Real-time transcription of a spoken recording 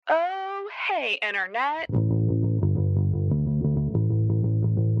Oh, hey, Internet.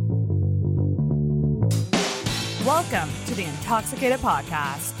 Welcome to the Intoxicated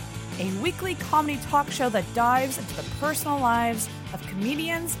Podcast, a weekly comedy talk show that dives into the personal lives of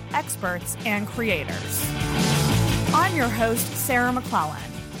comedians, experts, and creators. I'm your host, Sarah McClellan,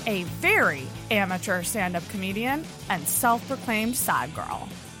 a very amateur stand-up comedian and self-proclaimed sad girl.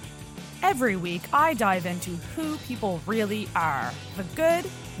 Every week, I dive into who people really are, the good,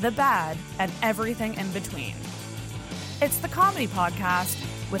 the bad, and everything in between. It's the comedy podcast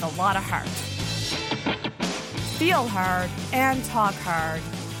with a lot of heart. Feel hard and talk hard.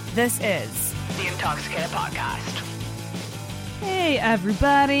 This is The Intoxicated Podcast. Hey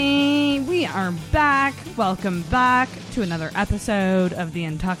everybody, we are back. Welcome back to another episode of the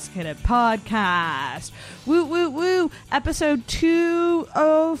Intoxicated Podcast. Woo, woo, woo. Episode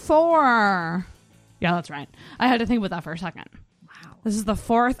 204. Yeah, that's right. I had to think about that for a second. Wow. This is the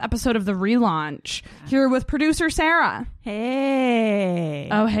 4th episode of the relaunch. Here with producer Sarah. Hey.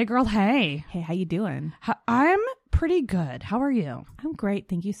 Oh, hey girl, hey. Hey, how you doing? I'm pretty good. How are you? I'm great.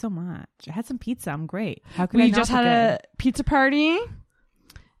 Thank you so much. I had some pizza. I'm great. How could I We not just be had good? a pizza party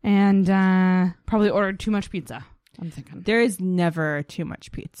and probably ordered too much pizza, I'm thinking. There is never too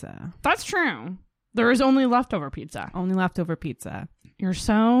much pizza. That's true. There is only leftover pizza. Only leftover pizza. You're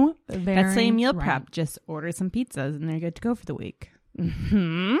so very That's say meal right. prep. Just order some pizzas and they're good to go for the week.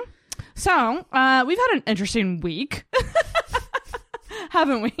 Hmm. So, we've had an interesting week.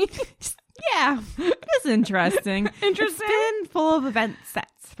 Haven't we? Yeah. It's interesting. Interesting. It's been full of event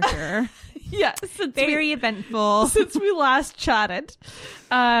sets for sure. Yes. Very eventful. Since we last chatted.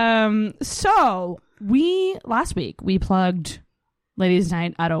 So last week we plugged Ladies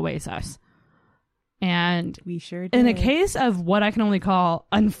Night at Oasis. And We sure did. in a case of what I can only call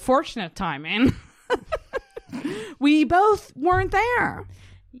unfortunate timing, we both weren't there.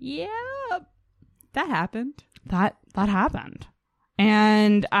 Yeah. That happened. That happened.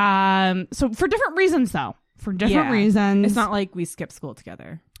 And so for different reasons though. For different Yeah. reasons. It's not like we skipped school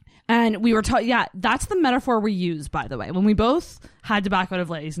together. And we were taught, yeah, that's the metaphor we use, by the way. When we both had to back out of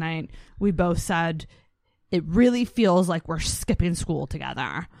Ladies Night, we both said it really feels like we're skipping school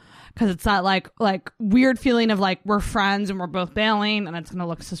together. Because it's that like weird feeling of like we're friends and we're both bailing and it's going to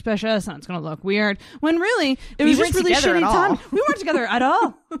look suspicious and it's going to look weird. When really, it was just weren't really together shitty at all. time. We weren't together at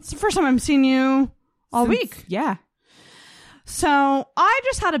all. It's the first time I've seen you all week. Yeah. So I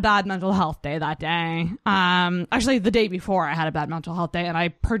just had a bad mental health day that day. Actually, the day before I had a bad mental health day, and I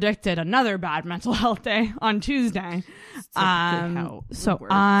predicted another bad mental health day on Tuesday. So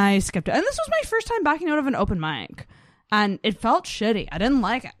I skipped it, and this was my first time backing out of an open mic, and it felt shitty. I didn't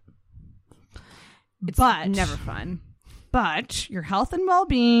like it. It's but never fun. But your health and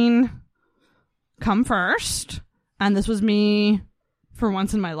well-being come first, and this was me, for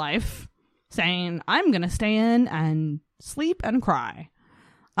once in my life, saying I'm gonna stay in and sleep and cry.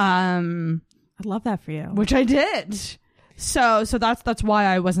 I love that for you. Which I did. So that's why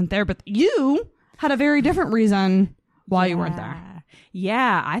I wasn't there. But you had a very different reason why you weren't there.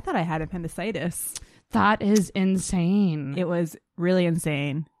 Yeah, I thought I had appendicitis. That is insane. It was really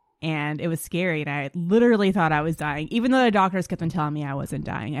insane. And it was scary. And I literally thought I was dying. Even though the doctors kept on telling me I wasn't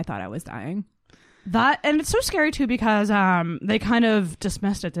dying, I thought I was dying. And it's so scary too because they kind of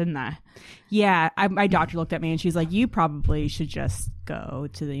dismissed it, didn't they? Yeah, my doctor looked at me and she's like, you probably should just go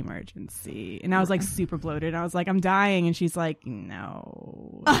to the emergency. And I was like super bloated. I was like, I'm dying. And she's like,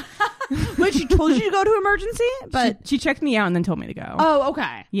 no. Wait, she told you to go to emergency? But she checked me out and then told me to go. Oh,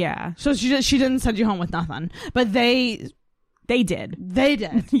 okay. Yeah. So she didn't send you home with nothing. But they did.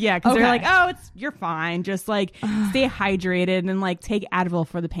 Okay. Yeah, because they're like, oh, you're fine. Just like stay hydrated and like take Advil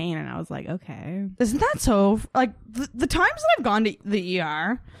for the pain. And I was like, okay. Isn't that so? Like the times that I've gone to the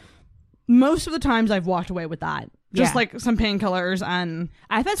ER, most of the times I've walked away with that. Just Yeah. like some painkillers and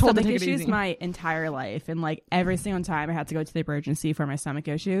I've had told to stomach take it issues easy. my entire life. And like every single time I had to go to the emergency for my stomach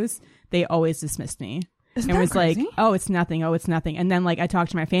issues, they always dismissed me. Isn't and that was crazy? like, oh, it's nothing. Oh, it's nothing. And then like I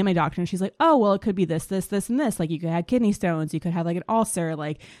talked to my family doctor and she's like, oh, well, it could be this, this, this, and this. Like you could have kidney stones. You could have like an ulcer.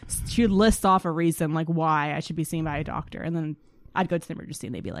 Like she would list off a reason like why I should be seen by a doctor. And then I'd go to the emergency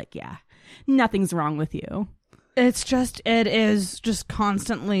and they'd be like, yeah, nothing's wrong with you. it is just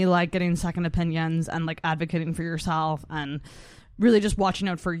constantly like getting second opinions and like advocating for yourself and really just watching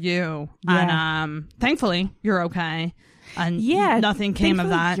out for you. Yeah. And thankfully you're okay. And Yeah, nothing came of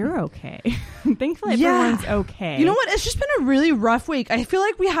thankfully that. You're okay. Thankfully, Yeah. everyone's okay. You know what? It's just been a really rough week. I feel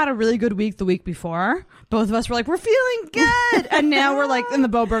like we had a really good week the week before. Both of us were like, we're feeling good. And now we're like in the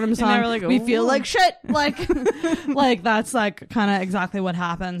Bo Burnham song. now we're like, we feel "Ooh." like shit. Like, like that's like kind of exactly what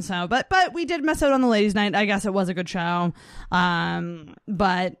happened. So, but we did miss out on the ladies' night. I guess it was a good show.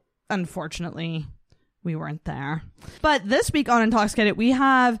 But unfortunately, we weren't there. But this week on Intoxicated, we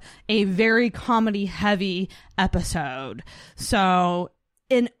have a very comedy-heavy episode. So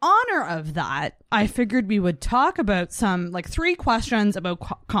in honor of that, I figured we would talk about some, 3 questions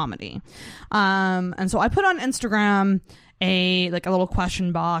about comedy. And so I put on Instagram a little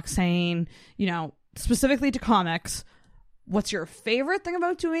question box saying, specifically to comics, what's your favorite thing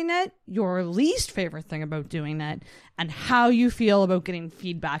about doing it, your least favorite thing about doing it, and how you feel about getting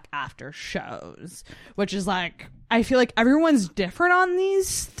feedback after shows. Which is I feel like everyone's different on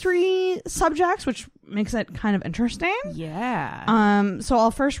these 3 subjects, which makes it kind of interesting. Yeah. So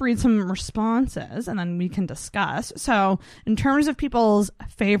I'll first read some responses and then we can discuss. So in terms of people's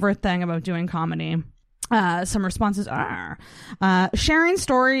favorite thing about doing comedy, some responses are sharing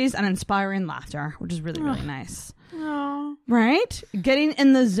stories and inspiring laughter, which is really, really nice. Oh. Right? Getting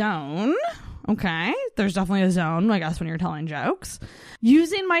in the zone. Okay. There's definitely a zone, I guess, when you're telling jokes.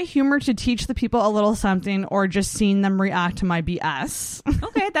 Using my humor to teach the people a little something or just seeing them react to my BS.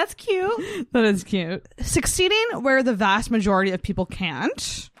 Okay, that's cute. That is cute. Succeeding where the vast majority of people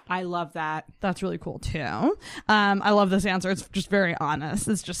can't. I love that. That's really cool, too. I love this answer. It's just very honest.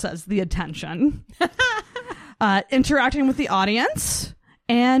 It just says the attention. Interacting with the audience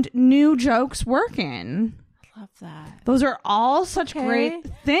and new jokes working. Love that. Those are all such great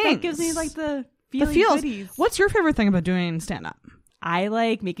things. That gives me the feels. goodies. What's your favorite thing about doing stand-up? I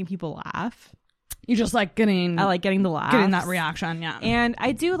like making people laugh. You just like getting... I like getting the laugh. Getting that reaction, yeah. And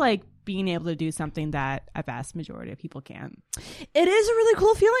I do like being able to do something that a vast majority of people can't. It is a really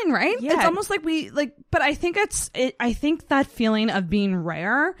cool feeling, right? Yeah. It's almost like but I think I think that feeling of being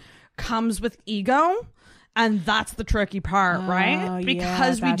rare comes with ego. And that's the tricky part, right?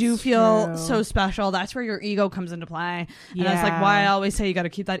 Because we do feel so special. That's where your ego comes into play. And that's why I always say you got to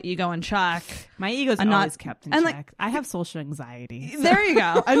keep that ego in check. My ego's always kept in check. I have social anxiety. So. There you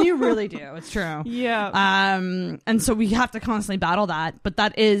go. And you really do. It's true. Yeah. And so we have to constantly battle that. But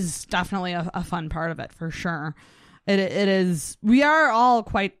that is definitely a fun part of it for sure. It is. We are all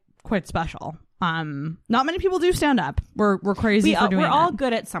quite special. Not many people do stand up. We're crazy for doing it. We're all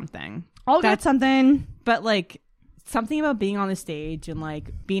good at something. All good at something. But something about being on the stage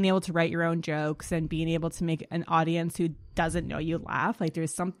and being able to write your own jokes and being able to make an audience who doesn't know you laugh.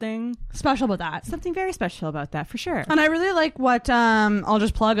 There's something special about that. Something very special about that for sure. And I really like what I'll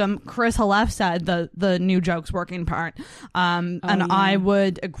just plug him. Chris Halef said the new jokes working part. I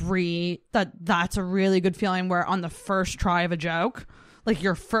would agree that that's a really good feeling where on the first try of a joke,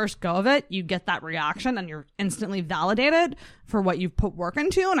 your first go of it, you get that reaction and you're instantly validated for what you've put work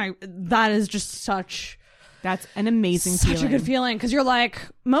into. And that is just that's an amazing feeling. Such a good feeling. Because you're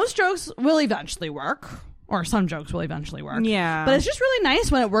most jokes will eventually work. Or some jokes will eventually work. Yeah. But it's just really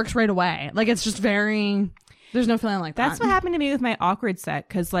nice when it works right away. It's just there's no feeling like that. That's what happened to me with my awkward set.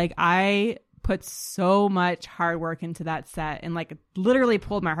 Because I put so much hard work into that set and literally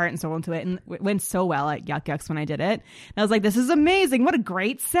pulled my heart and soul into it, and it went so well at Yuck Yucks when I did it. And I was like, this is amazing, what a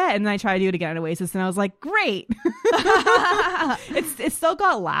great set. And then I tried to do it again at Oasis and I was like, great. It still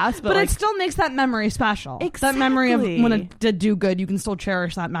got laughs, but it still makes that memory special. Exactly. That memory of when it did do good, you can still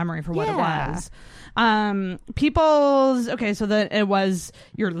cherish that memory for what it was. So that it was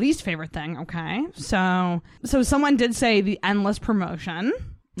your least favorite thing. Okay, so someone did say the endless promotion.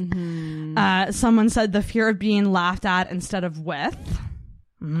 Mm-hmm. Someone said the fear of being laughed at instead of with.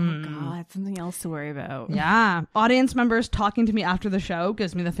 Oh God, something else to worry about. Yeah. Audience members talking to me after the show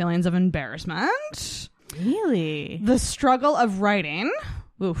gives me the feelings of embarrassment. Really? The struggle of writing.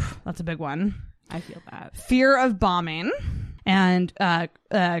 Oof, that's a big one. I feel that. Fear of bombing. And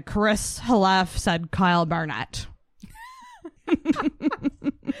Chris Halef said Kyle Barnett.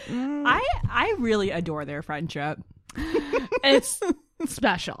 I really adore their friendship. It's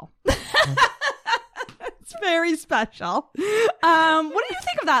special. It's very special. What do you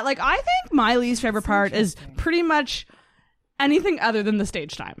think of that? I think my least favorite part is pretty much anything other than the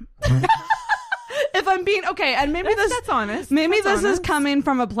stage time. If I'm being okay, and maybe that's honest. Maybe that's this honest. is coming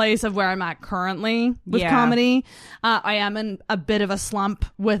from a place of where I'm at currently with comedy. I am in a bit of a slump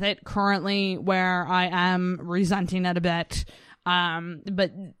with it currently, where I am resenting it a bit.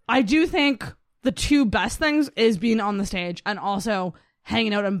 But I do think the two best things is being on the stage and also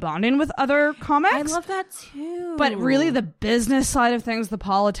hanging out and bonding with other comics. I love that too. But really the business side of things, the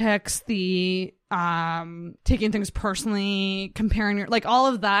politics, the taking things personally, comparing your all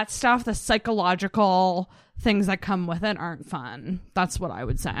of that stuff, the psychological things that come with it aren't fun. That's what I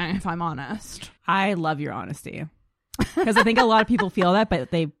would say, if I'm honest. I love your honesty. Because I think a lot of people feel that,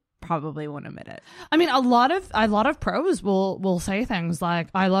 but they probably won't admit it. I mean, a lot of pros will say things like,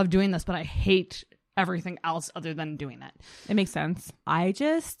 I love doing this, but I hate everything else other than doing it. It makes sense. I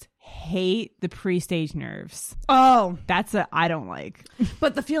just hate the pre-stage nerves. Oh, That's I don't like.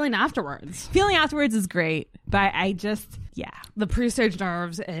 but the feeling afterwards. Feeling afterwards is great, but I just, The pre-stage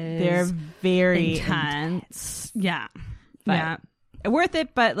nerves is they're very intense. Yeah. But- Yeah. worth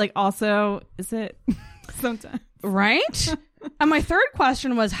it, but like also, is it sometimes? Right? And my third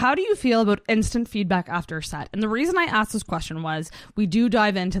question was, how do you feel about instant feedback after a set? And the reason I asked this question was we do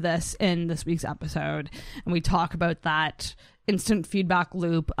dive into this in this week's episode, and we talk about that instant feedback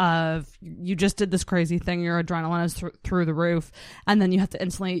loop of you just did this crazy thing, your adrenaline is through the roof, and then you have to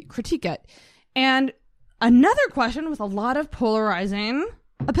instantly critique it. And another question with a lot of polarizing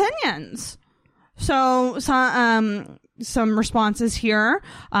opinions. So some responses here.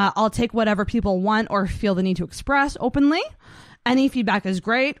 I'll take whatever people want or feel the need to express openly. Any feedback is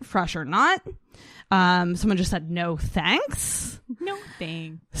great, fresh or not. Someone just said no thanks. No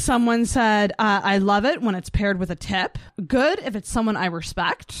thing. Someone said I love it when it's paired with a tip. Good if it's someone I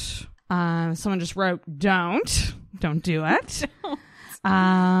respect. Someone just wrote don't do it.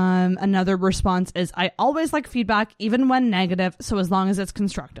 Another response is I always like feedback even when negative, so as long as it's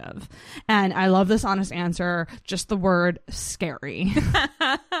constructive. And I love this honest answer, just the word scary.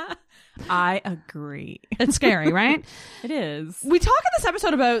 I agree. It's scary, right? It is. We talk in this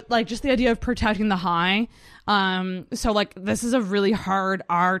episode about like just the idea of protecting the high. So like this is a really hard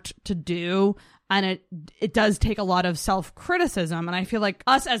art to do, and it does take a lot of self-criticism, and I feel like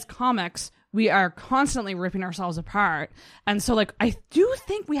us as comics, we are constantly ripping ourselves apart. And so like I do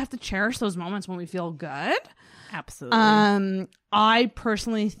think we have to cherish those moments when we feel good. Absolutely. I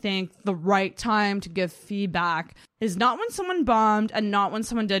personally think the right time to give feedback is not when someone bombed and not when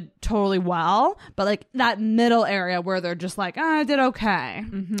someone did totally well, but like that middle area where they're just like, I did okay.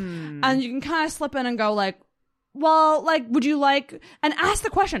 Mm-hmm. And you can kind of slip in and go like, well, like, would you like, and ask the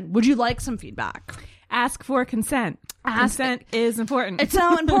question, would you like some feedback? Ask for consent. Consent is important. It's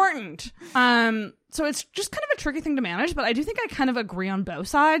so important. So it's just kind of a tricky thing to manage, but I do think I kind of agree on both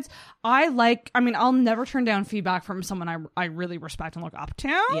sides. I'll never turn down feedback from someone I really respect and look up to.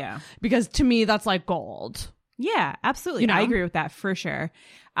 Yeah. Because to me, that's like gold. Yeah, absolutely. You know? I agree with that for sure.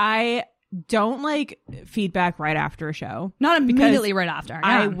 I don't like feedback right after a show. Not immediately right after.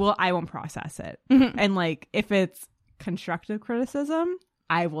 Yeah. I won't process it. Mhm. And like if it's constructive criticism,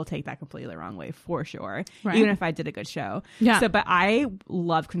 I will take that completely the wrong way for sure. Right. Even if I did a good show. Yeah. So, but I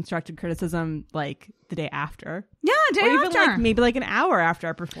love constructive criticism like the day after. Yeah, day or even after. like maybe like an hour after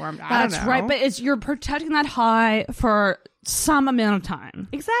I performed. That's I don't know. right. But you're protecting that high for some amount of time.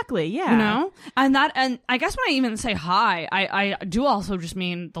 Exactly. Yeah. You know? And I guess when I even say high, I do also just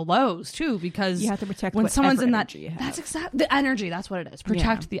mean the lows too, because You have to protect when someone's whatever in that, energy you have. that's exactly the energy. That's what it is.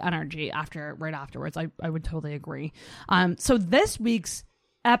 Protect Yeah. the energy right afterwards. I would totally agree. So this week's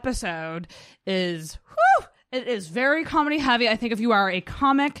episode is, it is very comedy heavy. I think if you are a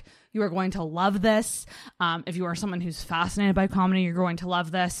comic, you are going to love this. If you are someone who's fascinated by comedy, you're going to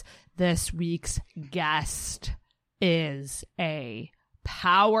love this. This week's guest is a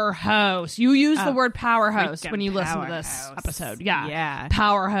powerhouse. You use the word powerhouse freaking when you listen to this powerhouse. episode. Yeah. Yeah.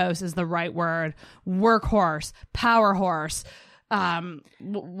 Powerhouse is the right word. Workhorse, power horse.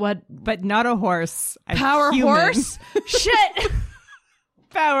 What But not a horse. A power human. horse? Shit.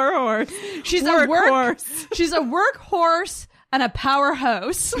 Power horse. She's Workhorse. She's a workhorse and a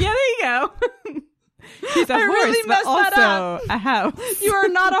powerhouse. Yeah, there you go. She's a I horse, really but messed that also a house. You are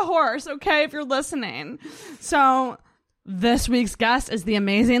not a horse, okay, if you're listening. So this week's guest is the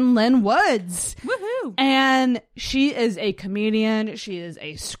amazing Lynn Woods. Woohoo. And she is a comedian. She is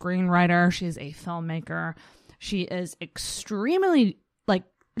a screenwriter. She is a filmmaker. She is extremely, like,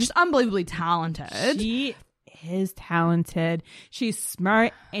 just unbelievably talented. She is talented. She's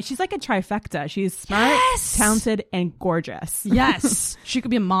smart, and she's like a trifecta. She's smart, Yes! talented, and gorgeous. Yes. She could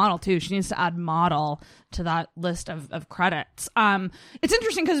be a model too. She needs to add model to that list of credits. It's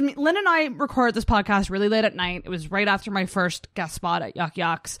interesting because Lynn and I recorded this podcast really late at night. It was right after my first guest spot at Yuck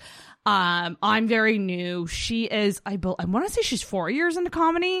Yucks. I'm very new. She is, I want to say she's 4 years into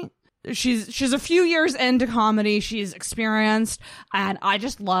comedy. She's a few years into comedy. She's experienced, and I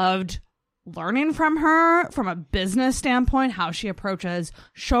just loved learning from her from a business standpoint, how she approaches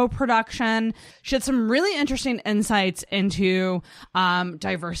show production. She had some really interesting insights into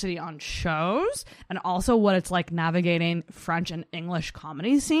diversity on shows, and also what it's like navigating French and English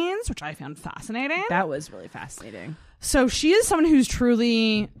comedy scenes, which I found fascinating. That was really fascinating. So she is someone who's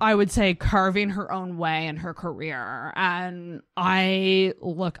truly, I would say, carving her own way in her career. And I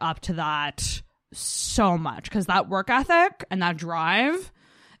look up to that so much because that work ethic and that drive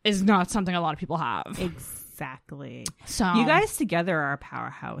is not something a lot of people have. Exactly. So You guys together are a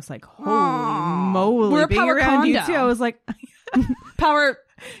powerhouse. Like, holy moly. We're a Being power around you condo. too, I was like, power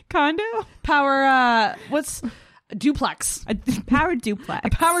Condo? Power, what's duplex? A power duplex. A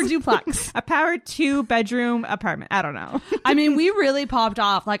power duplex. A power 2-bedroom apartment. I don't know. I mean, we really popped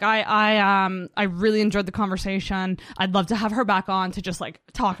off. Like, I really enjoyed the conversation. I'd love to have her back on to just like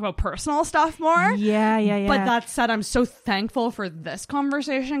talk about personal stuff more. Yeah. But that said, I'm so thankful for this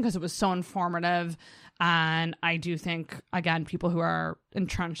conversation because it was so informative. And I do think, again, people who are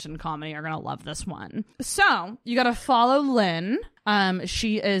entrenched in comedy are going to love this one. So you got to follow Lynn.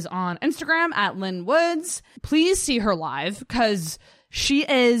 She is on Instagram at Lynn Woods. Please see her live because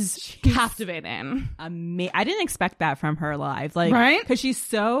she's captivating. I didn't expect that from her live. Like, right? Because she's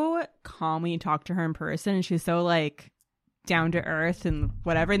so calm when you talk to her in person. And she's so like down to earth and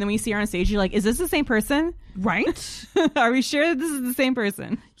whatever. And then when you see her on stage, you're like, is this the same person? Right? Are we sure that this is the same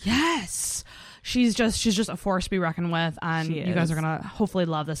person? Yes. She's just a force to be reckoned with, and you guys are gonna hopefully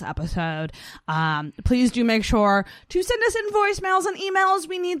love this episode. Please do make sure to send us in voicemails and emails.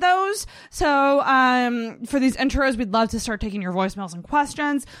 We need those. So for these intros, we'd love to start taking your voicemails and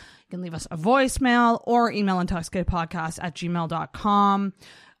questions. You can leave us a voicemail or email intoxicatedpodcast@gmail.com.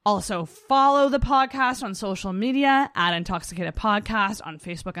 Also follow the podcast on social media at Intoxicated Podcast on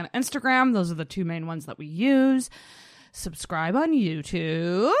Facebook and Instagram. Those are the two main ones that we use. Subscribe on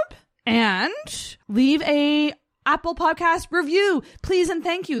YouTube. And leave a Apple Podcast review, please and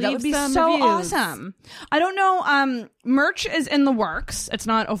thank you. That would be so reviews. Awesome. I don't know. Merch is in the works. It's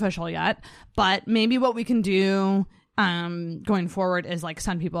not official yet, but maybe what we can do going forward is like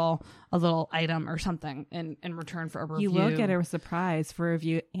send people a little item or something in return for a review. You will get a surprise for a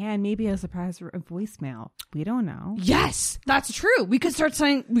review and maybe a surprise for a voicemail. We don't know. Yes, that's true. We could start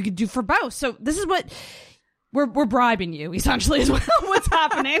saying we could do for both. So this is what. We're bribing you, essentially, is what's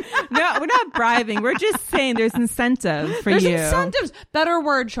happening. No, we're not bribing. We're just saying there's incentive for you. There's incentives. Better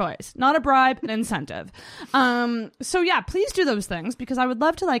word choice. Not a bribe, an incentive. So yeah, please do those things because I would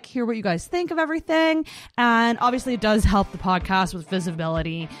love to like hear what you guys think of everything. And obviously it does help the podcast with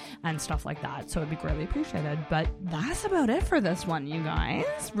visibility and stuff like that. So it'd be greatly appreciated. But that's about it for this one, you guys.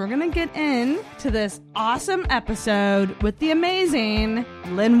 We're going to get into this awesome episode with the amazing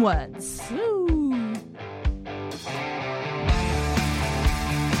Lynn Woods. Woo!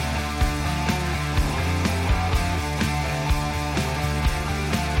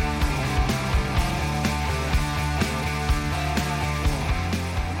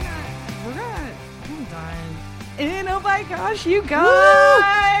 In, oh my gosh, you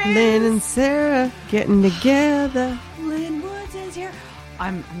guys! Woo! Lynn and Sarah getting together. Lynn Woods is here.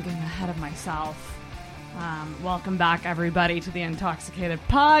 I'm getting ahead of myself. Welcome back, everybody, to the Intoxicated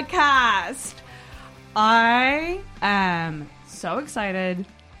Podcast. I am so excited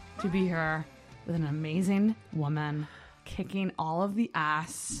to be here with an amazing woman kicking all of the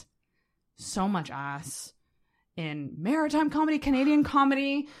ass, so much ass, in maritime comedy, Canadian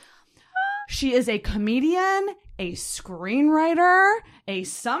comedy. She is a comedian, a screenwriter, a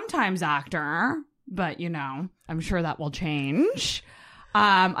sometimes actor, but, you know, I'm sure that will change.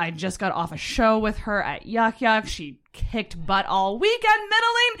 I just got off a show with her at Yuck Yuck. She kicked butt all weekend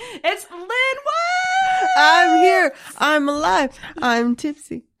middling. It's Lynn Woods! I'm here. I'm alive. I'm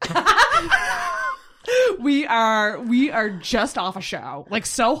tipsy. We are just off a show. Like,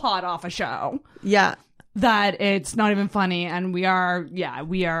 so hot off a show. Yeah. That it's not even funny, and we are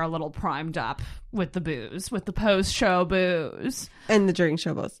a little primed up with the booze, with the post-show booze. And the during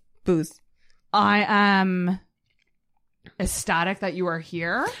show booze. I am ecstatic that you are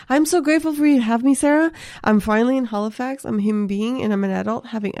here. I'm so grateful for you to have me, Sarah. I'm finally in Halifax. I'm a human being, and I'm an adult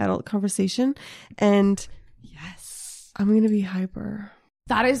having adult conversation. And yes, I'm going to be hyper.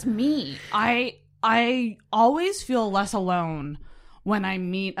 That is me. I always feel less alone when I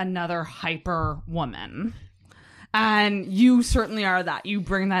meet another hyper woman. And you certainly are that. You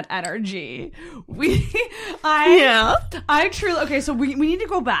bring that energy. I truly, okay, so we need to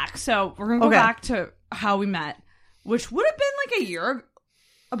go back. So we're going to go back to how we met, which would have been like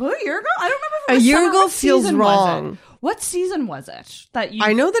about a year ago? I don't remember if it was a year summer. ago What feels season wrong. was it? What season was it that you...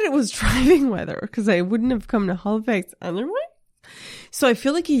 I know that it was driving weather because I wouldn't have come to Halifax otherwise. So I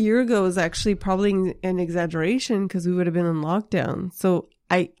feel like a year ago is actually probably an exaggeration because we would have been in lockdown. So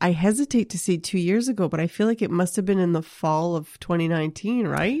I hesitate to say 2 years ago, but I feel like it must have been in the fall of 2019,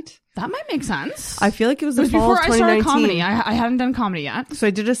 right? That might make sense. I feel like it was the fall before of 2019. I started comedy. I hadn't done comedy yet. So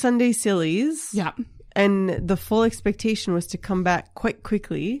I did a Sunday Sillies. Yeah. And the full expectation was to come back quite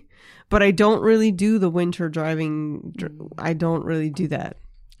quickly. But I don't really do the winter driving. I don't really do that.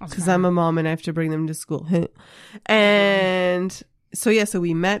 Because I'm a mom and I have to bring them to school. And so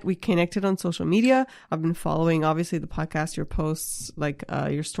we met, we connected on social media. I've been following, obviously, the podcast, your posts, like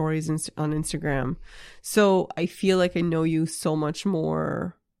your stories on Instagram. So I feel like I know you so much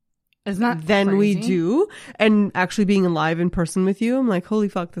more Isn't that than we crazy? do. And actually being live in person with you, I'm like, holy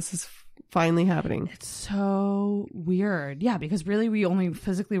fuck, this is finally happening. It's so weird. Yeah, because really we only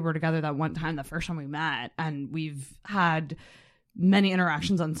physically were together that one time, the first time we met, and we've had many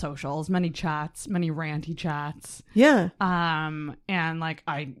interactions on socials, many chats, many ranty chats. Yeah. And like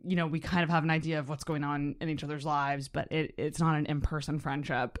we kind of have an idea of what's going on in each other's lives, but it's not an in-person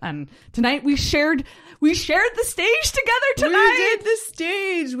friendship. And tonight we shared the stage together tonight. We did the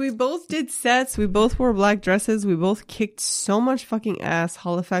stage. We both did sets. We both wore black dresses. We both kicked so much fucking ass.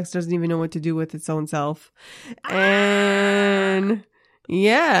 Halifax doesn't even know what to do with its own self. And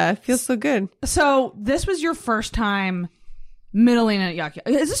yeah, it feels so good. So this was your first time middling at Yuck.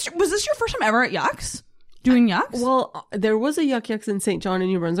 Was this your first time ever at Yucks? Doing Yucks? Well, there was a Yuck Yucks in St. John in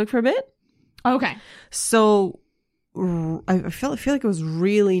New Brunswick for a bit. Okay. So I feel like it was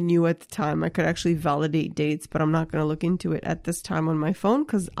really new at the time. I could actually validate dates, but I'm not going to look into it at this time on my phone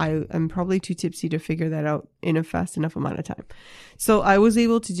because I am probably too tipsy to figure that out in a fast enough amount of time. So I was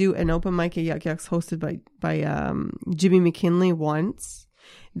able to do an open mic at Yuck Yucks hosted by Jimmy McKinley once.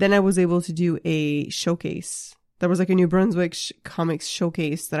 Then I was able to do a showcase. There was like a New Brunswick comics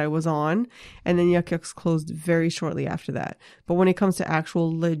showcase that I was on, and then Yuck Yucks closed very shortly after that. But when it comes to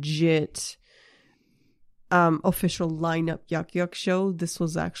actual legit official lineup Yuck Yuck show, this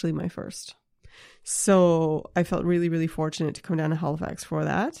was actually my first. So I felt really, really fortunate to come down to Halifax for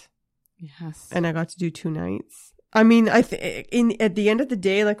that. Yes. And I got to do 2 nights. I mean, at the end of the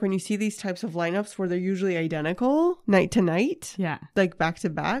day, like when you see these types of lineups where they're usually identical night to night, Yeah. like back to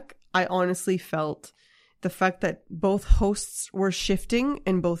back, I honestly felt the fact that both hosts were shifting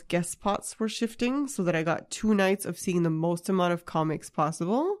and both guest spots were shifting so that I got 2 nights of seeing the most amount of comics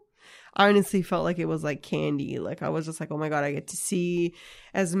possible. I honestly felt like it was like candy. Like I was just like, oh my God, I get to see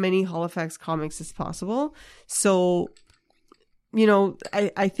as many Halifax comics as possible. So, you know,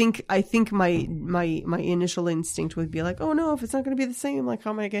 I think my initial instinct would be like, oh no, if it's not going to be the same, like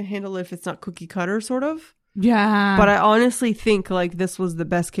how am I going to handle it if it's not cookie cutter sort of? Yeah. But I honestly think like this was the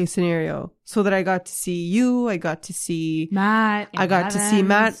best case scenario so that I got to see you. I got to see Matt. I got to see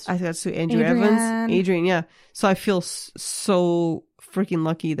Matt. I got to see Andrew Evans. Adrian, yeah. So I feel so freaking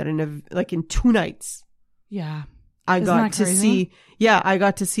lucky that in 2 nights, Yeah. I Isn't got that to crazy? I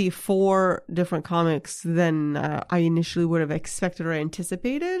got to see 4 different comics than I initially would have expected or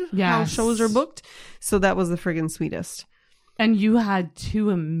anticipated how Yes. shows are booked. So that was the friggin' sweetest. And you had 2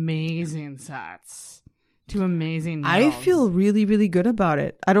 amazing sets. 2 amazing I meals. feel really, really good about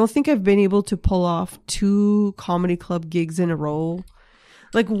it. I don't think I've been able to pull off 2 comedy club gigs in a row.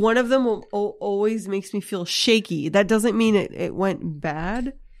 Like one of them always makes me feel shaky. That doesn't mean it went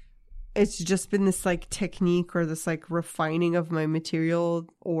bad. It's just been this like technique or this like refining of my material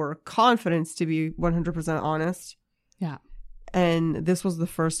or confidence, to be 100% honest. Yeah. And this was the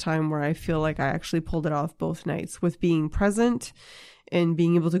first time where I feel like I actually pulled it off both nights with being present and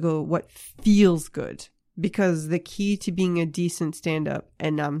being able to go what feels good. Because the key to being a decent stand-up,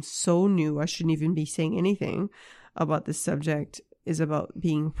 and I'm so new, I shouldn't even be saying anything about this subject, is about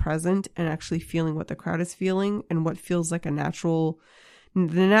being present and actually feeling what the crowd is feeling and what feels like the natural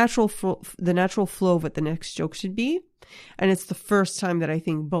flow of what the next joke should be. And it's the first time that I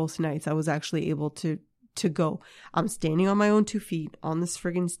think both nights I was actually able to go, I'm standing on my own 2 feet on this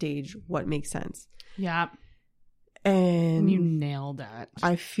friggin' stage. What makes sense? Yeah. And You nailed it.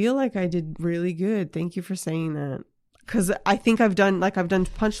 I feel like I did really good. Thank you for saying that. Because I think I've done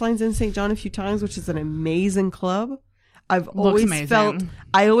Punchlines in St. John a few times, which is an amazing club. I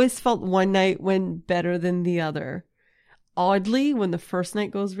always felt one night went better than the other. Oddly, when the first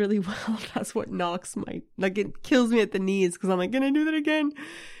night goes really well, that's what knocks it kills me at the knees because I'm like, can I do that again?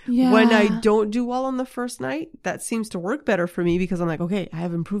 Yeah. When I don't do well on the first night, that seems to work better for me because I'm like, okay, I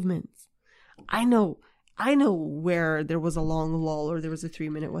have improvements. I know where there was a long lull or there was a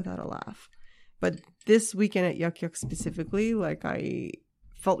 3-minute without a laugh. But this weekend at Yuck Yuck specifically, like I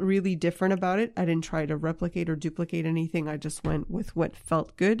felt really different about it. I didn't try to replicate or duplicate anything. I just went with what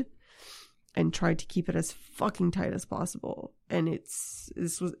felt good and tried to keep it as fucking tight as possible. And it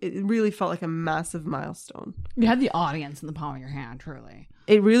really felt like a massive milestone. You had the audience in the palm of your hand, truly.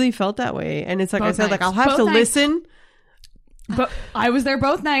 It really felt that way. And it's like Both I said, like nights. I'll have Both to nights. listen. But I was there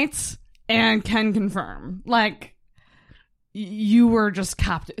both nights and can confirm. Like, you were just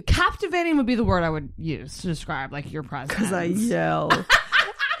captivating would be the word I would use to describe like your presence. Because I yell.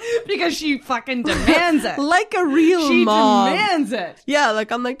 because she fucking demands it. Like a real She mom. demands it. Yeah,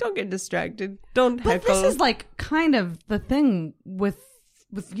 like I'm like, don't get distracted. Don't But heckle. this is like kind of the thing with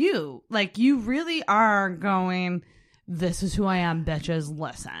you. Like, you really are going, this is who I am, bitches,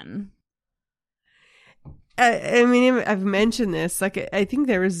 listen. I mean, I've mentioned this. Like, I think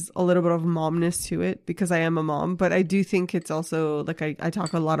there is a little bit of momness to it because I am a mom, but I do think it's also like I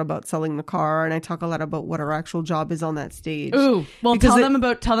talk a lot about selling the car, and I talk a lot about what our actual job is on that stage. Ooh, well, Because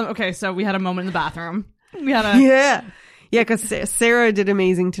tell them. Okay, so we had a moment in the bathroom. We had a Yeah, because Sarah did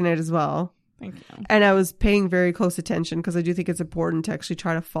amazing tonight as well. Thank you. And I was paying very close attention because I do think it's important to actually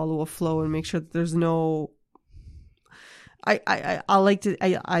try to follow a flow and make sure that there's no. I like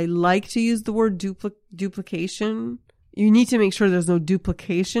to use the word duplication. You need to make sure there's no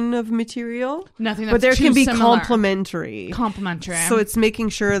duplication of material. Nothing that's but there too can be similar. complementary. So it's making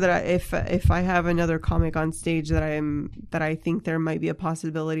sure that if I have another comic on stage that I think there might be a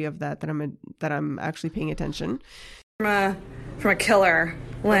possibility of that I'm actually paying attention. From a killer,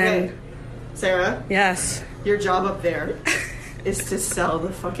 Lynn. Okay. Sarah, Yes. your job up there is to sell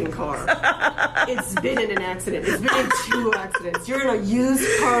the fucking car. It's been in an accident. It's been in 2 accidents. You're in a used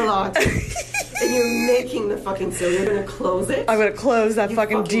car lot and you're making the fucking sale. You're going to close it. I'm gonna close that You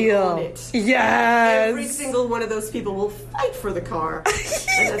fucking fucking deal. own it. Yes. Every single one of those people will fight for the car.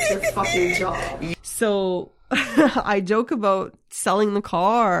 And that's their fucking job. So I joke about selling the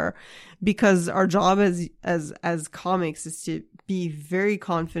car because our job as comics is to be very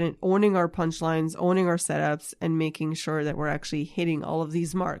confident, owning our punchlines, owning our setups, and making sure that we're actually hitting all of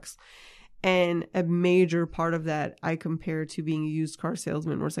these marks. And a major part of that I compare to being a used car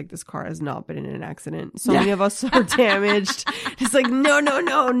salesman, where it's like, this car has not been in an accident. So many of us are damaged. It's like,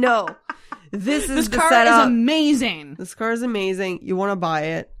 no. This is the car setup. is amazing. This car is amazing. You want to buy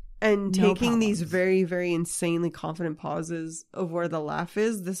it. And No taking these problems. very, very insanely confident pauses of where the laugh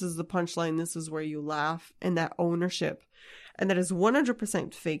is. This is the punchline. This is where you laugh. And that ownership. And that is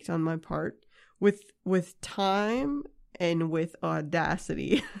 100% faked on my part with time and with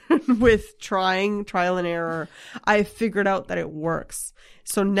audacity, with trial and error. I figured out that it works.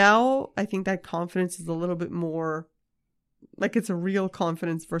 So now I think that confidence is a little bit more like it's a real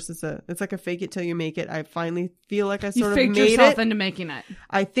confidence versus it's like a fake it till you make it. I finally feel like I You sort of faked made yourself it. into making it.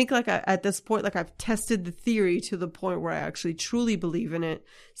 I think like at this point, like I've tested the theory to the point where I actually truly believe in it.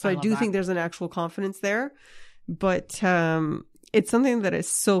 So I love do that. think there's an actual confidence there, but it's something that is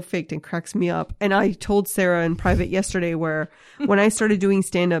so faked and cracks me up. And I told Sarah in private yesterday where when I started doing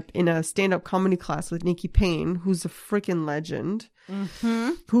stand-up in a stand-up comedy class with Nikki Payne, who's a freaking legend,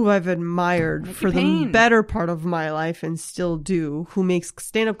 who I've admired Nikki for the Payne. better part of my life and still do, who makes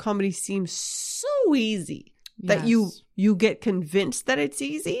stand-up comedy seem so easy that Yes. you get convinced that it's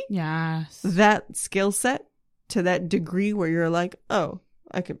easy. Yes. That skill set to that degree where you're like, oh,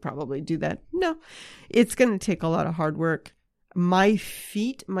 I could probably do that. No, it's going to take a lot of hard work. My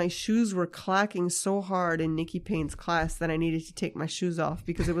shoes were clacking so hard in Nikki Payne's class that I needed to take my shoes off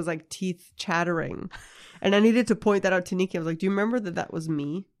because it was like teeth chattering. And I needed to point that out to Nikki. I was like, do you remember that was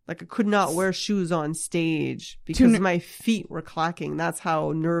me? Like I could not wear shoes on stage because my feet were clacking. That's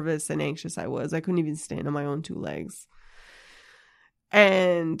how nervous and anxious I was. I couldn't even stand on my own 2 legs.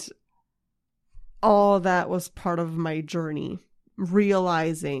 And all that was part of my journey.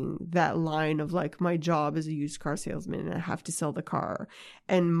 Realizing that line of like, my job is a used car salesman and I have to sell the car.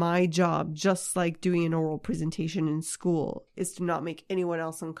 And my job, just like doing an oral presentation in school, is to not make anyone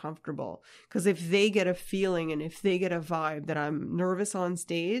else uncomfortable. Because if they get a feeling and if they get a vibe that I'm nervous on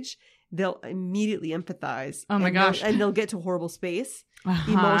stage, they'll immediately empathize. Oh my gosh. And they'll get to horrible space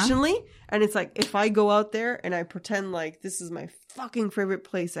Uh-huh. emotionally. And it's like, if I go out there and I pretend like this is my fucking favorite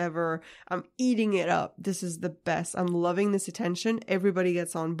place ever, I'm eating it up, this is the best, I'm loving this attention, everybody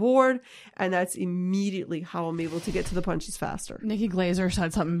gets on board, and that's immediately how I'm able to get to the punches faster. Nikki Glazer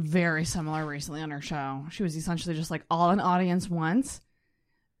said something very similar recently on her show. She was essentially just like, all an audience wants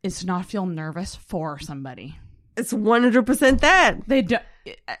is to not feel nervous for somebody. It's 100% that. They do.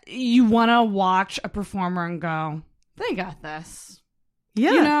 You want to watch a performer and go, they got this.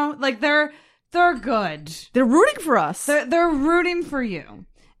 Yeah. You know, like they're good. They're rooting for us. They're rooting for you.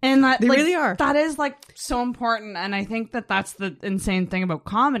 And that They like, really are. That is like so important. And I think that that's the insane thing about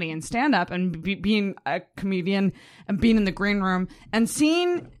comedy and stand up and being a comedian and being in the green room and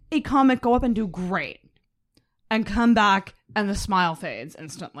seeing a comic go up and do great and come back and the smile fades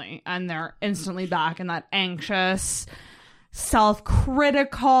instantly and they're instantly back in that anxious,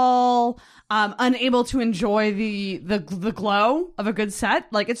 self-critical, unable to enjoy the glow of a good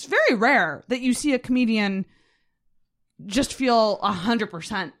set. Like, it's very rare that you see a comedian just feel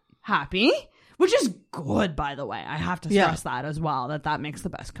 100% happy, which is good, by the way. I have to stress that as well, that makes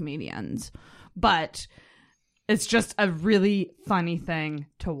the best comedians. But it's just a really funny thing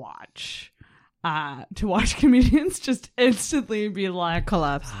to watch comedians just instantly be like,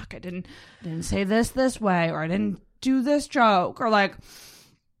 collapse. Fuck, I didn't say this way, or I didn't do this joke, or like,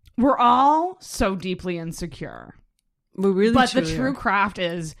 we're all so deeply insecure. We really, but the truly true are. craft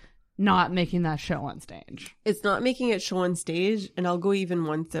is not making that show on stage. It's not making it show on stage, and I'll go even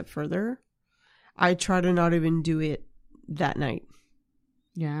one step further. I try to not even do it that night.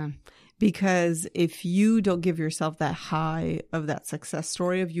 Yeah. Because if you don't give yourself that high of that success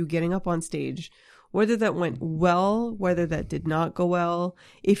story of you getting up on stage, whether that went well, whether that did not go well,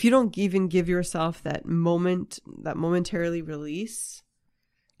 if you don't even give yourself that momentarily release,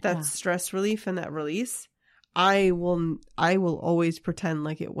 that stress relief and that release, I will always pretend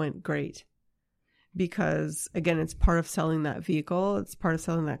like it went great. Because again, it's part of selling that vehicle. It's part of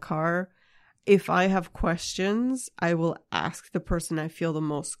selling that car. If I have questions, I will ask the person I feel the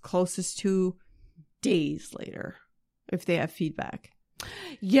most closest to days later if they have feedback.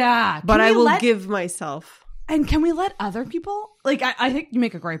 Yeah. But I will give myself. And can we let other people? Like, I think you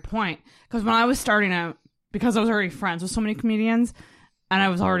make a great point. Because when I was starting out, because I was already friends with so many comedians, and I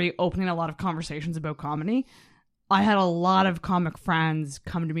was already opening a lot of conversations about comedy, I had a lot of comic friends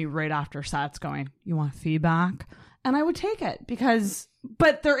come to me right after sets going, you want feedback? And I would take it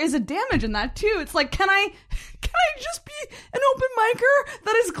but there is a damage in that too. It's like, can I just be an open micer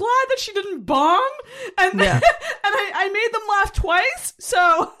that is glad that she didn't bomb? And and I made them laugh twice. So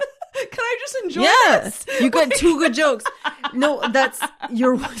can I just enjoy this? You got two good jokes. No,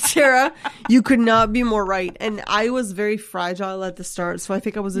 Sarah, you could not be more right. And I was very fragile at the start. So I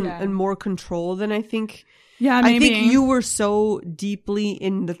think I was in more control than I think. Yeah, maybe. I think you were so deeply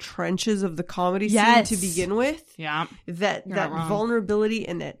in the trenches of the comedy scene to begin with. Yeah. That vulnerability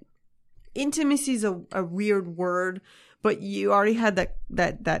and that intimacy is a weird word, but you already had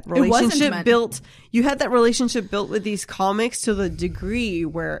that relationship built. You had that relationship built with these comics to the degree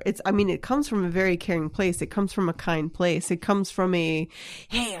where it comes from a very caring place. It comes from a kind place. It comes from hey,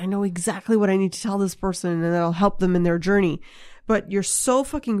 I know exactly what I need to tell this person and that'll help them in their journey. But you're so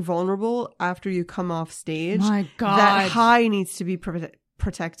fucking vulnerable after you come off stage. My God. That high needs to be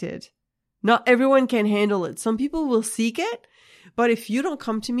protected. Not everyone can handle it. Some people will seek it. But if you don't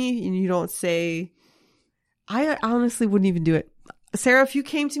come to me and you don't say, I honestly wouldn't even do it. Sarah, if you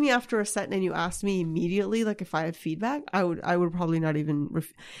came to me after a set and you asked me immediately, like if I had feedback, I would probably not even.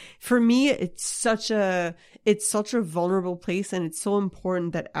 For me, it's such a vulnerable place, and it's so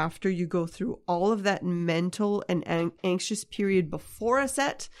important that after you go through all of that mental and anxious period before a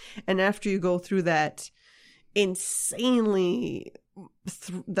set, and after you go through that insanely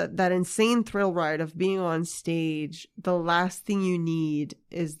that insane thrill ride of being on stage, the last thing you need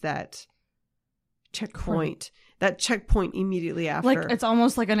is that checkpoint. That checkpoint immediately after. Like, it's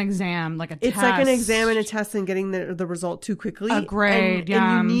almost like an exam, like a test. It's like an exam and a test and getting the result too quickly. A grade,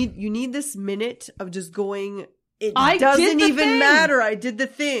 and you need this minute of just going, it doesn't even matter. I did the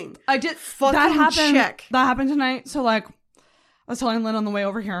thing. I did. Fucking that happened, check. That happened tonight. So, like, I was telling Lynn on the way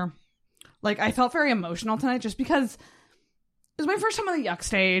over here, like, I felt very emotional tonight just because it was my first time on the Yuck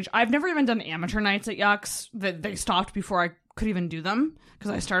stage. I've never even done amateur nights at Yucks. They stopped before I could even do them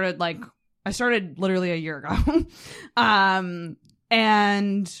because I started literally a year ago.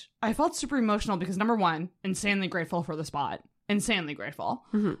 And I felt super emotional because, number one, insanely grateful for the spot. Insanely grateful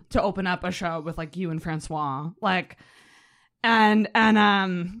to open up a show with like you and Francois. Like, and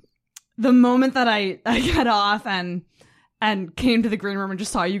the moment that I got off and came to the green room and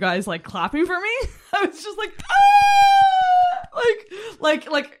just saw you guys like clapping for me, I was just like, ah!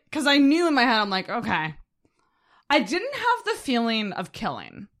 like, because I knew in my head, I'm like, okay, I didn't have the feeling of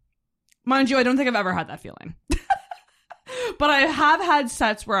killing. Mind you, I don't think I've ever had that feeling. But I have had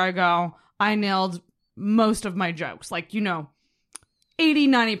sets where I go, I nailed most of my jokes. Like, 80,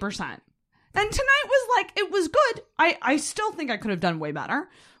 90%. And tonight was like, it was good. I still think I could have done way better.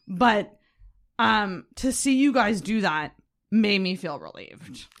 But to see you guys do that made me feel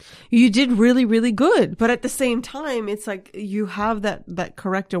relieved. You did really, really good. But at the same time, it's like you have that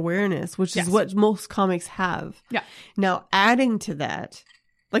correct awareness, which is what most comics have. Yeah. Now, adding to that,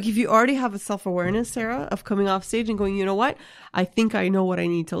 like if you already have a self-awareness, Sarah, of coming off stage and going, you know what? I think I know what I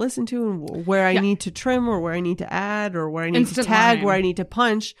need to listen to and where I need to trim or where I need to add or where I need to tag, where I need to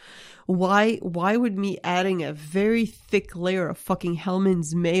punch. Why would me adding a very thick layer of fucking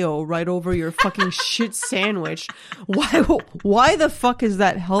Hellman's mayo right over your fucking shit sandwich? Why the fuck is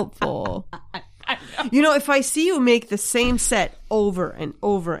that helpful? You know, if I see you make the same set over and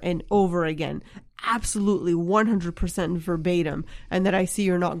over and over again, absolutely 100% verbatim, and that I see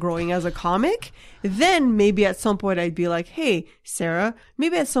you're not growing as a comic, then maybe at some point I'd be like, hey, Sarah,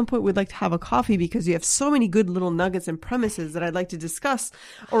 maybe at some point we'd like to have a coffee because you have so many good little nuggets and premises that I'd like to discuss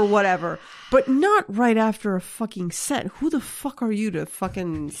or whatever. But not right after a fucking set. Who the fuck are you to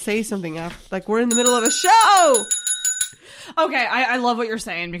fucking say something after, like we're in the middle of a show? Okay, I love what you're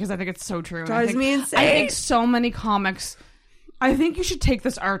saying because I think it's so true. Drives me insane. I think so many comics, I think you should take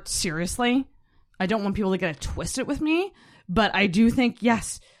this art seriously. I don't want people to get it twisted with me, but I do think,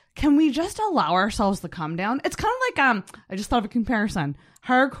 yes, can we just allow ourselves the come down? It's kind of like, I just thought of a comparison.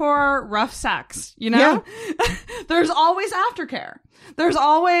 Hardcore, rough sex, you know? Yeah. There's always aftercare. There's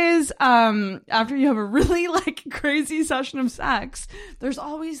always, after you have a really like crazy session of sex, there's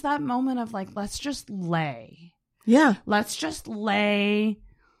always that moment of like, let's just lay. Yeah. Let's just lay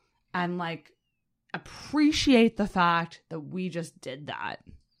and like appreciate the fact that we just did that.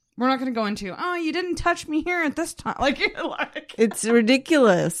 We're not going to go into, oh, you didn't touch me here at this time. Like it's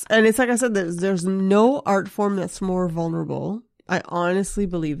ridiculous. And it's like I said, there's no art form that's more vulnerable. I honestly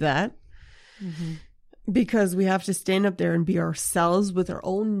believe that. Mm-hmm. Because we have to stand up there and be ourselves with our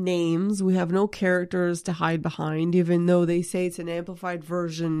own names. We have no characters to hide behind, even though they say it's an amplified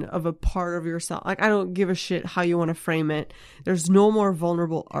version of a part of yourself. Like, I don't give a shit how you want to frame it. There's no more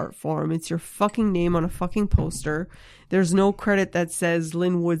vulnerable art form. It's your fucking name on a fucking poster. There's no credit that says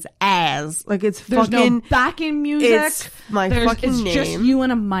Lynn Woods as. Like, it's There's fucking... no backing music. It's my fucking it's name. It's just you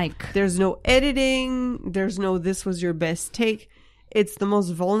and a mic. There's no editing. There's no this was your best take. It's the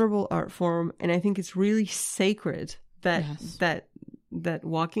most vulnerable art form, and I think it's really sacred that that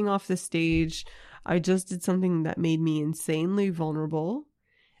walking off the stage, I just did something that made me insanely vulnerable,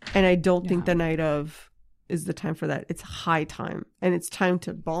 and I don't think the night of is the time for that. It's high time, and it's time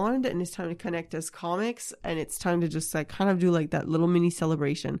to bond, and it's time to connect as comics, and it's time to just like kind of do like that little mini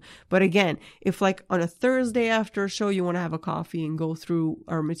celebration. But again, if like on a Thursday after a show you want to have a coffee and go through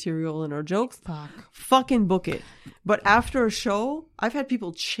our material and our jokes, fucking book it. But after a show, I've had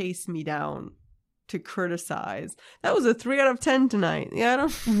people chase me down to criticize. That was a 3 out of 10 tonight. Yeah, I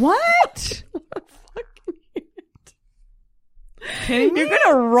don't. What? You're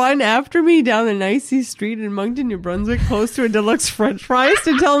gonna run after me down the nicey street in Moncton, New Brunswick, close to a deluxe French fries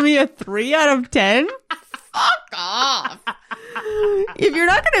to tell me a 3 out of 10? Fuck off! If you're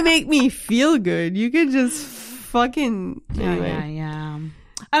not gonna make me feel good, you can just fucking anyway. Yeah. And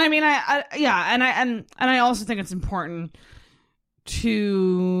I mean, I also think it's important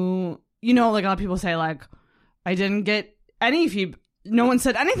to, you know, like a lot of people say, like, I didn't get any feedback. No one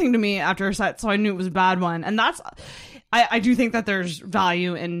said anything to me after a set, so I knew it was a bad one. And that's, I do think that there's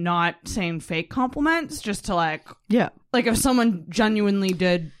value in not saying fake compliments, just to like if someone genuinely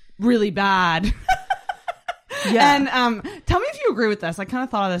did really bad. Yeah. And tell me if you agree with this. I kind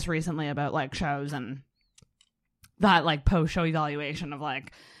of thought of this recently about like shows and that like post-show evaluation of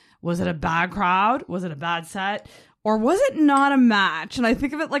like, was it a bad crowd? Was it a bad set? Or was it not a match? And I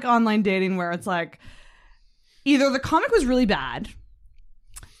think of it like online dating where it's like, either the comic was really bad,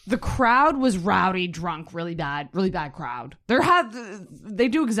 the crowd was rowdy, drunk, really bad crowd. They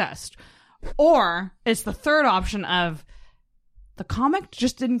do exist. Or it's the third option of the comic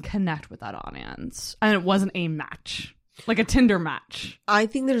just didn't connect with that audience and it wasn't a match, like a Tinder match. I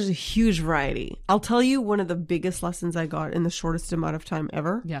think there's a huge variety. I'll tell you one of the biggest lessons I got in the shortest amount of time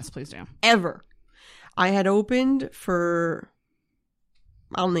ever. Yes, please do. Ever. I had opened for,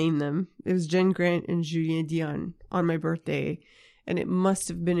 I'll name them. It was Jen Grant and Julien Dion on my birthday. And it must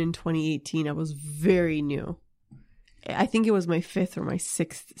have been in 2018. I was very new. I think it was my 5th or my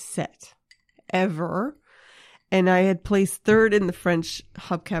 6th set ever. And I had placed 3rd in the French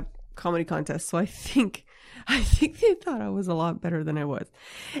Hubcap comedy contest. So I think they thought I was a lot better than I was.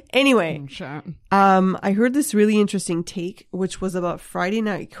 Anyway, I heard this really interesting take, which was about Friday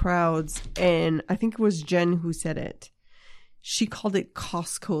night crowds. And I think it was Jen who said it. She called it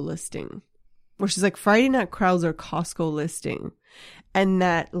Costco listing, where she's like, Friday night crowds are Costco listing. And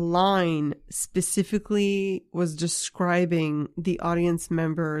that line specifically was describing the audience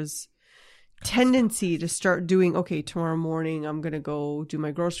members' tendency to start doing, okay, tomorrow morning I'm going to go do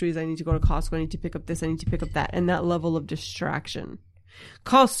my groceries. I need to go to Costco. I need to pick up this. I need to pick up that. And that level of distraction.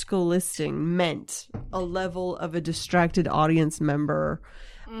 Costco listing meant a level of a distracted audience member.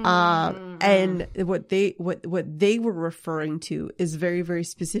 And what they were referring to is very, very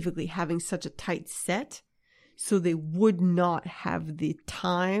specifically having such a tight set so they would not have the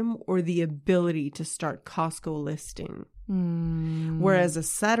time or the ability to start Costco listing. Whereas a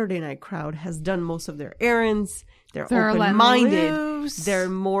Saturday night crowd has done most of their errands. They're open-minded. They're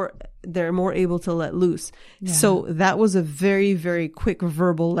more they're more able to let loose. So that was a very, very quick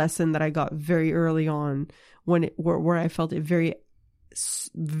verbal lesson that I got very early on where I felt it very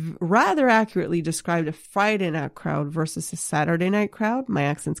rather accurately described a Friday night crowd versus a Saturday night crowd. My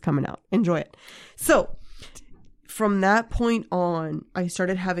accent's coming out. Enjoy it. So from that point on, I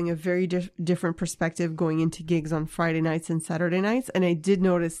started having a very different perspective going into gigs on Friday nights and Saturday nights. And I did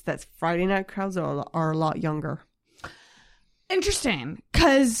notice that Friday night crowds are a lot younger. Interesting.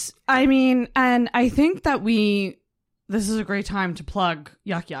 Because, I mean, and I think that this is a great time to plug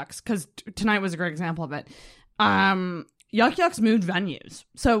Yuck Yucks, because tonight was a great example of it. Yuck Yucks moved venues.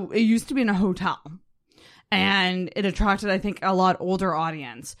 So it used to be in a hotel, and it attracted, I think, a lot older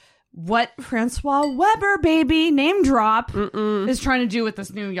audience. What Francois Weber, baby, name drop, is trying to do with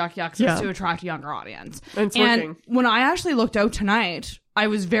this new Yuck Yucks is to attract a younger audience. It's and working. When I actually looked out tonight, I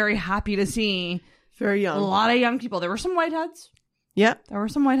was very happy to see Very young. a lot of young people. There were some whiteheads. Yeah. There were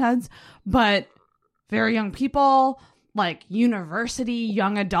some whiteheads, but very young people, like university,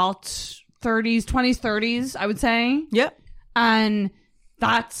 young adults, 30s, 20s, 30s, I would say. Yep. And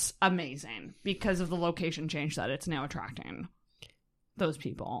that's amazing because of the location change that it's now attracting those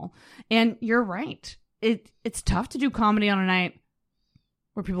people. And you're right. It's tough to do comedy on a night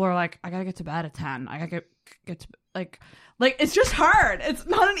where people are like, I gotta get to bed at 10. I gotta get to like it's just hard. It's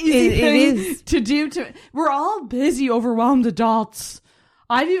not an easy thing to do. We're all busy, overwhelmed adults.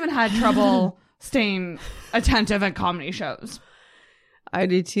 I've even had trouble staying attentive at comedy shows. I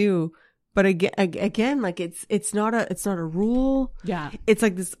do too. But again, like it's not a rule. Yeah. It's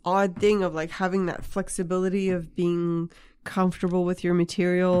like this odd thing of like having that flexibility of being comfortable with your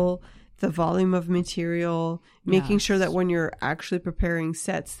material, the volume of material, making sure that when you're actually preparing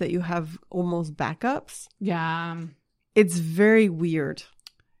sets that you have almost backups. Yeah. It's very weird.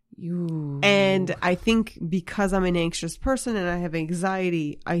 And I think because I'm an anxious person and I have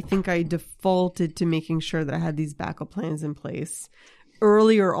anxiety, I think I defaulted to making sure that I had these backup plans in place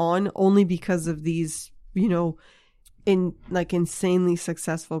earlier on, only because of these, insanely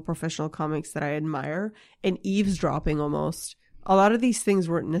successful professional comics that I admire, and eavesdropping almost. A lot of these things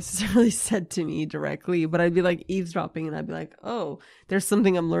weren't necessarily said to me directly, but I'd be like eavesdropping and I'd be like, oh, there's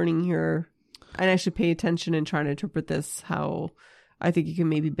something I'm learning here and I should pay attention and try to interpret this how I think it can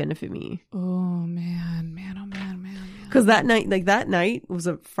maybe benefit me. Oh man. Because that night was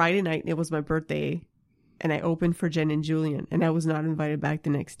a Friday night. It was my birthday. And I opened for Jen and Julian, and I was not invited back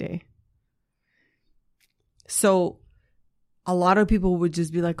the next day. So a lot of people would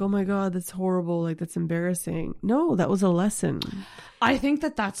just be like, oh my God, that's horrible. Like, that's embarrassing. No, that was a lesson. I think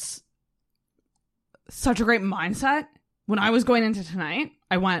that that's such a great mindset. When I was going into tonight,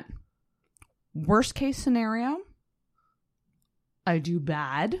 I went, worst case scenario, I do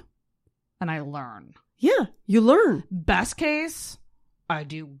bad and I learn. Yeah, you learn. Best case, I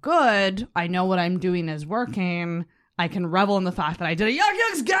do good. I know what I'm doing is working. I can revel in the fact that I did a Yuck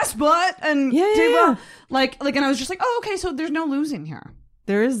Yucks guest spot and did well. Like, and I was just like, oh, okay, so there's no losing here.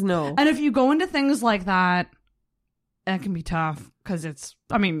 There is no. And if you go into things like that, it can be tough because it's,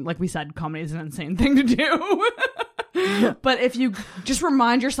 I mean, like we said, comedy is an insane thing to do. But if you just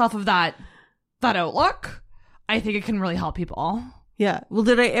remind yourself of that outlook, I think it can really help people. Yeah. Well,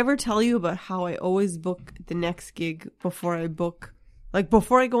 did I ever tell you about how I always book the next gig before I book? Like,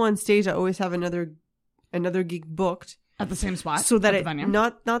 before I go on stage, I always have another gig booked at the same spot, so that venue.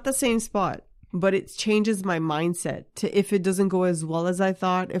 not the same spot, but it changes my mindset to if it doesn't go as well as I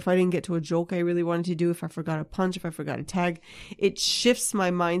thought, if I didn't get to a joke I really wanted to do, if I forgot a punch, if I forgot a tag, it shifts my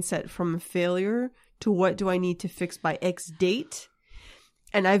mindset from a failure to what do I need to fix by X date.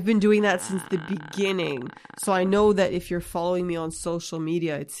 And I've been doing that since the beginning. So I know that if you're following me on social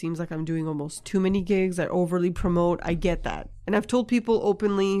media, it seems like I'm doing almost too many gigs. I overly promote. I get that. And I've told people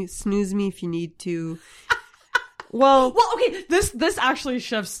openly, snooze me if you need to. Well, okay. This actually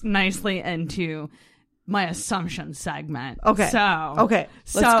shifts nicely into my assumption segment. Okay.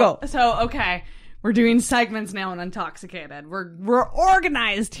 Let's go. So, okay. We're doing segments now in Intoxicated. We're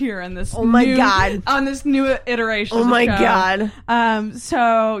organized here in this. Oh my God. On this new iteration. Oh of my the show. God.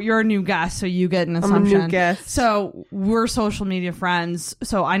 So you're a new guest, so you get an assumption. I'm a new guest. So we're social media friends.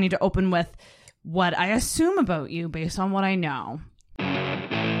 So I need to open with what I assume about you based on what I know.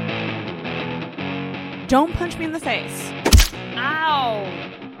 Don't punch me in the face. Ow.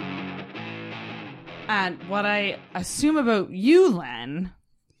 And what I assume about you, Lynn,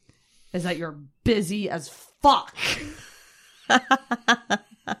 is that you're busy as fuck.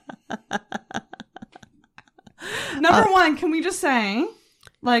 Number one, can we just say,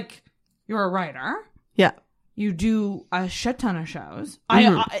 like, you're a writer. Yeah. You do a shit ton of shows.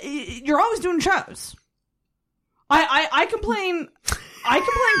 Mm-hmm. You're always doing shows. I complain I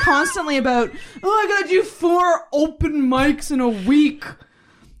complain constantly about, I gotta do 4 open mics in a week.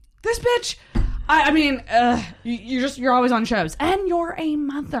 This bitch, I mean, you're always on shows, and you're a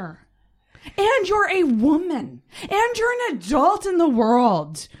mother, and you're a woman, and you're an adult in the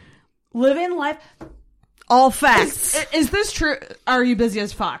world, living life. All facts. Is this true? Are you busy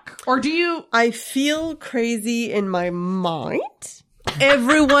as fuck? Or do you... I feel crazy in my mind.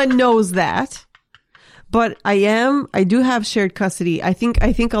 Everyone knows that. But I do have shared custody. I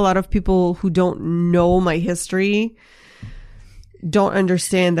think a lot of people who don't know my history don't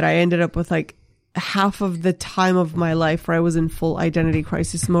understand that I ended up with like half of the time of my life where I was in full identity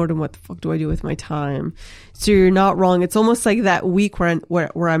crisis mode and what the fuck do I do with my time? So you're not wrong. It's almost like that week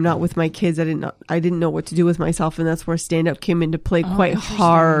where I'm not with my kids. I didn't know what to do with myself, and that's where stand up came into play quite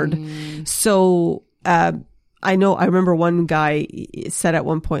hard. So I remember one guy said at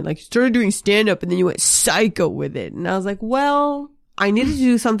one point, like, you started doing stand up and then you went psycho with it. And I was like, well, I needed to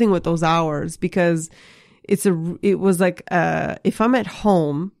do something with those hours because it was like if I'm at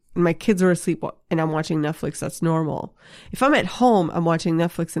home and my kids are asleep and I'm watching Netflix, that's normal. If I'm at home, I'm watching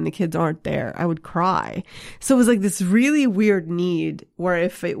Netflix and the kids aren't there, I would cry. So it was like this really weird need where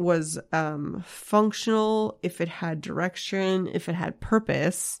if it was functional, if it had direction, if it had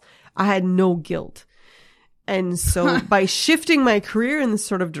purpose, I had no guilt. And so by shifting my career in this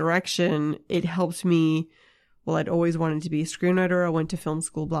sort of direction, it helped me. Well, I'd always wanted to be a screenwriter. I went to film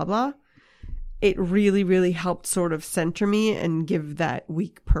school, blah, blah. It really, really helped sort of center me and give that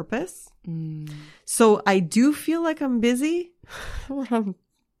week purpose. So I do feel like I'm busy. I'm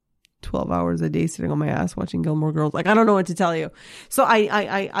 12 hours a day sitting on my ass watching Gilmore Girls. Like, I don't know what to tell you. So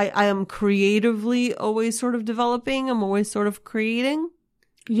I am creatively always sort of developing. I'm always sort of creating.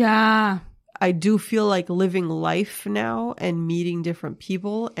 Yeah. I do feel like living life now and meeting different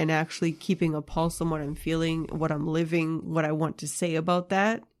people and actually keeping a pulse on what I'm feeling, what I'm living, what I want to say about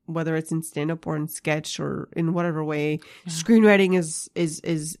that, whether it's in stand-up or in sketch or in whatever way. Yeah. Screenwriting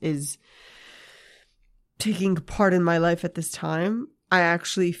is taking part in my life at this time. I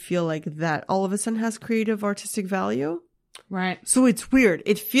actually feel like that all of a sudden has creative artistic value. Right. So it's weird.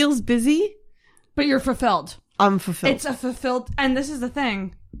 It feels busy. But you're fulfilled. I'm fulfilled. It's a fulfilled, and this is the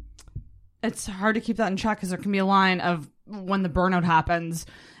thing. It's hard to keep that in check because there can be a line of when the burnout happens.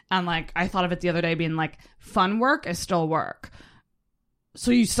 And like, I thought of it the other day being like, fun work is still work. So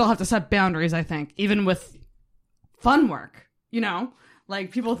you still have to set boundaries, I think, even with fun work, you know?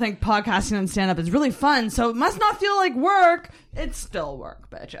 Like, people think podcasting and stand-up is really fun, so it must not feel like work. It's still work,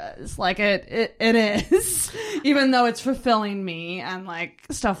 bitches. Like, it is. Even though it's fulfilling me and, like,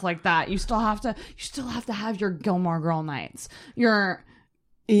 stuff like that. You still have to have your Gilmore Girl nights. For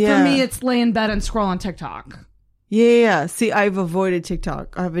me, it's lay in bed and scroll on TikTok. Yeah. See, I've avoided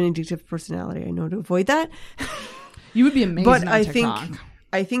TikTok. I have an addictive personality. I know to avoid that. You would be amazing but on I TikTok.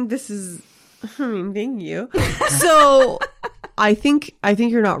 I think this is, I mean, thank you. So I think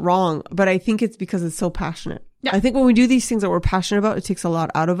you're not wrong, but I think it's because it's so passionate. Yeah. I think when we do these things that we're passionate about, it takes a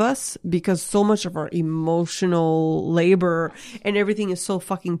lot out of us because so much of our emotional labor and everything is so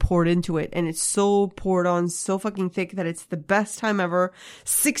fucking poured into it. And it's so poured on so fucking thick that it's the best time ever.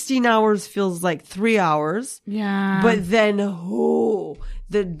 16 hours feels like 3 hours. Yeah. But then,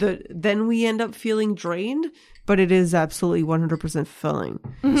 then we end up feeling drained. But it is absolutely 100% fulfilling.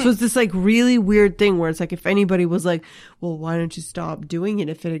 Mm-hmm. So it's this like really weird thing where it's like if anybody was like, well, why don't you stop doing it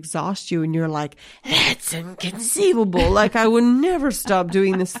if it exhausts you? And you're like, that's inconceivable. Like I would never stop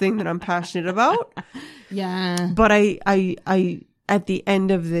doing this thing that I'm passionate about. Yeah. But I at the end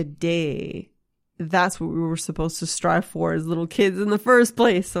of the day, that's what we were supposed to strive for as little kids in the first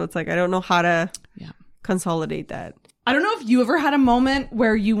place. So it's like, I don't know how to consolidate that. I don't know if you ever had a moment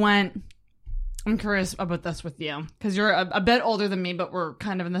where you went, I'm curious about this with you because you're a bit older than me, but we're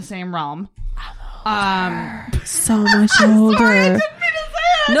kind of in the same realm. So much older. Sorry, I didn't mean to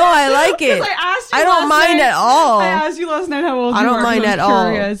say it. No, I like it. I don't mind at all. I asked you last night how old you are. I don't mind at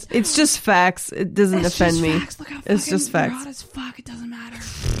all. Curious. It's just facts. It doesn't offend me. Facts. Look how it's just facts. You're hot as fuck. It doesn't matter.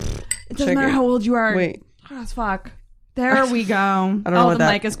 It doesn't matter how old you are. Wait. Hot as fuck. There we go. I don't know what the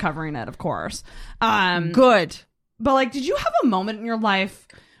that... mic is covering it, of course. Good. But like, did you have a moment in your life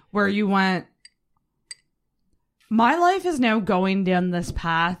where you went, my life is now going down this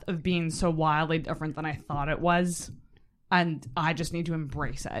path of being so wildly different than I thought it was, and I just need to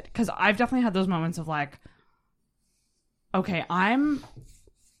embrace it? Because I've definitely had those moments of like, okay, I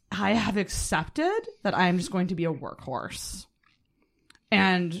have accepted that I'm just going to be a workhorse,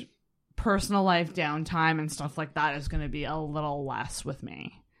 and personal life downtime and stuff like that is going to be a little less with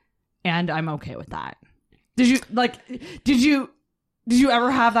me, and I'm okay with that. Did you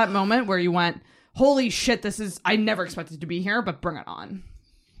ever have that moment where you went, holy shit, I never expected to be here, but bring it on.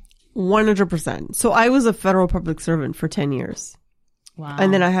 100%. So I was a federal public servant for 10 years. Wow.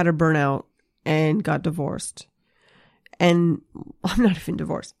 And then I had a burnout and got divorced. And I'm not even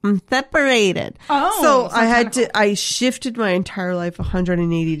divorced. I'm separated. Oh, so so I shifted my entire life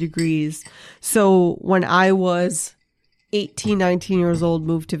 180 degrees. So when I was 18, 19 years old,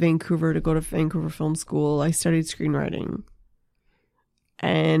 moved to Vancouver to go to Vancouver Film School, I studied screenwriting.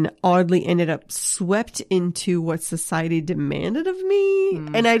 And oddly ended up swept into what society demanded of me.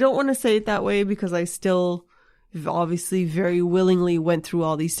 And I don't want to say it that way because I still obviously very willingly went through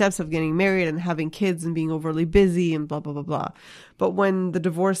all these steps of getting married and having kids and being overly busy and blah, blah, blah, blah. But when the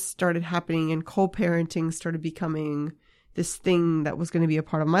divorce started happening and co-parenting started becoming this thing that was going to be a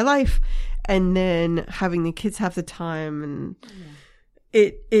part of my life, and then having the kids half the time and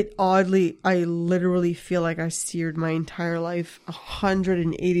it oddly, I literally feel like I steered my entire life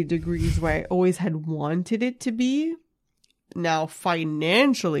 180 degrees where I always had wanted it to be. Now,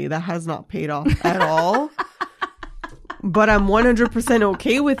 financially, that has not paid off at all. But I'm 100%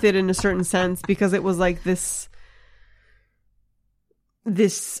 okay with it in a certain sense because it was like this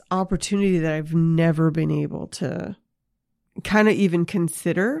opportunity that I've never been able to kind of even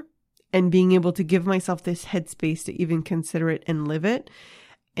consider. And being able to give myself this headspace to even consider it and live it.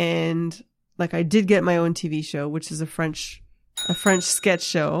 And like I did get my own TV show, which is a French sketch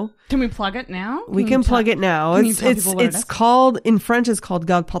show. Can we plug it now? We can plug it now. Can you tell people what it is? Called, in French it's called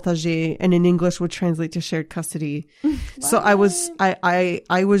Garde Partagée, and in English would translate to shared custody. So I was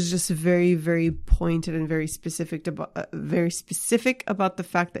just very, very pointed and very specific about the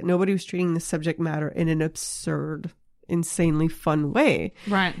fact that nobody was treating the subject matter in an absurd, insanely fun way.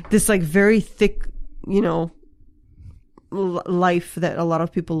 Right. This like very thick, life that a lot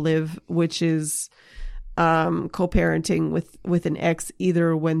of people live, which is co-parenting with an ex,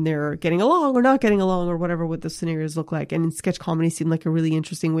 either when they're getting along or not getting along or whatever what the scenarios look like. And sketch comedy seemed like a really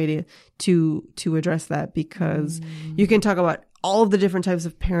interesting way to address that because you can talk about all of the different types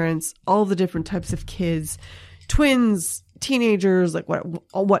of parents, all of the different types of kids, twins, teenagers, like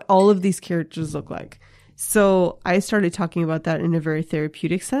what all of these characters look like. So I started talking about that in a very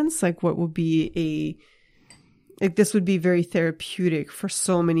therapeutic sense, like what would be this would be very therapeutic for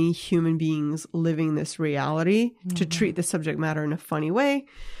so many human beings living this reality to treat the subject matter in a funny way.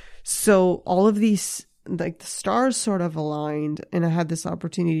 So all of these, like the stars sort of aligned, and I had this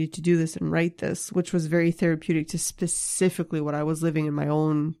opportunity to do this and write this, which was very therapeutic to specifically what I was living in my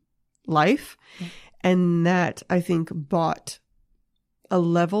own life. Yeah. And that I think brought a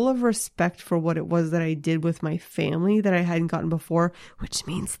level of respect for what it was that I did with my family that I hadn't gotten before, which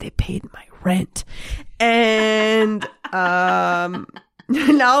means they paid my rent. And now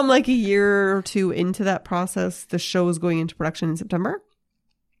I'm like a year or two into that process. The show is going into production in September.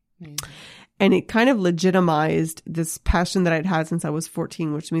 Amazing. And it kind of legitimized this passion that I'd had since I was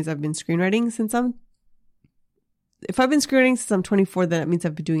 14, which means I've been screenwriting if I've been screenwriting since I'm 24, then that means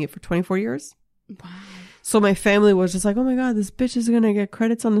I've been doing it for 24 years. Wow. So my family was just like, oh my God, this bitch is going to get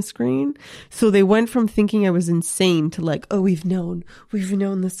credits on the screen. So they went from thinking I was insane to like, oh, we've known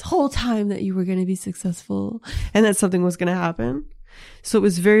this whole time that you were going to be successful and that something was going to happen. So it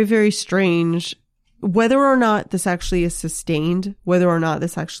was very, very strange. Whether or not this actually is sustained, whether or not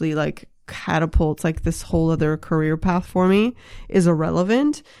this actually like catapults like this whole other career path for me is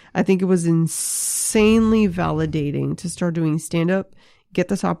irrelevant. I think it was insanely validating to start doing stand-up, get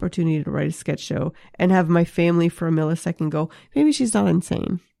this opportunity to write a sketch show, and have my family for a millisecond go, maybe she's not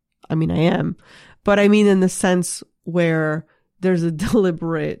insane. I mean, I am. But I mean in the sense where there's a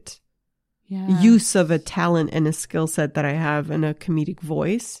deliberate use of a talent and a skill set that I have and a comedic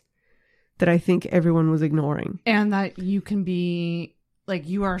voice that I think everyone was ignoring. And that you can be, like,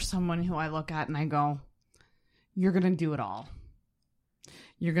 you are someone who I look at and I go, you're going to do it all.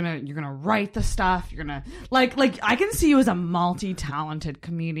 You're gonna write the stuff. You're gonna like I can see you as a multi-talented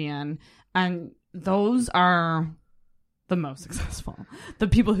comedian, and those are the most successful. The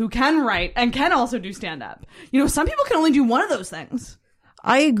people who can write and can also do stand-up. Some people can only do one of those things.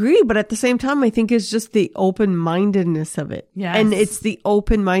 I agree, but at the same time, I think it's just the open-mindedness of it. Yes. And it's the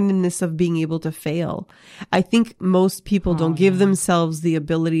open-mindedness of being able to fail. I think most people don't give themselves the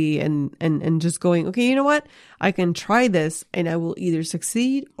ability and just going, okay, you know what? I can try this and I will either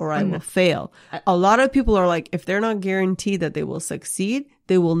succeed or I will fail. A lot of people are like, if they're not guaranteed that they will succeed,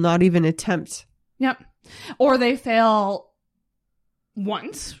 they will not even attempt. Yep. Or they fail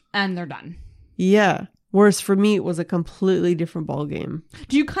once and they're done. Yeah. Whereas for me, it was a completely different ballgame.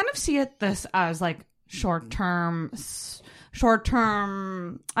 Do you kind of see this as like short-term,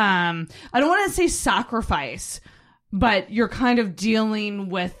 I don't want to say sacrifice, but you're kind of dealing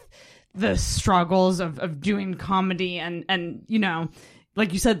with the struggles of doing comedy and you know,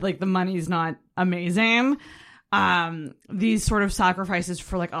 like you said, like the money's not amazing. These sort of sacrifices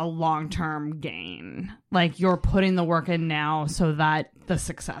for like a long-term gain. Like you're putting the work in now so that the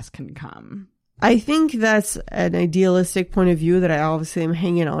success can come. I think that's an idealistic point of view that I obviously am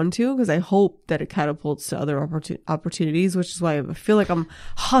hanging on to because I hope that it catapults to other opportunities, which is why I feel like I'm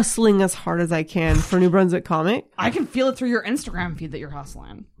hustling as hard as I can for New Brunswick Comic. I can feel it through your Instagram feed that you're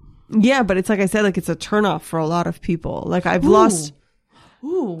hustling. Yeah, but it's like I said, like it's a turnoff for a lot of people. Like I've lost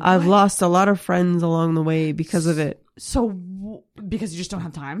a lot of friends along the way because of it. So because you just don't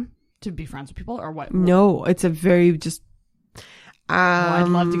have time to be friends with people or what? No, it's a very just... I'd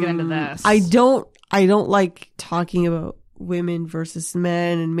love to get into this. I don't like talking about women versus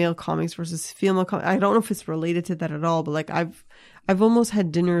men and male comics versus female comics. I don't know if it's related to that at all, but like I've almost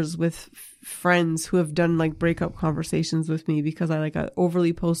had dinners with friends who have done like breakup conversations with me because I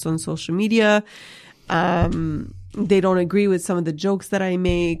overly post on social media. They don't agree with some of the jokes that I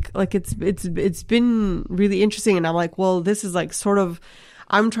make. Like it's been really interesting, and I'm like, well, this is like sort of.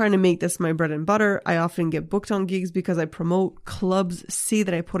 I'm trying to make this my bread and butter. I often get booked on gigs because I promote. Clubs see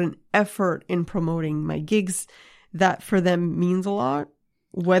that I put an effort in promoting my gigs. That for them means a lot.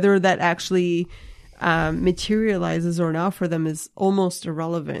 Whether that actually materializes or not for them is almost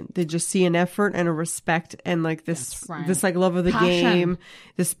irrelevant. They just see an effort and a respect and like this like love of the game,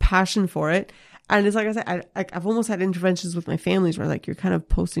 this passion for it. And it's like I said, I've almost had interventions with my families where like you're kind of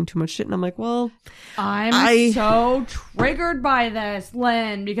posting too much shit, and I'm like, well, I'm so triggered by this,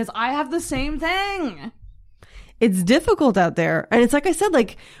 Lynn, because I have the same thing. It's difficult out there, and it's like I said,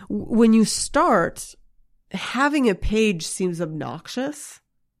 like when you start, having a page seems obnoxious,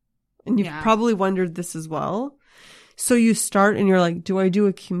 and you've probably wondered this as well. So you start and you're like, do I do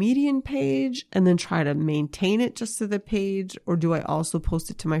a comedian page and then try to maintain it just to the page? Or do I also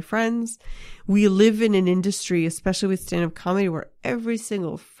post it to my friends? We live in an industry, especially with stand-up comedy, where every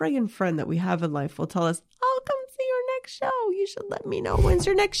single friggin' friend that we have in life will tell us, I'll come see your next show. You should let me know when's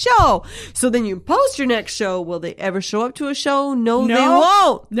your next show. So then you post your next show. Will they ever show up to a show? No, they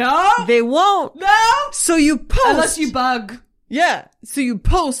won't. No, they won't. No. So you post. Unless you bug. Yeah. So you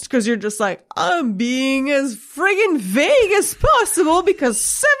post because you're just like, I'm being as friggin' vague as possible because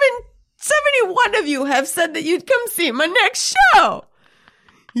 71 of you have said that you'd come see my next show.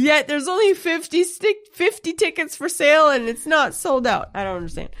 Yet there's only 50 tickets for sale and it's not sold out. I don't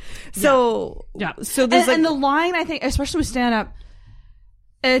understand. So, So there's and the line, I think, especially with stand up,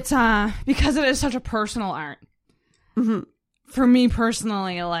 it's, because it is such a personal art. Mm-hmm. For me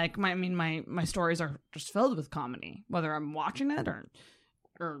personally, like my stories are just filled with comedy, whether I'm watching it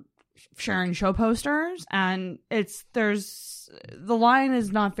or sharing show posters, and the line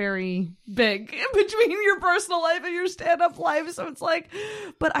is not very big between your personal life and your stand-up life. So it's like,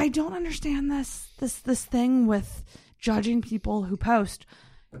 but I don't understand this thing with judging people who post.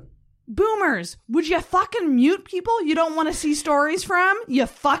 Boomers, would you fucking mute people you don't want to see stories from? You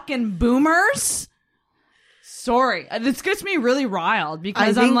fucking boomers. Sorry, this gets me really riled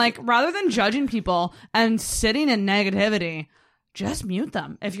because I'm like, rather than judging people and sitting in negativity, just mute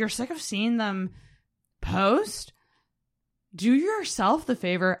them. If you're sick of seeing them post, do yourself the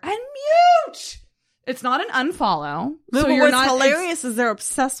favor and mute. It's not an unfollow. No, so but you're what's not hilarious is they're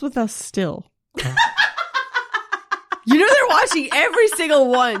obsessed with us still. You know they're watching every single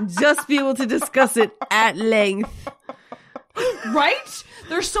one just be able to discuss it at length. Right?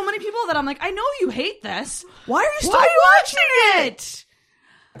 There's so many people that I'm like, I know you hate this. Why are you still watching it?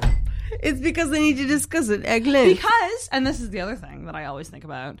 It's because they need to discuss it at length. Because, and this is the other thing that I always think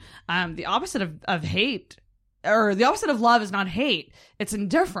about, the opposite of hate, or the opposite of love is not hate, it's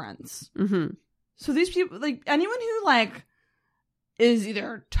indifference. Mm-hmm. So these people, like anyone who like is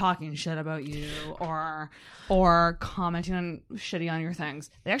either talking shit about you or commenting on shitty on your things,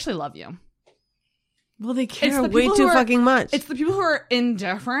 they actually love you. Well, they care way too fucking much. It's the people who are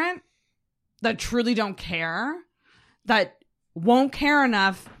indifferent, that truly don't care, that won't care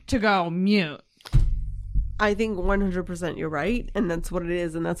enough to go mute. I think 100% you're right. And that's what it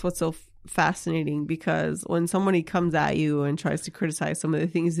is. And that's what's so fascinating, because when somebody comes at you and tries to criticize some of the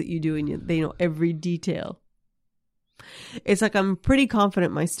things that you do and they know every detail, it's like I'm pretty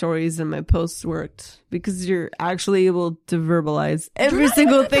confident my stories and my posts worked because you're actually able to verbalize every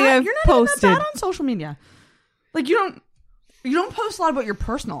single thing I've posted. You're not even that bad on social media. Like you don't post a lot about your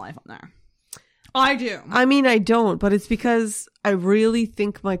personal life on there. I do. I mean, I don't, but it's because I really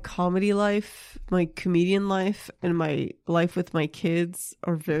think my comedy life, my comedian life, and my life with my kids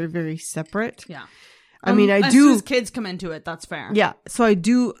are very, very separate. Yeah. I mean, I as do. As soon as kids come into it, that's fair. Yeah. So I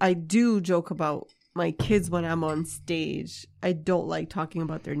do joke about my kids when I'm on stage. I don't like talking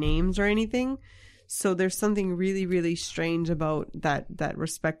about their names or anything. So there's something really, really strange about that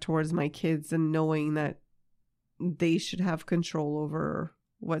respect towards my kids and knowing that they should have control over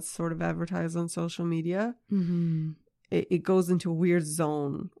what's sort of advertised on social media. Mm-hmm. It goes into a weird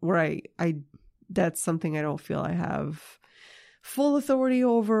zone where I that's something I don't feel I have full authority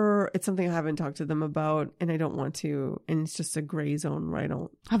over. It's something I haven't talked to them about, and I don't want to. And it's just a gray zone where I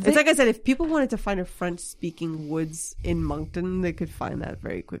don't. It's like I said, if people wanted to find a French-speaking woods in Moncton, they could find that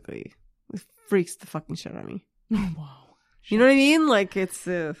very quickly. It freaks the fucking shit out of me. Whoa. You know what I mean? Like it's.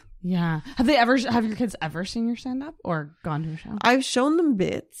 Yeah. Have your kids ever seen your stand-up or gone to a show? I've shown them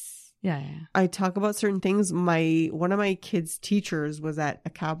bits. Yeah. I talk about certain things. One of my kids' teachers was at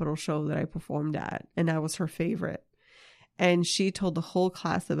a Capitol show that I performed at, and I was her favorite. And she told the whole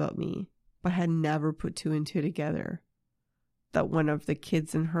class about me, but had never put two and two together that one of the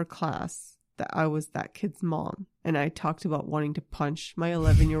kids in her class, that I was that kid's mom. And I talked about wanting to punch my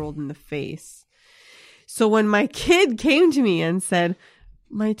 11-year-old in the face. So when my kid came to me and said,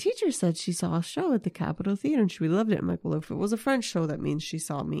 my teacher said she saw a show at the Capitol Theater and she really loved it. I'm like, well, if it was a French show, that means she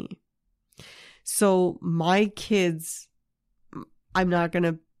saw me. So my kids, I'm not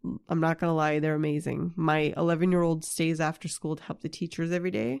gonna lie, they're amazing. My 11-year-old stays after school to help the teachers every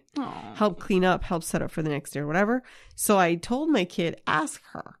day, help clean up, help set up for the next day or whatever. So I told my kid, ask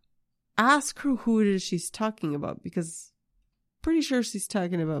her who it is she's talking about, because pretty sure she's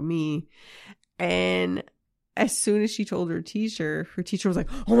talking about me. And as soon as she told her teacher was like,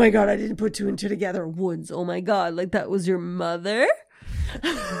 oh my God, I didn't put two and two together. Woods, oh my God, like that was your mother?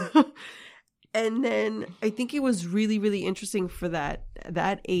 And then I think it was really, really interesting for that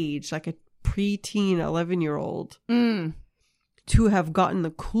age, like a preteen 11-year-old, to have gotten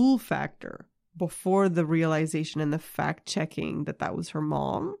the cool factor before the realization and the fact checking that was her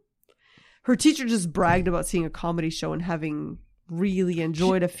mom. Her teacher just bragged about seeing a comedy show and having really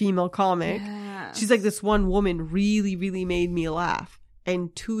enjoyed a female comic. Yes. She's like, this one woman really, really made me laugh.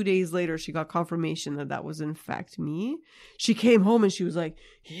 And 2 days later, she got confirmation that was in fact me. She came home and she was like,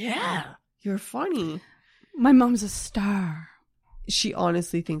 yeah, you're funny. My mom's a star. She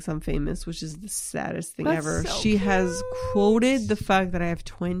honestly thinks I'm famous, which is the saddest thing That's ever. so She cute. has quoted the fact that I have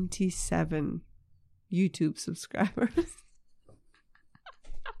 27 YouTube subscribers.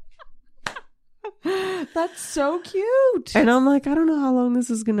 That's so cute. And I'm like, I don't know how long this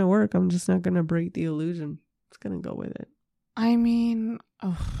is going to work. I'm just not going to break the illusion. It's going to go with it. I mean,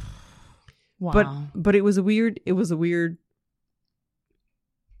 wow. But it was a weird,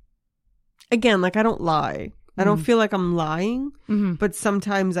 again, like I don't lie. I don't feel like I'm lying, but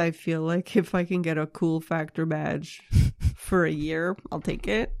sometimes I feel like if I can get a cool factor badge for a year, I'll take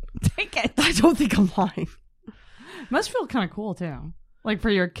it. Take it. I don't think I'm lying. Must feel kind of cool too. Like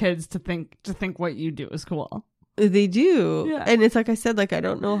for your kids to think what you do is cool. They do. Yeah. And it's like I said, like I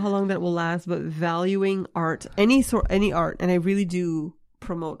don't know how long that will last, but valuing art, any art, and I really do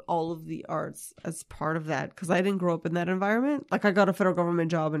promote all of the arts as part of that, because I didn't grow up in that environment. Like I got a federal government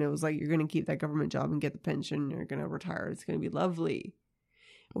job and it was like, you're going to keep that government job and get the pension, you're going to retire, it's going to be lovely,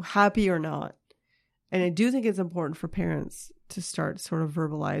 happy or not. And I do think it's important for parents to start sort of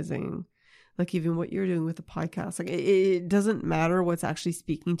verbalizing, like even what you're doing with the podcast. Like it doesn't matter what's actually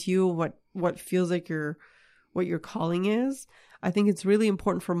speaking to you, what feels like what your calling is. I think it's really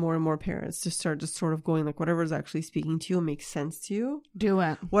important for more and more parents to start just sort of going like, whatever is actually speaking to you and makes sense to you. Do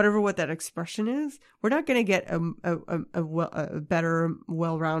it. Whatever what that expression is. We're not going to get a better,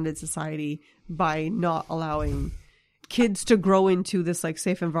 well-rounded society by not allowing kids to grow into this like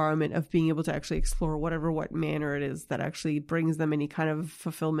safe environment of being able to actually explore what manner it is that actually brings them any kind of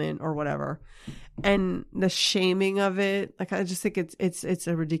fulfillment or whatever. And the shaming of it, like I just think it's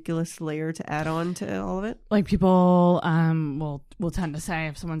a ridiculous layer to add on to all of it. Like people will tend to say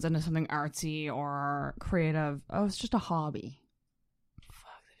if someone's into something artsy or creative, oh, it's just a hobby.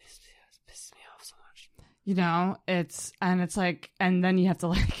 Fuck, that pisses me off so much. You know, it's like, and then you have to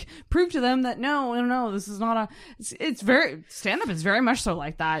like prove to them that no, this is not it's very, stand-up is very much so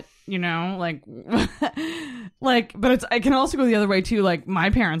like that, you know, like, but I can also go the other way too. Like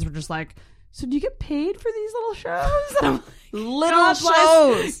my parents were just like, so do you get paid for these little shows? And I'm like, Little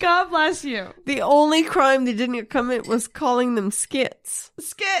shows. God bless you. The only crime they didn't commit was calling them skits.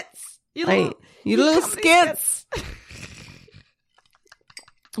 Skits. You little skits.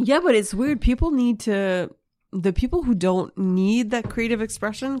 Yeah, but it's weird. The people who don't need that creative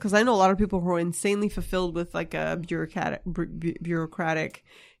expression, because I know a lot of people who are insanely fulfilled with like a bureaucratic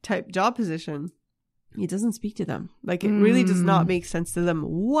type job position, it doesn't speak to them. Like it really does not make sense to them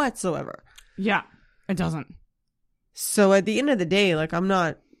whatsoever. Yeah, it doesn't. So at the end of the day, like I'm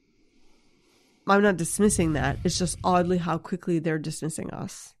not I'm not dismissing that. It's just oddly how quickly they're dismissing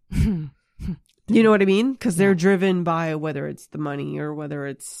us. You know what I mean? Because they're driven by whether it's the money or whether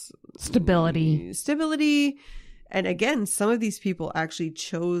it's Stability. And again, some of these people actually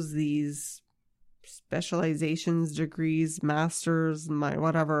chose these specializations, degrees, masters,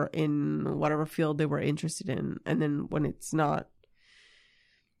 whatever, in whatever field they were interested in. And then when it's not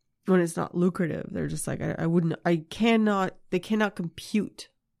lucrative, they're just like, they cannot compute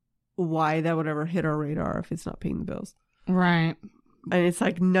why that would ever hit our radar if it's not paying the bills. Right. And it's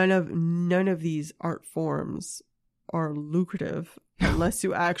like none of these art forms are lucrative unless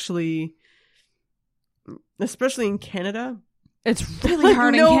you actually, especially in Canada. It's really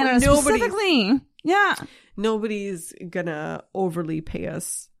hard in Canada specifically. Yeah. Nobody's gonna overly pay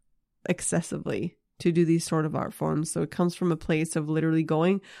us excessively to do these sort of art forms. So it comes from a place of literally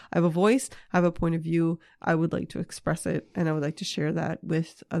going, I have a voice, I have a point of view, I would like to express it, and I would like to share that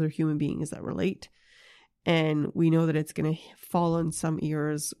with other human beings that relate. And we know that it's going to fall on some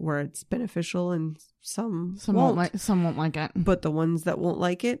ears where it's beneficial and some won't. Some won't like it. But the ones that won't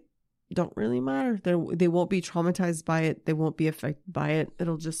like it don't really matter. They won't be traumatized by it. They won't be affected by it.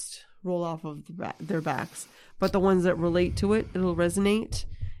 It'll just roll off of their backs. But the ones that relate to it, it'll resonate,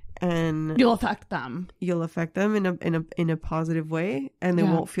 and You'll affect them in a positive way, and they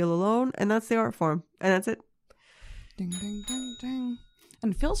won't feel alone. And that's the art form, and that's it. Ding, ding, ding, ding.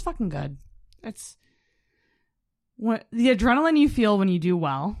 And it feels fucking good. It's what the adrenaline you feel when you do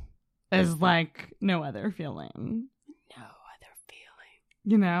well is like no other feeling.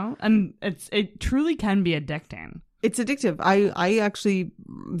 You know? And it truly can be addicting. It's addictive. I actually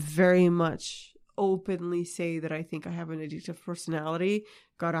very much openly say that I think I have an addictive personality.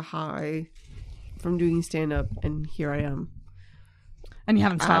 Got a high from doing stand-up, and here I am. And you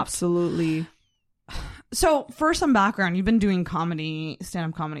haven't stopped. Absolutely. So, for some background, you've been doing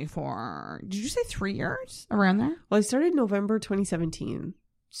stand-up comedy for, did you say 3 years? Around there? Well, I started November 2017.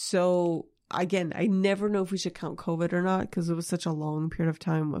 So, again, I never know if we should count COVID or not, because it was such a long period of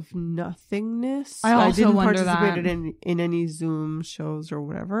time of nothingness. I didn't wonder participate that. in any Zoom shows or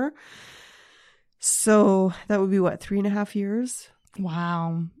whatever. So, that would be, 3.5 years?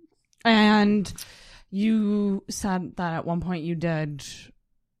 Wow. And you said that at one point you did,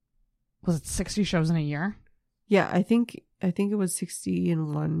 was it 60 shows in a year? Yeah, I think it was 60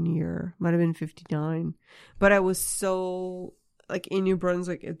 in 1 year. Might have been 59. But I was so, like, in New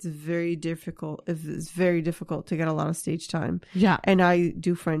Brunswick, it's very difficult. It's very difficult to get a lot of stage time. Yeah. And I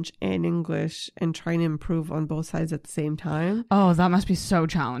do French and English and trying to improve on both sides at the same time. Oh, that must be so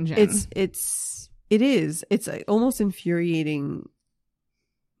challenging. It is. It's almost infuriating.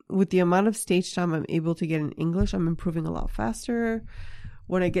 With the amount of stage time I'm able to get in English, I'm improving a lot faster.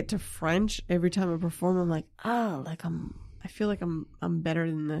 When I get to French, every time I perform, I'm like, I feel like I'm better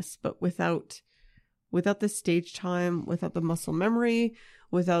than this. But without the stage time, without the muscle memory,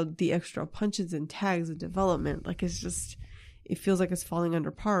 without the extra punches and tags and development, like it feels like it's falling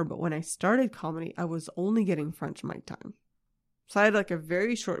under par. But when I started comedy, I was only getting French mic time. So I had like a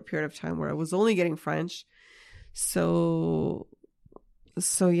very short period of time where I was only getting French. So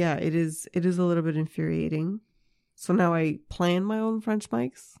yeah, it is a little bit infuriating. So now I plan my own French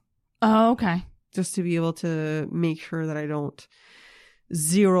mics. Oh, okay. Just to be able to make sure that I don't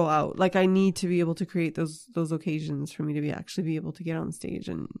zero out. Like, I need to be able to create those occasions for me to actually be able to get on stage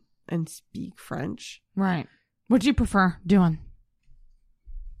and speak French. Right. What do you prefer doing?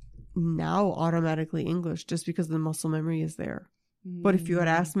 Now, automatically English, just because the muscle memory is there. But if you had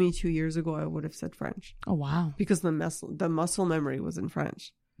asked me 2 years ago, I would have said French. Oh, wow. Because the muscle memory was in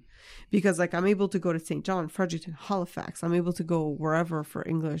French. Because, like, I'm able to go to St. John, Fredericton, Halifax. I'm able to go wherever for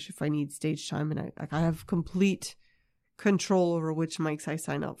English if I need stage time. And I have complete control over which mics I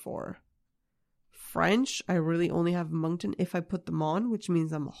sign up for. French, I really only have Moncton if I put them on, which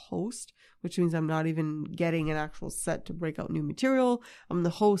means I'm a host, which means I'm not even getting an actual set to break out new material. I'm the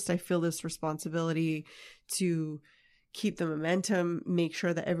host. I feel this responsibility to keep the momentum, make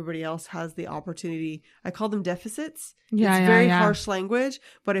sure that everybody else has the opportunity. I call them deficits. Yeah, it's very harsh language,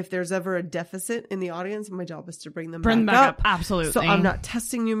 but if there's ever a deficit in the audience, my job is to bring them back up. Absolutely. So I'm not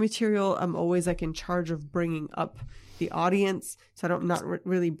testing new material. I'm always like in charge of bringing up the audience. So I'm not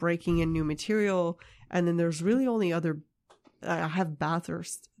really breaking in new material. And then there's really only I have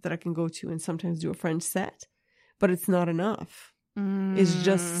Bathurst that I can go to and sometimes do a French set, but it's not enough. It's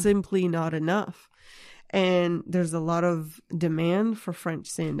just simply not enough. And there's a lot of demand for French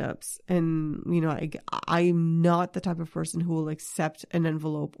stand-ups. And, you know, I'm not the type of person who will accept an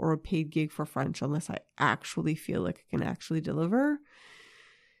envelope or a paid gig for French unless I actually feel like I can actually deliver.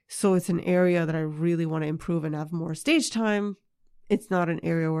 So it's an area that I really want to improve and have more stage time. it's not an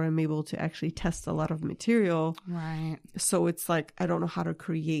area where I'm able to actually test a lot of material. Right. So it's like, I don't know how to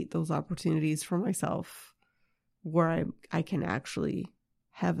create those opportunities for myself where I can actually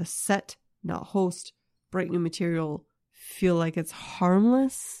have a set, not host, break new material, feel like it's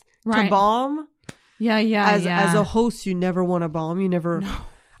harmless to bomb. Yeah. As a host, you never want to bomb. You never. No.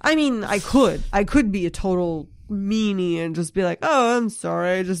 I mean, I could be a total meanie and just be like, oh, I'm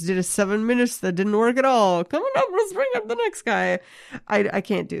sorry, I just did a 7 minutes that didn't work at all. Come on up, let's bring up the next guy. I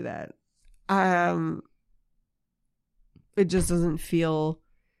can't do that. It just doesn't feel.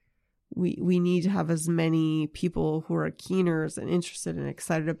 We need to have as many people who are keeners and interested and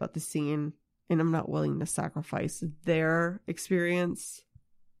excited about the scene, and I'm not willing to sacrifice their experience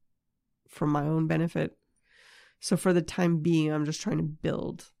for my own benefit. So for the time being, I'm just trying to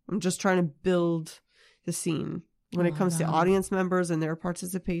build. The scene when it comes to audience members and their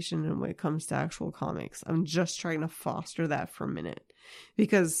participation, and when it comes to actual comics. I'm just trying to foster that for a minute,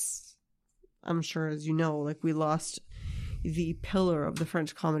 because I'm sure, as you know, like, we lost the pillar of the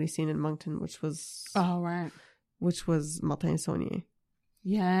French comedy scene in Moncton, which was Martin Saunier.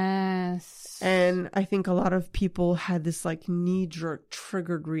 Yes. And I think a lot of people had this like knee-jerk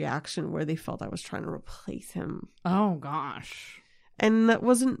triggered reaction where they felt I was trying to replace him. Oh gosh. And that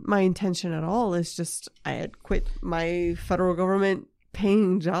wasn't my intention at all. It's just I had quit my federal government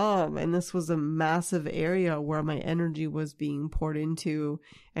paying job, and this was a massive area where my energy was being poured into,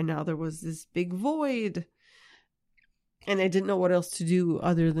 and now there was this big void, and I didn't know what else to do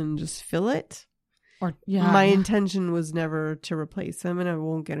other than just fill it. My intention was never to replace him, and I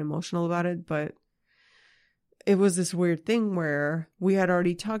won't get emotional about it, but it was this weird thing where we had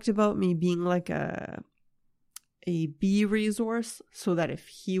already talked about me being like a B resource, so that if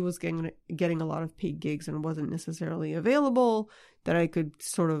he was getting a lot of paid gigs and wasn't necessarily available, that I could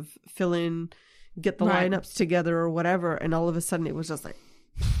sort of fill in, get the lineups together or whatever. And all of a sudden it was just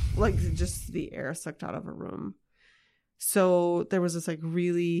like just the air sucked out of a room. So there was this like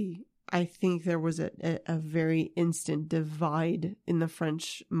really, I think there was a very instant divide in the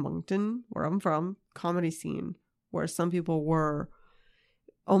French Moncton, where I'm from, comedy scene, where some people were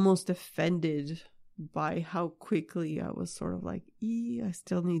almost offended by how quickly I was sort of like, I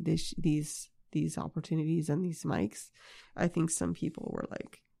still need these opportunities and these mics. I think some people were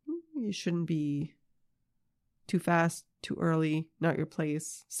like, you shouldn't be too fast, too early, not your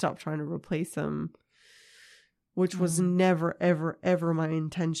place, stop trying to replace them, which was never, ever, ever my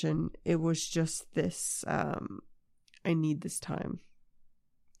intention. It was just this, I need this time.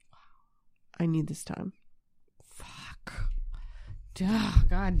 I need this time. Fuck.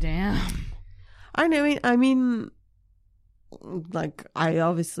 God damn. I mean, like, I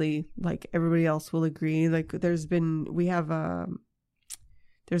obviously, like everybody else will agree, like there's a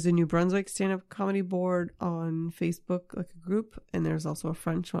New Brunswick stand-up comedy board on Facebook, like a group, and there's also a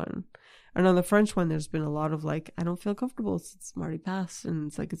French one. And on the French one, there's been a lot of like, I don't feel comfortable since Marty passed, and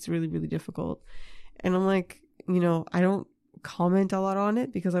it's like, it's really, really difficult. And I'm like, I don't comment a lot on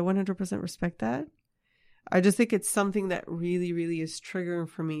it because I 100% respect that. I just think it's something that really, really is triggering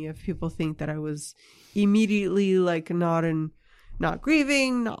for me if people think that I was immediately like not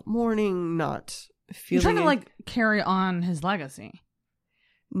grieving, not mourning, not feeling. You're trying to like carry on his legacy.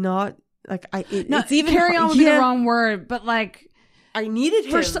 Not like it's even carry on would be the wrong word, but like I needed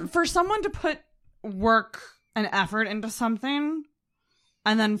him. For someone to put work and effort into something,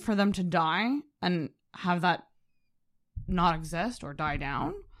 and then for them to die and have that not exist or die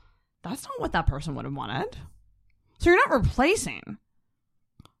down. That's not what that person would have wanted. So you're not replacing.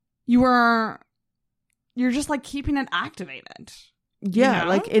 You're just like keeping it activated. Yeah,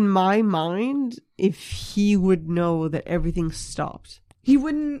 like in my mind, if he would know that everything stopped, he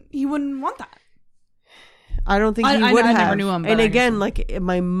wouldn't want that. I don't think he would have. I never knew him. And again, like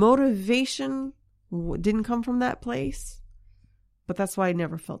my motivation didn't come from that place, but that's why I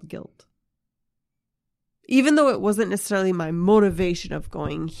never felt guilt. Even though it wasn't necessarily my motivation of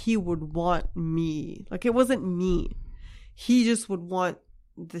going, he would want me. Like, it wasn't me. He just would want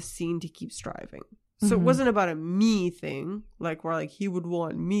the scene to keep striving. So it wasn't about a me thing, like where like he would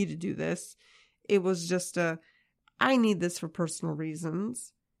want me to do this. It was just I need this for personal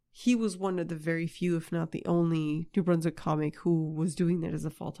reasons. He was one of the very few, if not the only, New Brunswick comic who was doing that as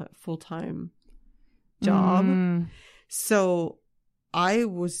a full-time job. So I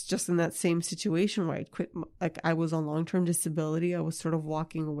was just in that same situation where I'd quit. Like, I was on long-term disability. I was sort of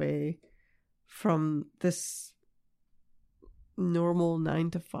walking away from this normal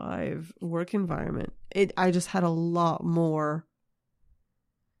 9-to-5 work environment. I just had a lot more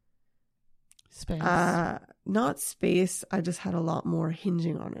Space. Not space. I just had a lot more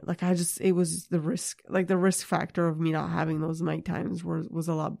hinging on it. Like it was the risk, like the risk factor of me not having those night times was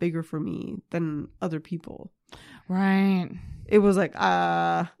a lot bigger for me than other people. Right. It was like,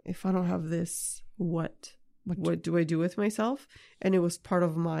 if I don't have this, what do I do with myself? And it was part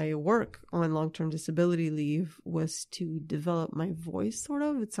of my work on long-term disability leave was to develop my voice, sort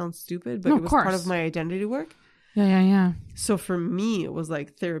of. It sounds stupid, but No, it of was course. part of my identity work. Yeah. So for me, it was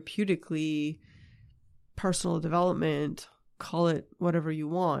like therapeutically, personal development, call it whatever you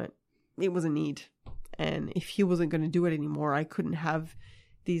want. It was a need. And if he wasn't going to do it anymore, I couldn't have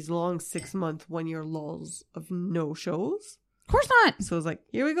these long 6-month, 1-year lulls of no shows. Of course not. So it was like,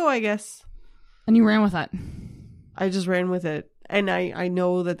 here we go, I guess. And you ran with it. I just ran with it. And I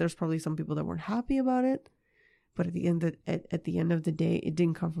know that there's probably some people that weren't happy about it. But at the end of the day, it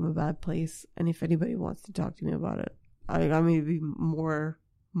didn't come from a bad place. And if anybody wants to talk to me about it, I may be more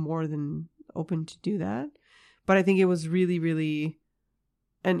than open to do that. But I think it was really, really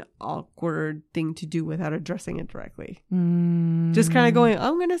an awkward thing to do without addressing it directly. Just kind of going,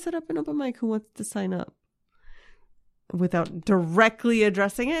 I'm going to set up an open mic. Who wants to sign up? Without directly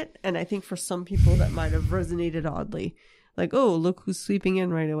addressing it. And I think for some people that might have resonated oddly. Like, oh, look who's sweeping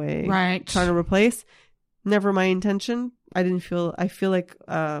in right away. Right. Trying to replace. Never my intention. I feel like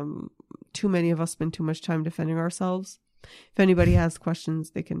too many of us spend too much time defending ourselves. If anybody has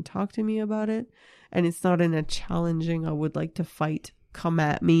questions, they can talk to me about it. And it's not in a challenging, I would like to fight, come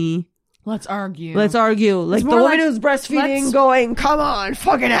at me. Let's argue. Let's argue. Like the more woman like, who's breastfeeding going, come on,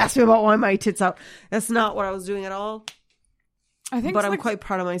 fucking ask me about why my tits out. That's not what I was doing at all. I think But I'm quite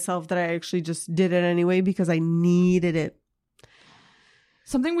proud of myself that I actually just did it anyway because I needed it.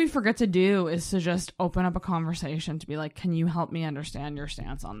 something we forget to do is to just open up a conversation to be like, can you help me understand your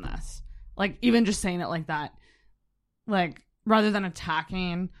stance on this? Like, even just saying it like that. Like, rather than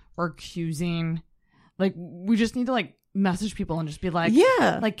attacking or accusing, like, we just need to, like, message people and just be like,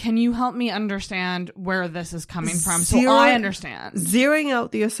 Yeah. like, can you help me understand where this is coming from so Zero- I understand? Zeroing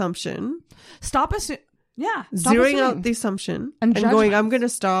out the assumption. Stop assuming. Yeah. Stop Zeroing assuming. out the assumption And and going, judgment. I'm going to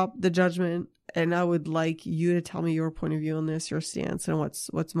stop the judgment and I would like you to tell me your point of view on this, your stance, and what's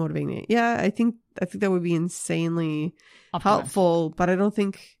motivating it. Yeah, I think that would be insanely helpful, but I don't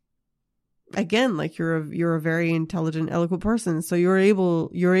think, again, like you're a very intelligent, eloquent person, so you're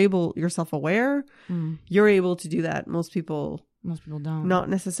self-aware. You're able to do that. Most people don't. not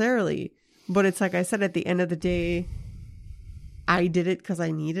necessarily. But it's like I said, at the end of the day, I did it because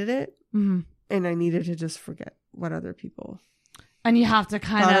I needed it. Mhm. And I needed to just forget what other people And you have to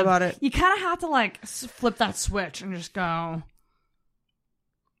kind thought of about it. You kind of have to like flip that switch and just go,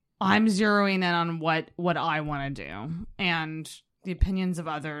 I'm zeroing in on what I want to do, and the opinions of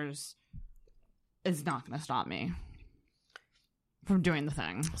others is not going to stop me from doing the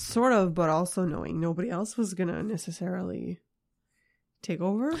thing. Sort of, but also knowing nobody else was going to necessarily take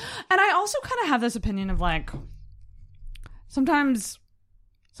over. And I also kind of have this opinion of like, sometimes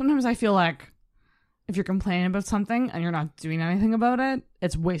I feel like if you're complaining about something and you're not doing anything about it,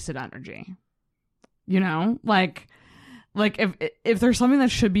 it's wasted energy. You know, like if there's something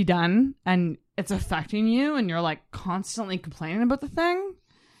that should be done and it's affecting you and you're like constantly complaining about the thing,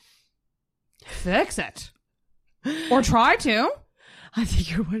 fix it or try to. I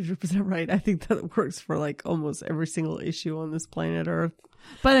think you're 100% right. I think that works for like almost every single issue on this planet Earth.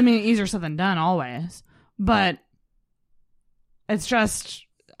 But I mean, easier said than done always. But it's just,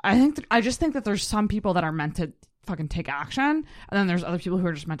 I just think that there's some people that are meant to fucking take action, and then there's other people who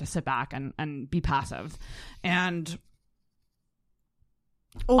are just meant to sit back and be passive. And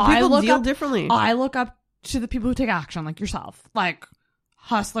People deal differently. I look up to the people who take action, like yourself, like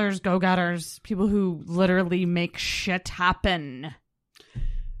hustlers, go-getters, people who literally make shit happen.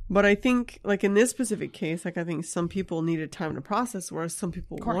 But I think, like in this specific case, like I think some people needed time to process, whereas some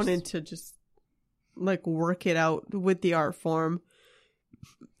people wanted to just like work it out with the art form.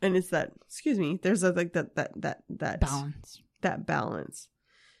 And it's that, there's a, like that Balance. That balance.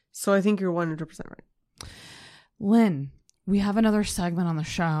 So I think you're 100% right. Lynn, we have another segment on the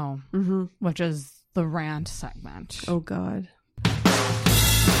show, Mm-hmm. which is the rant segment. Oh God.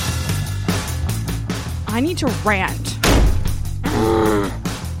 I need to rant.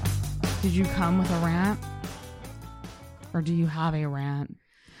 Did you come with a rant? Or do you have a rant?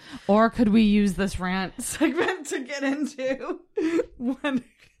 Or could we use this rant segment to get into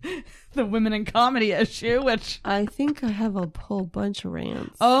the women in comedy issue, which... I think I have a whole bunch of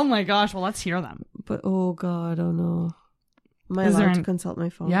rants. Oh my gosh, well, let's hear them. But oh God, oh no. Am I Is there allowed to an- consult my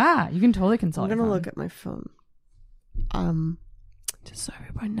phone? Yeah, you can totally consult. I'm your gonna phone. look at my phone. Just so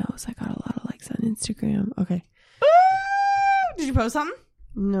everybody knows, I got a lot of likes on Instagram. Okay. Did you post something?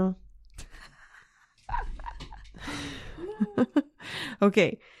 No.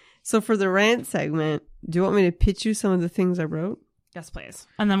 Okay. So for the rant segment, do you want me to pitch you some of the things I wrote? Yes, please.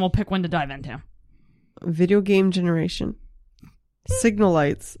 And then we'll pick one to dive into. Video game generation, signal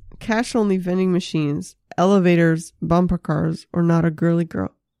lights, cash only vending machines, elevators, bumper cars, or not a girly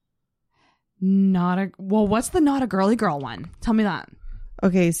girl. What's the not a girly girl one? Tell me that.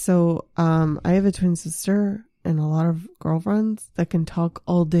 Okay, so I have a twin sister and a lot of girlfriends that can talk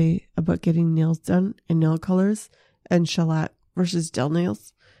all day about getting nails done and nail colors and shellac versus gel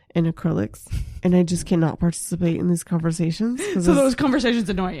nails and acrylics, and I just cannot participate in these conversations. So those conversations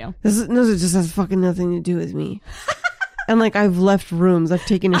annoy you? This just has fucking nothing to do with me. And like, I've left rooms, I've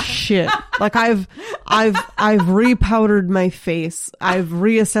taken a shit. Like I've repowdered my face. I've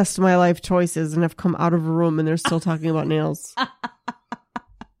reassessed my life choices, and I've come out of a room and they're still talking about nails.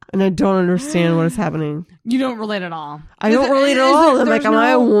 And I don't understand what is happening. You don't relate at all. I don't relate at all. I'm like, am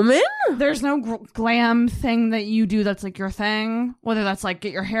I a woman? There's no glam thing that you do that's like your thing. Whether that's like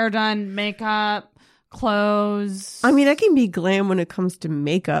get your hair done, makeup, clothes. I mean, I can be glam when it comes to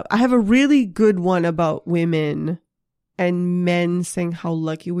makeup. I have a really good one about women and men saying how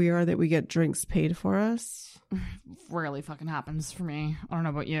lucky we are that we get drinks paid for us. Rarely fucking happens for me. I don't know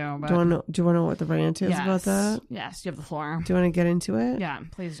about you, but Do you want to know what the rant is about that? Yes, you have the floor. Do you want to get into it? Yeah,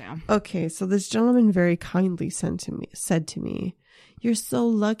 please do. Okay, so this gentleman very kindly said to me, "You're so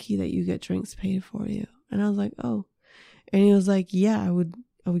lucky that you get drinks paid for you." And I was like, "Oh." And he was like, "Yeah, I would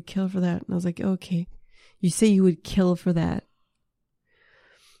kill for that." And I was like, "Okay. You say you would kill for that.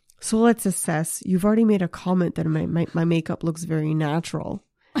 So let's assess. You've already made a comment that my makeup looks very natural."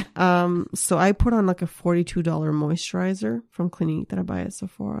 So I put on like a $42 moisturizer from Clinique that I buy at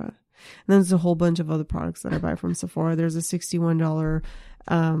Sephora. And then there's a whole bunch of other products that I buy from Sephora. There's a $61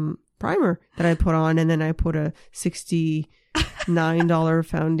 primer that I put on, and then I put a $69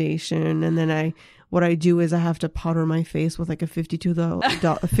 foundation, and then what I do is I have to powder my face with like a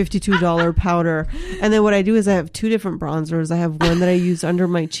 $52 powder. And then what I do is I have two different bronzers. I have one that I use under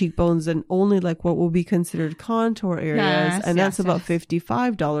my cheekbones and only like what will be considered contour areas. And that's about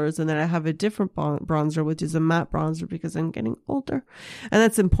 $55. And then I have a different bronzer, which is a matte bronzer because I'm getting older. And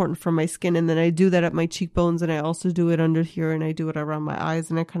that's important for my skin. And then I do that at my cheekbones, and I also do it under here, and I do it around my eyes,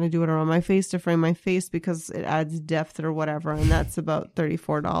 and I kind of do it around my face to frame my face because it adds depth or whatever. And that's about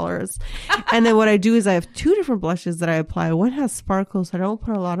 $34. And then what I do is I have two different blushes that I apply. One has sparkles, so I don't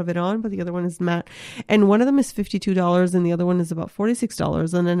put a lot of it on, but the other one is matte. And one of them is $52 and the other one is about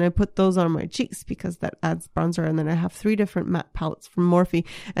 $46. And then I put those on my cheeks because that adds bronzer. And then I have three different matte palettes from Morphe,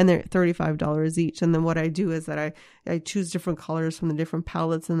 and they're $35 each. And then what I do is that I choose different colors from the different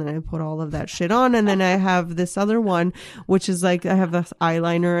palettes, and then I put all of that shit on. And then I have this other one, which is like, I have this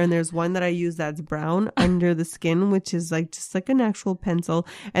eyeliner, and there's one that I use that's brown under the skin, which is like just like an actual pencil.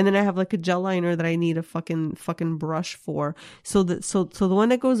 And then I have like a gel liner that I need a fucking brush for. So the one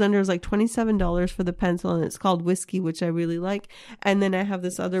that goes under is like $27 for the pencil, and it's called Whiskey, which I really like. And then I have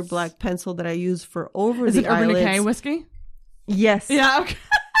this other black pencil that I use for over the eyelids. Is it Urban Decay whiskey? Yes. Yeah, okay.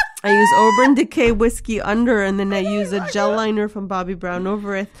 I use Urban Decay whiskey under, and then I use a gel liner from Bobbi Brown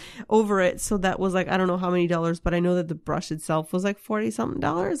over it. So that was like, I don't know how many dollars, but I know that the brush itself was like $40 something.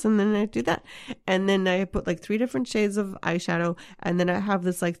 And then I do that. And then I put like three different shades of eyeshadow. And then I have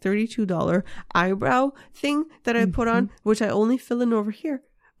this like $32 eyebrow thing that I put on, which I only fill in over here,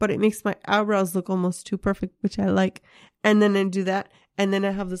 but it makes my eyebrows look almost too perfect, which I like. And then I do that. And then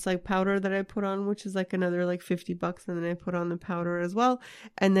I have this like powder that I put on, which is like another like $50. And then I put on the powder as well.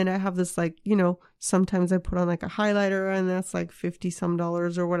 And then I have this like, sometimes I put on like a highlighter, and that's like $50 some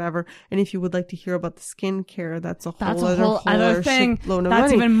or whatever. And if you would like to hear about the skincare, that's a whole other thing. Load of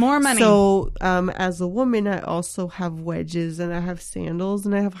that's money. Even more money. So as a woman, I also have wedges, and I have sandals,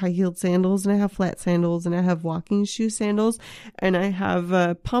 and I have high heeled sandals, and I have flat sandals, and I have walking shoe sandals, and I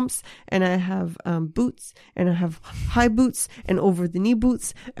have pumps, and I have boots, and I have high boots and over the knee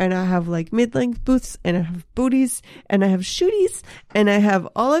boots, and I have like mid-length boots, and I have booties, and I have shooties, and I have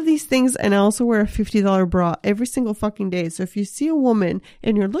all of these things. And I also wear a $50 bra every single fucking day. So if you see a woman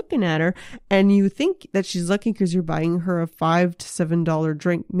and you're looking at her and you think that she's lucky because you're buying her a $5 to $7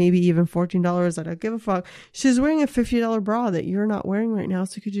 drink, maybe even $14, I don't give a fuck. She's wearing a $50 bra that you're not wearing right now.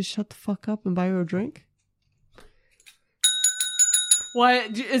 So you could just shut the fuck up and buy her a drink.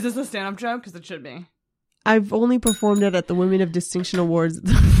 What is this a stand-up joke? Because it should be. I've only performed it at the Women of Distinction Awards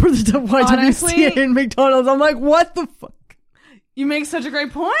for the YWCA Honestly, in McDonald's. I'm like, what the fuck? You make such a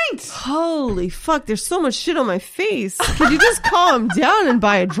great point. Holy fuck, there's so much shit on my face. Could you just calm down and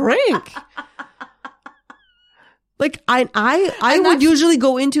buy a drink? Like I And would that's- usually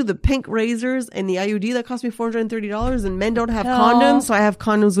go into the pink razors and the IUD that cost me $430, and men don't have Pill. condoms, so I have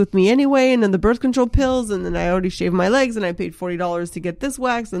condoms with me anyway, and then the birth control pills, and then I already shaved my legs, and I paid $40 to get this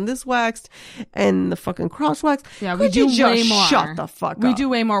waxed and this waxed, and the fucking cross wax. Yeah, we Could do you just way more. Shut the fuck up. We do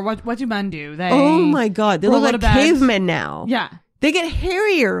way more. What do men do? They Oh my god, they roll look out like of bed. cavemen now. Yeah. They get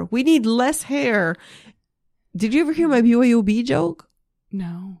hairier. We need less hair. Did you ever hear my BYOB joke?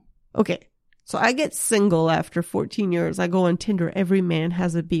 No. Okay. So I get single after 14 years. I go on Tinder. Every man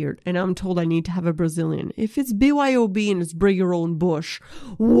has a beard. And I'm told I need to have a Brazilian. If it's BYOB and it's bring your own bush,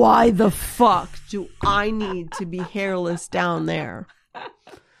 why the fuck do I need to be hairless down there?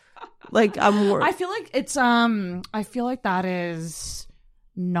 Like, I'm worried. I feel like it's I feel like that is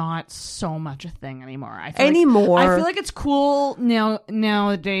not so much a thing anymore. I feel Anymore. Like, I feel like it's cool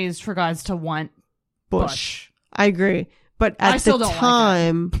nowadays for guys to want bush. I agree. But I at still the don't like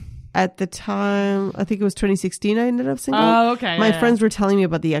time, I think it was 2016 I ended up single. Oh, okay. My yeah, friends were telling me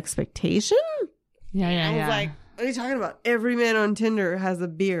about the expectation. Yeah, yeah, I yeah. was like, what are you talking about? Every man on Tinder has a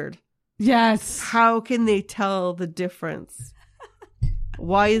beard. yes. How can they tell the difference?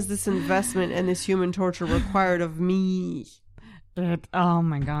 Why is this investment and this human torture required of me? Oh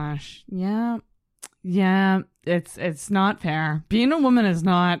my gosh. Yeah. Yeah. It's not fair. Being a woman is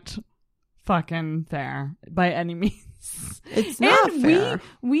not fucking fair by any means. It's not and fair.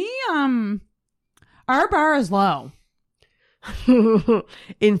 we our bar is low.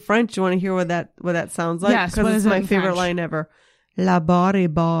 In French, you want to hear what that sounds like? Yes, what Because is it's it my in favorite French? line ever. La barre est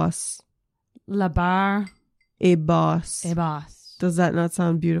basse. La bar Et basse. et basse. Does that not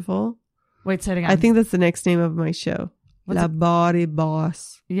sound beautiful? Wait, say it again. I think that's the next name of my show. What's La it? barre est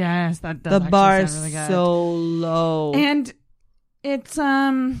basse. yes, that does The actually bar sound is really good. so low. And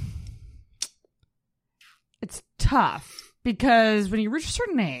it's tough because when you reach a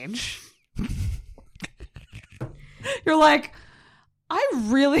certain age, you're like, I'm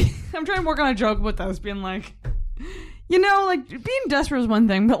trying to work on a joke about this, being like, like being desperate is one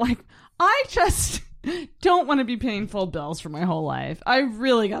thing, but like, I just don't want to be paying full bills for my whole life. I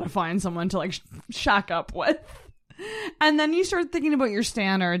really got to find someone to like shack up with. And then you start thinking about your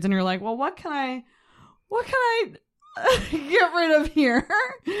standards and you're like, well, what can I get rid of here?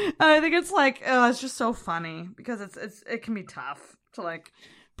 I think it's like, it's just so funny because it can be tough to like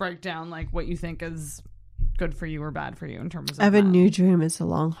break down like what you think is good for you or bad for you in terms of I have a that. new dream. It's a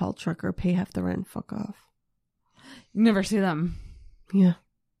long haul trucker. Pay half the rent. Fuck off. You never see them. Yeah.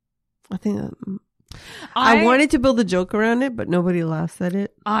 I think that, I wanted to build a joke around it, but nobody laughs at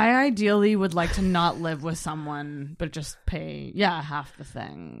it. I ideally would like to not live with someone, but just pay, half the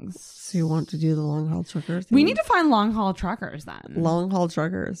things. So you want to do the long haul trucker thing? We need to find long haul truckers then. long haul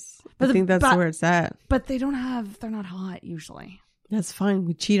truckers. But I think that's but- where it's at. But they're not hot usually. That's fine.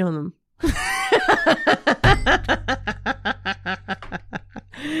 We cheat on them.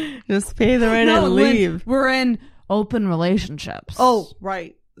 Just pay the rent and Lynn, leave. we're in open relationships. Oh,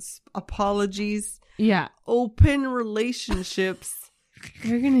 right. Apologies. yeah. Open relationships.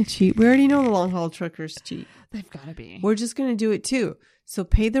 They're going to cheat. We already know the long haul truckers cheat. They've got to be. We're just going to do it too. So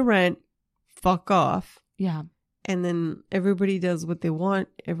pay the rent, fuck off, Yeah. and then everybody does what they want.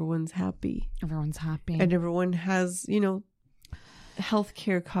 Everyone's happy. Everyone's happy. And everyone has,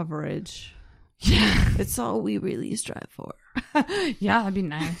 healthcare coverage. yeah. It's all we really strive for. Yeah, that'd be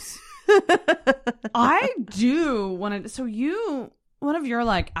nice. I do want to. So one of your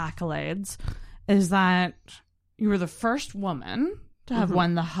like accolades is that you were the first woman to have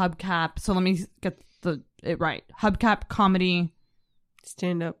won the Hubcap. So let me get it right. Hubcap Comedy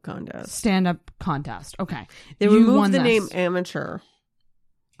Stand-up contest. Stand-up contest. Okay. They You won removed the this. name amateur.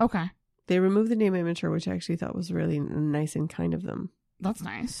 Okay. They removed the name amateur, which I actually thought was really nice and kind of them. That's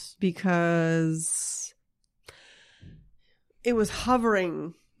nice. Because it was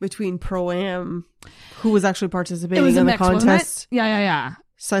hovering between Pro-Am, who was actually participating It was a in the mix, wasn't contest. it? Yeah.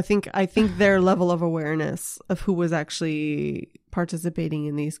 So I think their level of awareness of who was actually participating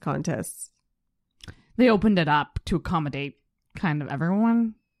in these contests. They opened it up to accommodate kind of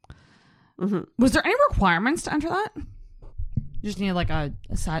everyone. Mhm. Was there any requirements to enter that? You just need like a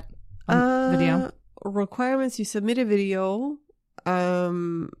set video. Requirements: you submit a video,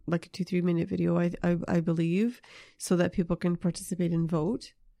 like a 2-3 minute video, I believe, so that people can participate and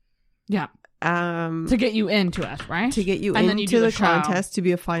vote. Yeah. To get you into it, right? To get you And then you into do the show. contest to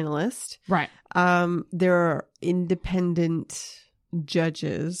be a finalist. Right. There are independent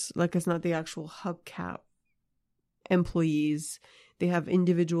judges, like it's not the actual Hubcap employees. They have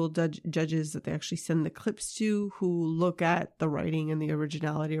individual judges that they actually send the clips to, who look at the writing and the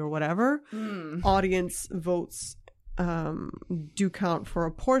originality or whatever. Audience votes do count for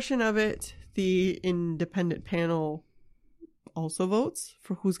a portion of it. the independent panel also votes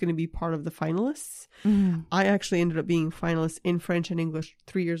for who's going to be part of the finalists. I actually ended up being finalist in French and English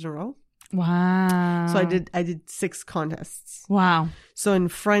 3 years in a row. Wow. So I did 6 contests. Wow. So in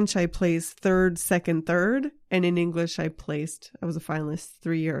French, I placed third, second, third. And in English, I was a finalist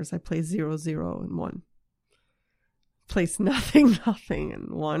 3 years. I placed 0, 0, and 1. Placed nothing, nothing, and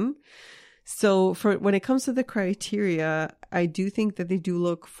 1. So for when it comes to the criteria, I do think that they do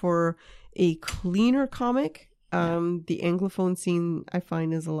look for a cleaner comic. The Anglophone scene, I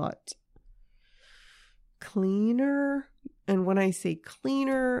find, is a lot cleaner. And when I say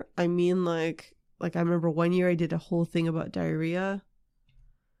cleaner, I mean like I remember one year I did a whole thing about diarrhea.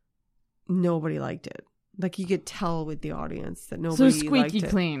 Nobody liked it. Like you could tell with the audience that nobody liked it. So squeaky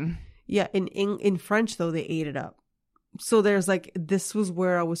clean. Yeah, in French though, they ate it up. So there's this was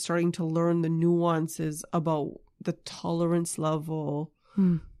where I was starting to learn the nuances about the tolerance level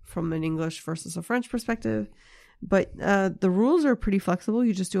from an English versus a French perspective. But the rules are pretty flexible.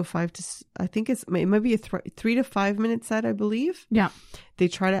 You just do it might be a 3 to 5 minute set, I believe. Yeah. They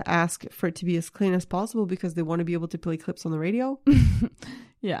try to ask for it to be as clean as possible because they want to be able to play clips on the radio.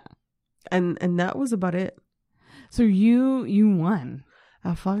 Yeah. And that was about it. So you won.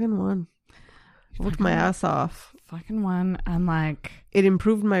 I fucking won. Worked my ass off. Fucking won. And it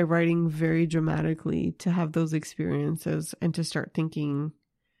improved my writing very dramatically to have those experiences and to start thinking.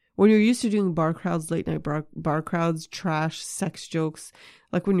 When you're used to doing bar crowds, late night bar crowds, trash, sex jokes,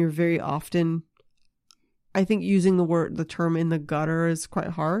 like when you're very often, I think using the term in the gutter is quite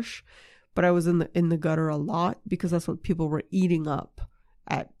harsh, but I was in the gutter a lot because that's what people were eating up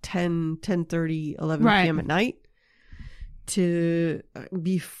at 10:30, 11 p.m. at night. To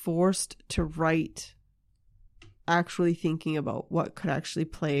be forced to write actually thinking about what could actually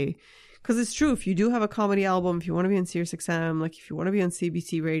play. Because it's true, if you do have a comedy album, if you want to be on SiriusXM, like if you want to be on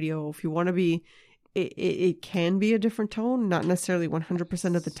CBC Radio, if you want to be, it can be a different tone, not necessarily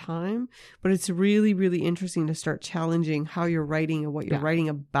 100% of the time, but it's really, really interesting to start challenging how you're writing and what you're writing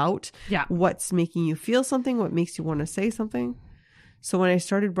about, what's making you feel something, what makes you want to say something. So when I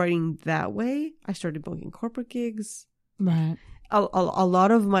started writing that way, I started booking corporate gigs. Right. A lot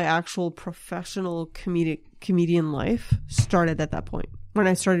of my actual professional comedian life started at that point. When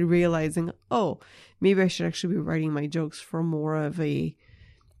I started realizing, oh, maybe I should actually be writing my jokes for more of any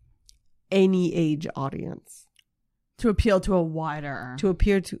age audience. To appeal to a wider. To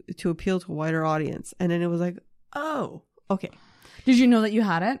appeal to a wider audience. And then it was like, oh, okay. Did you know that you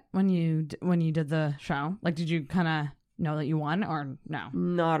had it when you did the show? Like, did you kind of know that you won or no?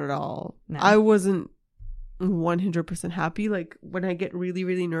 Not at all. No. I wasn't 100% happy. Like when I get really,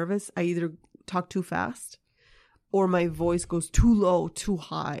 really nervous, I either talk too fast or my voice goes too low, too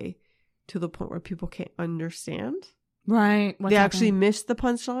high to the point where people can't understand. Right. They actually missed the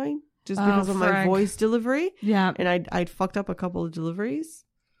punchline just because of my voice delivery. Yeah. And I'd fucked up a couple of deliveries.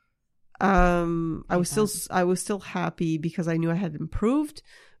 I was still happy because I knew I had improved,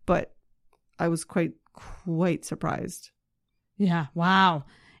 but I was quite surprised. Yeah. Wow.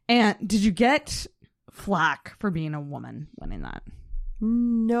 And did you get flack for being a woman winning that?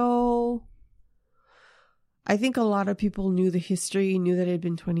 No. I think a lot of people knew the history, knew that it had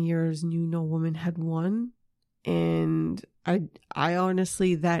been 20 years, knew no woman had won. And I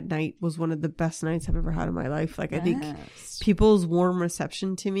honestly, that night was one of the best nights I've ever had in my life. Like, I think people's warm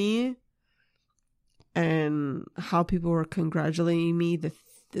reception to me and how people were congratulating me,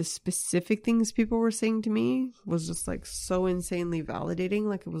 the specific things people were saying to me was just like so insanely validating.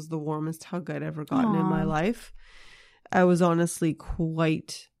 Like, it was the warmest hug I'd ever gotten in my life. I was honestly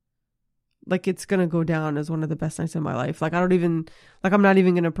quite... like, it's going to go down as one of the best nights of my life. Like, I'm not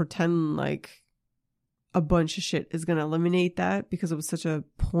even going to pretend like a bunch of shit is going to eliminate that because it was such a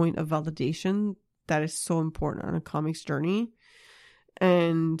point of validation that is so important on a comic's journey.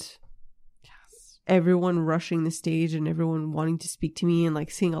 And everyone rushing the stage and everyone wanting to speak to me and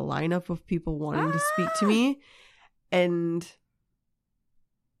like seeing a lineup of people wanting to speak to me. And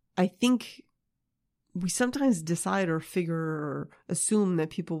I think we sometimes decide or figure or assume that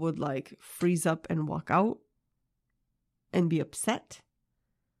people would like freeze up and walk out and be upset.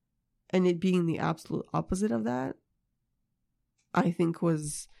 And it being the absolute opposite of that, I think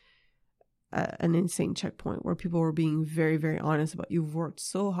was an insane checkpoint where people were being very, very honest about, you've worked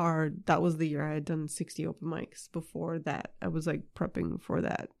so hard. That was the year I had done 60 open mics. Before that, I was like prepping for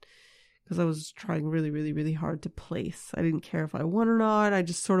that because I was trying really, really, really hard to place. I didn't care if I won or not. I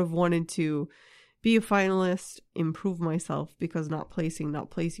just sort of wanted to be a finalist, improve myself, because not placing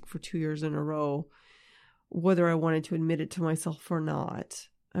for 2 years in a row, whether I wanted to admit it to myself or not,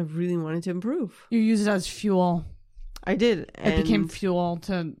 I really wanted to improve. You used it as fuel. I did. It became fuel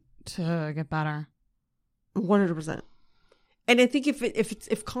to to get better. 100%. And I think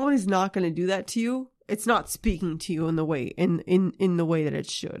if comedy's not going to do that to you, it's not speaking to you in the way that it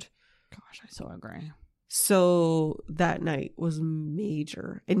should. Gosh, I so agree. So that night was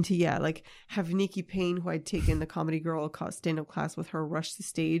major. And to have Nikki Payne, who I'd taken the Comedy Girl stand-up class with her, rush the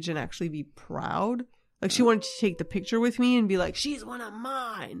stage and actually be proud. Like, she wanted to take the picture with me and be like, she's one of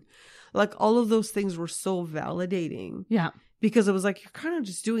mine. Like, all of those things were so validating. Yeah. Because it was like, you're kind of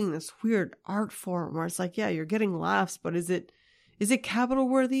just doing this weird art form where it's like, yeah, you're getting laughs, but is it capital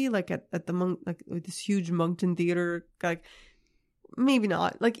worthy? Like at the this huge Moncton theater, like maybe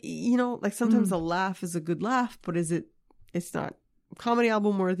not. Like, you know, like sometimes a laugh is a good laugh, but it's not comedy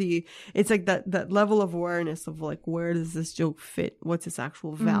album worthy. It's like that level of awareness of like, where does this joke fit? What's its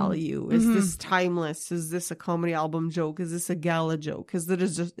actual value? Is this timeless? Is this a comedy album joke? Is this a gala joke? Is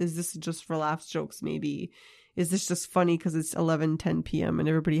this just for laughs jokes? Maybe. Is this just funny because it's 11:10 p.m. and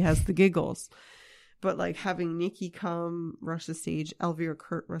everybody has the giggles? But like having Nikki come rush the stage, Elvira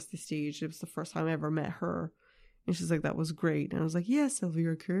Kurt rush the stage. It was the first time I ever met her. And she's like, that was great. And I was like, yes,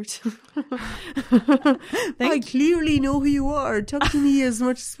 Elvira Kurt. I clearly know who you are. Talk to me as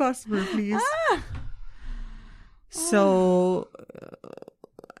much as possible, please. So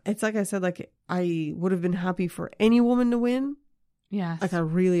it's like I said, like I would have been happy for any woman to win. Yes. Like I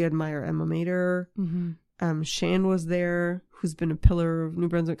really admire Emma Mater. Mm-hmm. Shan was there, who's been a pillar of New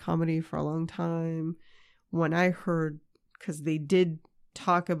Brunswick comedy for a long time. When I heard, because they did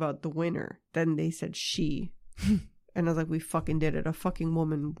talk about the winner, then they said she. And I was like, we fucking did it. A fucking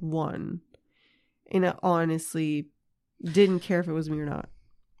woman won. And I honestly didn't care if it was me or not.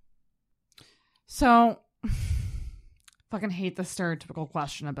 So, fucking hate the stereotypical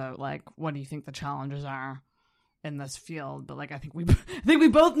question about like, what do you think the challenges are in this field? But like, I think we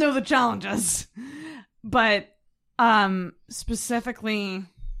both know the challenges. But specifically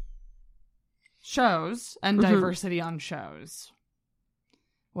shows and diversity on shows,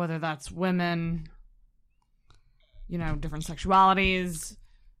 whether that's women, you know, different sexualities.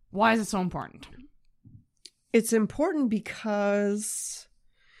 Why is it so important? It's important because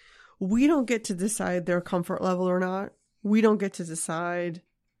we don't get to decide their comfort level or not. We don't get to decide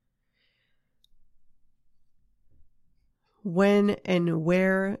when and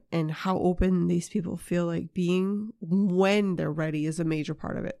where and how open these people feel like being when they're ready is a major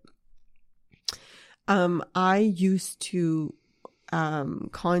part of it. I used to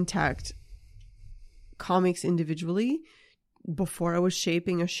contact comics individually before I was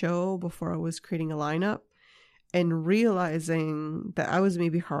shaping a show, before I was creating a lineup, and realizing that I was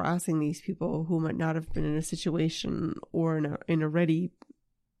maybe harassing these people who might not have been in a situation or in a ready,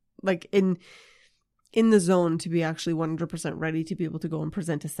 like in the zone to be actually 100% ready to be able to go and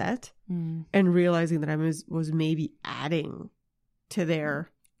present a set, and realizing that I was maybe adding to their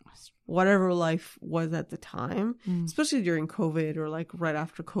whatever life was at the time, especially during COVID or like right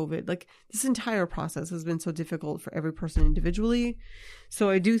after COVID. Like this entire process has been so difficult for every person individually. So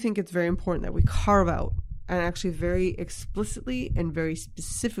I do think it's very important that we carve out and actually very explicitly and very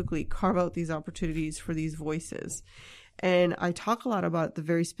specifically carve out these opportunities for these voices. And I talk a lot about the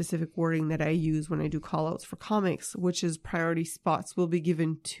very specific wording that I use when I do call outs for comics, which is priority spots will be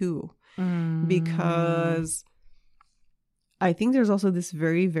given to, because I think there's also this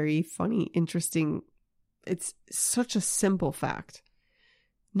very, very funny, interesting, it's such a simple fact.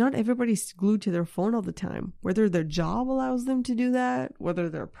 Not everybody's glued to their phone all the time. Whether their job allows them to do that, whether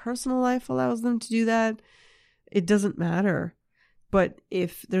their personal life allows them to do that, it doesn't matter. But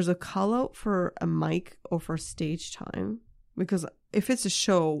if there's a call out for a mic or for stage time, because if it's a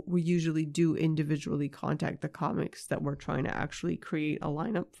show, we usually do individually contact the comics that we're trying to actually create a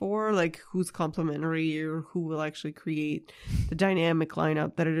lineup for, like who's complimentary or who will actually create the dynamic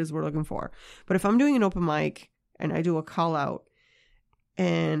lineup that it is we're looking for. But if I'm doing an open mic and I do a call out,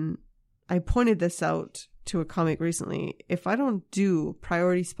 and I pointed this out to a comic recently, if I don't do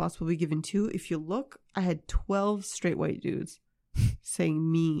priority spots will be given to, if you look, I had 12 straight white dudes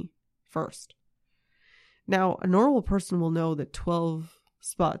saying me first. Now, a normal person will know that 12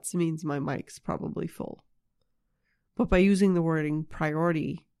 spots means my mic's probably full. But by using the wording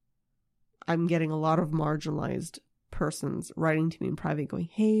priority, I'm getting a lot of marginalized persons writing to me in private going,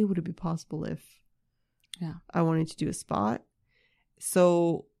 hey, would it be possible if I wanted to do a spot?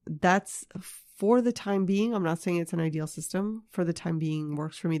 So that's, for the time being, I'm not saying it's an ideal system, for the time being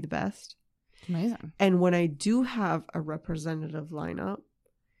works for me the best. Amazing. And when I do have a representative lineup,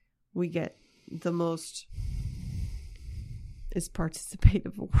 we get the most Is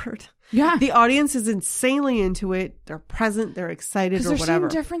participative a word? Yeah. The audience is insanely into it. They're present. They're excited or they're whatever.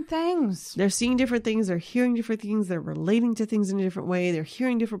 seeing different things. They're seeing different things. They're hearing different things. They're relating to things in a different way. They're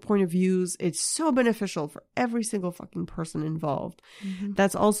hearing different point of views. It's so beneficial for every single fucking person involved. Mm-hmm.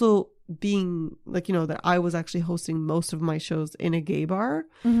 That's also being like, you know, that I was actually hosting most of my shows in a gay bar.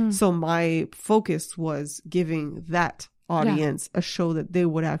 Mm-hmm. So my focus was giving that audience a show that they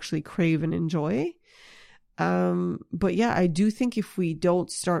would actually crave and enjoy. But yeah, I do think if we don't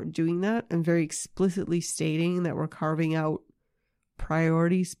start doing that and very explicitly stating that we're carving out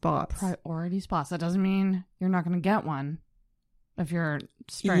priority spots. Priority spots. That doesn't mean you're not going to get one if you're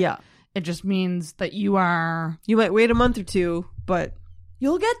straight. Yeah. It just means that you are. You might wait a month or two, but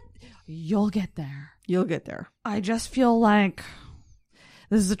You'll get there. you'll get there. I just feel like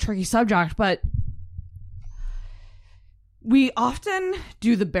this is a tricky subject, but we often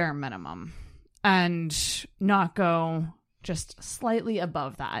do the bare minimum and not go just slightly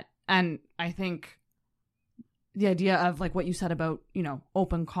above that. And I think the idea of like what you said about, you know,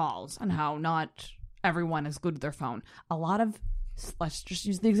 open calls and how not everyone is glued to their phone. Let's just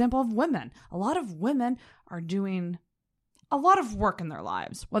use the example of women. A lot of women are doing a lot of work in their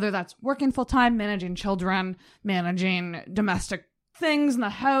lives, whether that's working full time, managing children, managing domestic things in the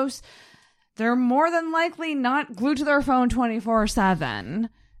house. They're more than likely not glued to their phone 24/7.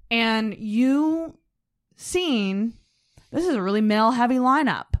 And you seeing, this is a really male heavy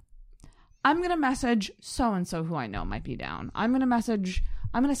lineup. I'm going to message so-and-so who I know might be down. I'm going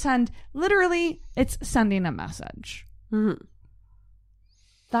to send, literally, it's sending a message. Mm-hmm.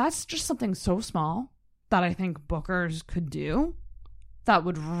 That's just something so small that I think bookers could do that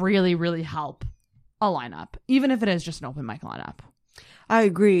would really, really help a lineup, even if it is just an open mic lineup. I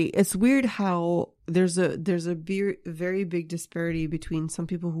agree. It's weird how there's a very big disparity between some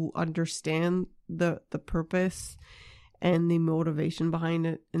people who understand the purpose and the motivation behind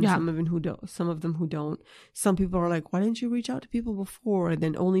it, and some of them who don't. Some people are like, "Why didn't you reach out to people before and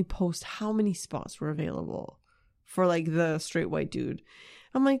then only post how many spots were available for like the straight white dude?"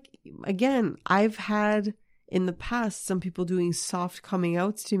 I'm like, again, I've had in the past some people doing soft coming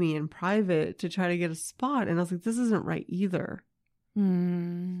outs to me in private to try to get a spot, and I was like, this isn't right either.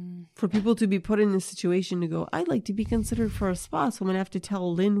 For people to be put in this situation to go, I'd like to be considered for a spot, so I'm gonna have to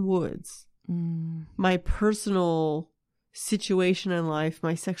tell Lynn Woods my personal situation in life,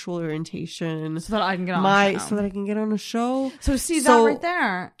 my sexual orientation, so that I can get on a show. So that I can get on a show. So see that right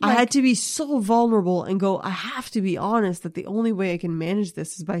there. I had to be so vulnerable and go, I have to be honest that the only way I can manage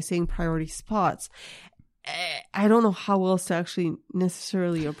this is by saying priority spots. I don't know how else to actually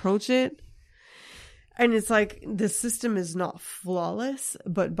necessarily approach it. And it's like the system is not flawless,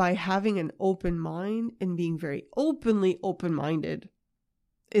 but by having an open mind and being very openly open-minded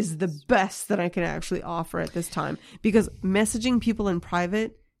is the best that I can actually offer at this time. Because messaging people in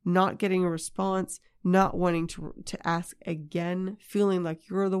private, not getting a response, not wanting to ask again, feeling like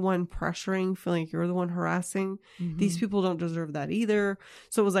you're the one pressuring, feeling like you're the one harassing, these people don't deserve that either.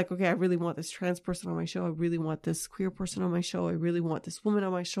 So it was like, okay, I really want this trans person on my show. I really want this queer person on my show. I really want this woman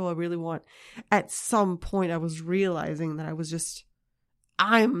on my show. I really want... At some point, I was realizing that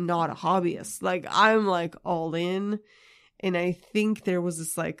I'm not a hobbyist. Like, I'm like all in. And I think there was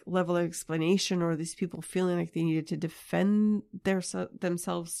this like level of explanation, or these people feeling like they needed to defend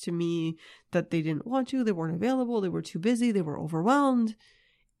themselves to me, that they didn't want to, they weren't available, they were too busy, they were overwhelmed.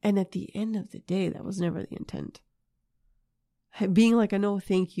 And at the end of the day, that was never the intent. Being like a no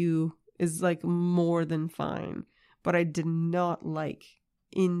thank you is like more than fine. But I did not like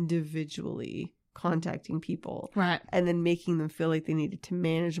individually contacting people, right, and then making them feel like they needed to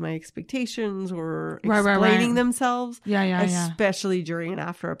manage my expectations or explaining themselves, especially during and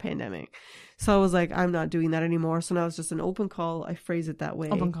after a pandemic. So I was like, I'm not doing that anymore. So now it's just an open call. I phrase it that way.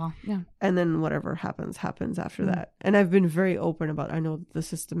 Open call, yeah. And then whatever happens after that. And I've been very open about, I know the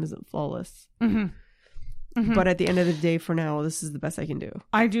system isn't flawless. But at the end of the day, for now, this is the best I can do.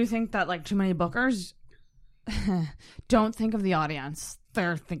 I do think that like too many bookers don't think of the audience.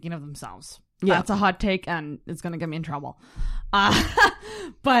 They're thinking of themselves. Yeah. That's a hot take, and it's going to get me in trouble.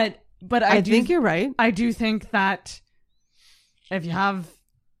 But I think you're right. I do think that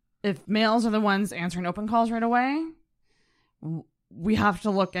if males are the ones answering open calls right away, we have to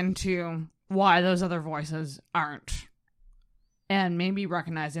look into why those other voices aren't, and maybe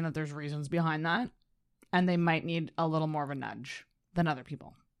recognizing that there's reasons behind that, and they might need a little more of a nudge than other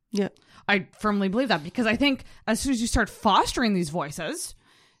people. Yeah, I firmly believe that, because I think as soon as you start fostering these voices,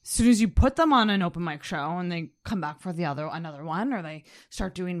 as soon as you put them on an open mic show and they come back for another one, or they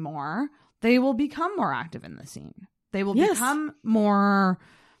start doing more, they will become more active in the scene. They will become more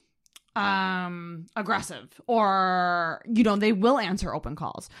aggressive, or, you know, they will answer open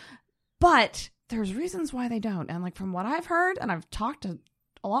calls. But there's reasons why they don't. And like from what I've heard, and I've talked to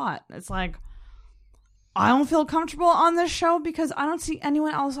a lot, it's like, I don't feel comfortable on this show because I don't see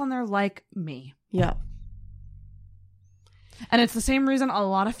anyone else on there like me. Yeah. And it's the same reason a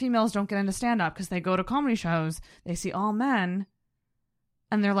lot of females don't get into stand-up, because they go to comedy shows, they see all men,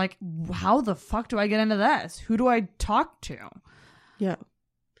 and they're like, how the fuck do I get into this? Who do I talk to? Yeah.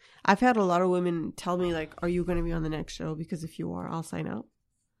 I've had a lot of women tell me, like, are you going to be on the next show? Because if you are, I'll sign up.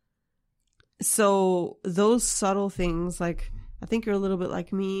 So those subtle things, like, I think you're a little bit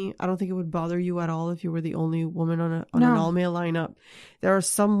like me. I don't think it would bother you at all if you were the only woman on an all-male lineup. There are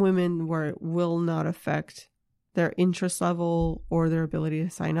some women where it will not affect their interest level or their ability to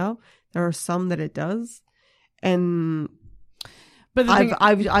sign up. There are some that it does. And but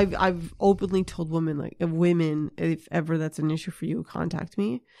I've openly told women, like, if ever that's an issue for you, contact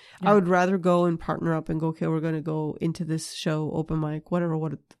me. Yeah. I would rather go and partner up and go, okay, we're going to go into this show, open mic, whatever,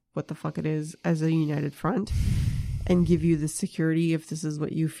 what the fuck it is, as a united front, and give you the security if this is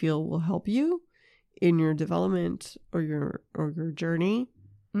what you feel will help you in your development or your journey.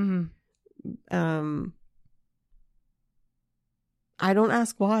 Mm-hmm. I don't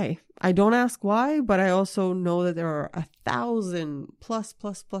ask why, but I also know that there are 1,000 plus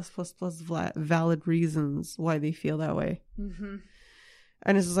valid reasons why they feel that way. Mm-hmm.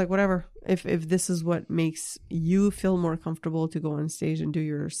 And it's just like, whatever. If this is what makes you feel more comfortable to go on stage and do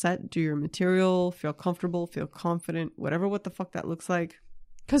your set, do your material, feel comfortable, feel confident, whatever, what the fuck that looks like.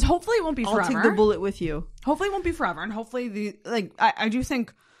 Because hopefully it won't be forever. I'll take the bullet with you. Hopefully it won't be forever. And hopefully I do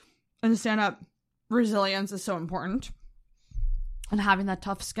think in stand-up, resilience is so important. And having that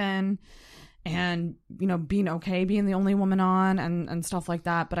tough skin and, you know, being okay being the only woman on and stuff like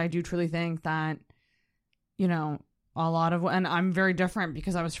that. But I do truly think that, you know, a lot of, and I'm very different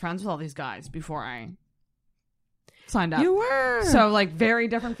because I was friends with all these guys before I signed up. You were. So, like, very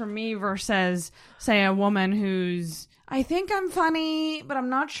different from me versus, say, a woman who's, I think I'm funny, but I'm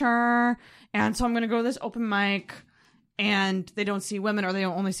not sure. And so I'm going to go to this open mic, and they don't see women, or they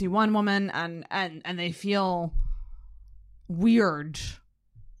only see one woman, and they feel weird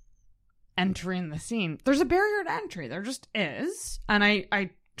entering the scene. There's a barrier to entry. There just is. And I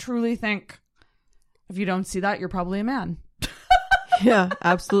truly think if you don't see that, you're probably a man. Yeah,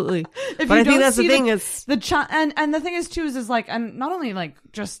 absolutely. But I think that's the thing is and the thing is too is like, and not only like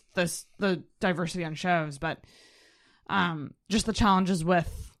just the diversity on shows, but just the challenges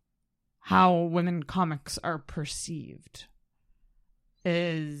with how women comics are perceived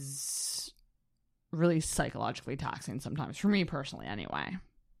is really psychologically taxing sometimes, for me personally anyway.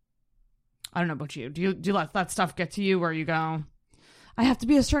 I don't know about you. Do you let that stuff get to you where you go, I have to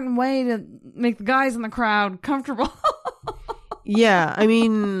be a certain way to make the guys in the crowd comfortable? Yeah, I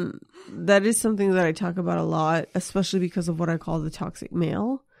mean, that is something that I talk about a lot, especially because of what I call the toxic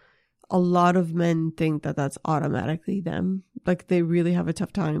male. A lot of men think that that's automatically them. Like, they really have a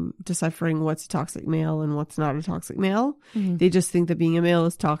tough time deciphering what's a toxic male and what's not a toxic male. Mm-hmm. They just think that being a male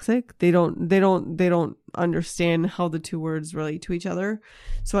is toxic. They don't understand how the two words relate to each other.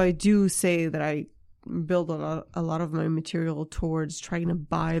 So I do say that I build a lot of my material towards trying to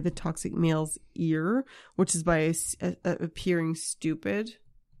buy the toxic male's ear, which is by appearing stupid.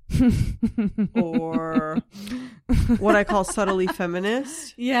 Or what I call subtly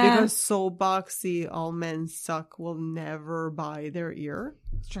feminist. Yeah. Because so boxy, all men suck will never buy their ear.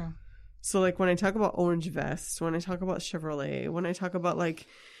 It's true. So, like, when I talk about Orange Vest, when I talk about Chevrolet, when I talk about, like,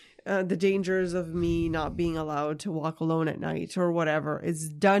 the dangers of me not being allowed to walk alone at night or whatever, it's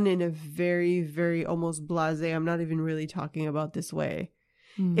done in a very, very almost blasé, I'm not even really talking about this way.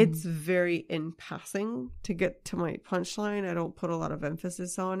 It's very in passing to get to my punchline. I don't put a lot of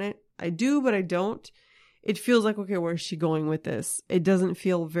emphasis on it. I do, but I don't. It feels like, okay, where's she going with this? It doesn't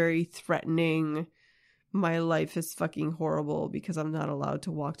feel very threatening. My life is fucking horrible because I'm not allowed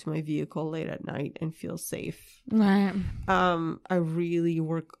to walk to my vehicle late at night and feel safe. Right. I really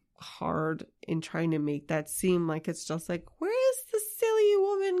work hard in trying to make that seem like it's just like, where is the silly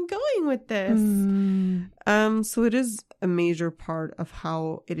woman going with this? So it is a major part of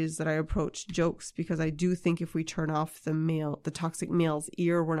how it is that I approach jokes, because I do think if we turn off the toxic male's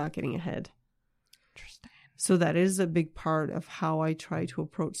ear, we're not getting ahead. Interesting. So that is a big part of how I try to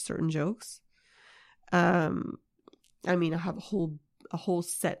approach certain jokes. I mean, I have a whole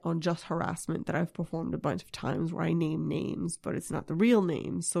set on just harassment that I've performed a bunch of times where I name names, but it's not the real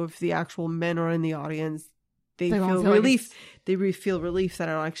names. So if the actual men are in the audience, They won't feel feel like relief. Feel relief that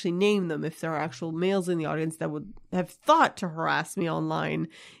I don't actually name them. If there are actual males in the audience that would have thought to harass me online,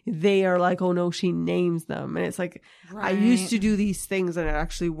 they are like, oh no, she names them. And it's like, I used to do these things and it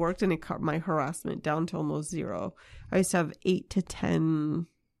actually worked, and it cut my harassment down to almost zero. I used to have 8 to 10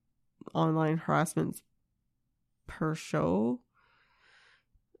 online harassments per show,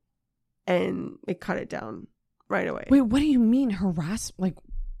 and it cut it down right away. Wait, what do you mean harass? Like,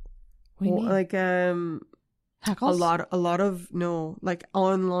 what do you mean? Like Heckles? a lot of no, like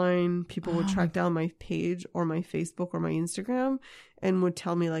online people would track down my page or my Facebook or my Instagram and would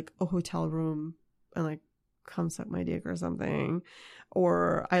tell me like a hotel room and like come suck my dick or something,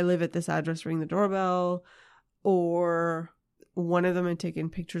 or I live at this address, ring the doorbell, or one of them had taken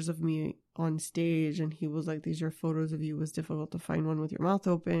pictures of me on stage and he was like, these are photos of you. It was difficult to find one with your mouth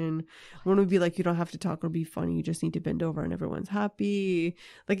open. One would be like, you don't have to talk or be funny, you just need to bend over and everyone's happy.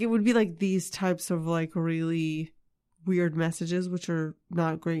 Like, it would be like these types of like really weird messages, which are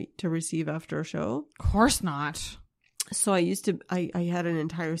not great to receive after a show. Of course not. So I had an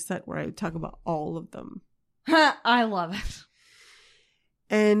entire set where I would talk about all of them. I love it.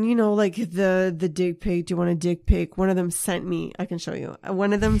 And, you know, like the dick pic, do you want a dick pic? One of them sent me, I can show you.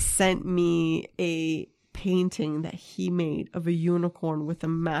 One of them sent me a painting that he made of a unicorn with a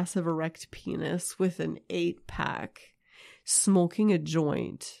massive erect penis with an 8-pack smoking a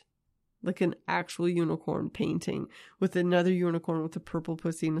joint. Like an actual unicorn painting with another unicorn with a purple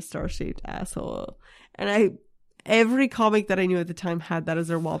pussy and a star-shaped asshole. And every comic that I knew at the time had that as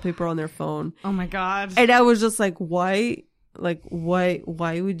their wallpaper on their phone. Oh my God. And I was just like, why? Like, why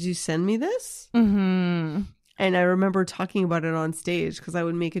would you send me this? Mm-hmm. And I remember talking about it on stage because I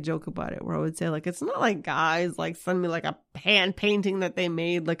would make a joke about it where I would say, like, it's not like guys like send me like a hand painting that they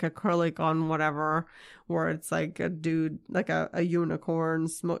made like acrylic on whatever, where it's like a dude, like a unicorn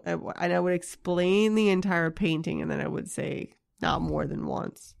smoke. And I would explain the entire painting, and then I would say not more than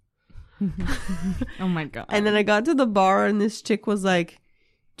once. Oh my God. And then I got to the bar and this chick was like,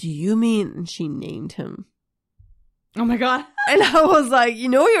 do you mean? And she named him. Oh my God. And I was like, you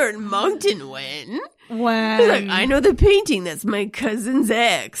know, you're in Moncton when? When? He's like, I know the painting. That's my cousin's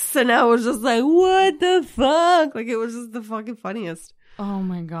ex. And I was just like, what the fuck? Like, it was just the fucking funniest. Oh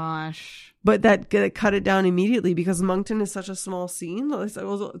my gosh. But that cut it down immediately because Moncton is such a small scene. It's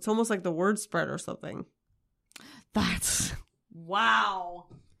almost like the word spread or something. That's wow.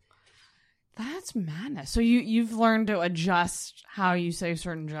 That's madness. So you've learned to adjust how you say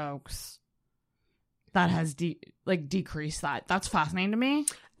certain jokes. That has decreased that. That's fascinating to me.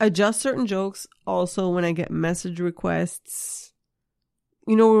 Adjust certain jokes. Also, when I get message requests,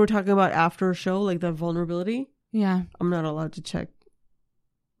 you know, we were talking about after a show, like the vulnerability. Yeah. I'm not allowed to check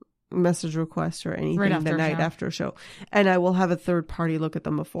message requests or anything Right after the a night show. after a show. And I will have a third party look at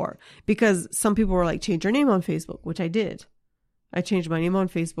them before. Because some people were like, change your name on Facebook, which I did. I changed my name on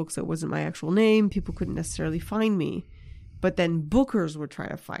Facebook so it wasn't my actual name. People couldn't necessarily find me. But then bookers would try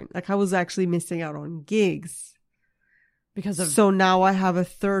to find. Like, I was actually missing out on gigs. Because of So now I have a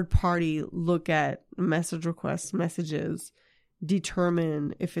third party look at message requests, messages,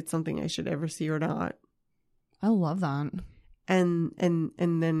 determine if it's something I should ever see or not. I love that. And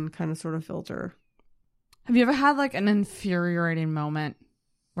then kind of sort of filter. Have you ever had like an infuriating moment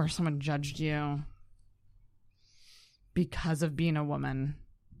where someone judged you because of being a woman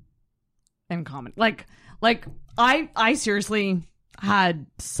in comedy? Like I seriously had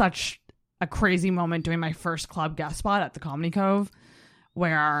such a crazy moment doing my first club guest spot at the Comedy Cove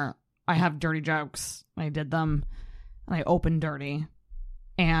where I have dirty jokes. I did them and I opened dirty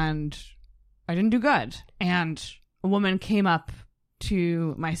and I didn't do good. And a woman came up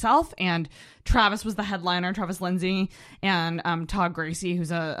to myself and Travis was the headliner, Travis Lindsay, and Todd Gracie,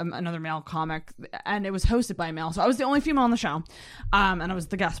 who's another male comic, and it was hosted by a male. So I was the only female on the show, and I was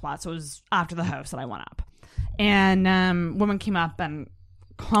the guest spot. So it was after the host that I went up. And woman came up and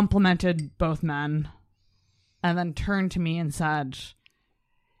complimented both men and then turned to me and said,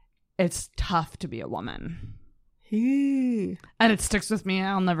 "It's tough to be a woman." And it sticks with me.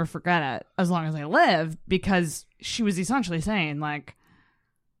 I'll never forget it as long as I live, because she was essentially saying, like,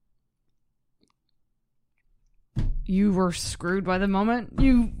 you were screwed by the moment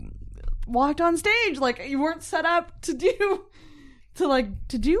you walked on stage. Like, you weren't set up to do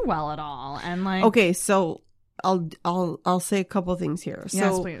well at all. And like, Okay, so I'll say a couple things here. yes,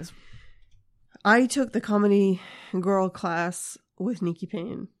 So please. I took the comedy girl class with Nikki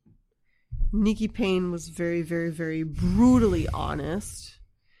Payne. Nikki Payne was very, very, very brutally honest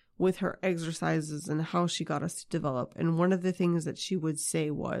with her exercises and how she got us to develop. And one of the things that she would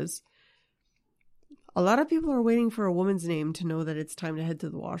say was, a lot of people are waiting for a woman's name to know that it's time to head to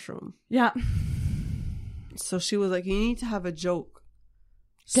the washroom. Yeah. So she was like, you need to have a joke.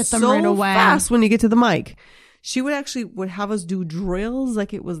 Get them so right away. fast when you get to the mic. She would have us do drills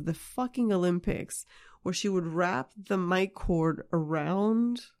like it was the fucking Olympics, where she would wrap the mic cord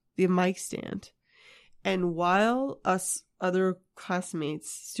around the mic stand. And while us other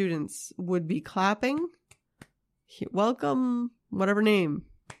classmates, students, would be clapping, welcome, whatever name,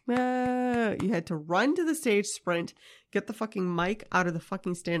 you had to run to the stage, sprint, get the fucking mic out of the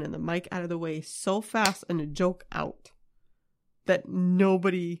fucking stand and the mic out of the way so fast and a joke out that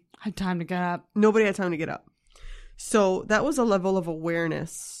nobody Had time to get up. had time to get up. So that was a level of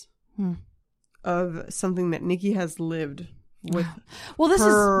awareness of something that Nikki has lived with Well, this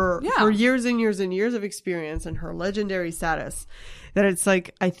her is years and years and years of experience and her legendary status. That it's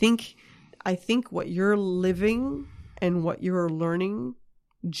like, I think what you're living and what you're learning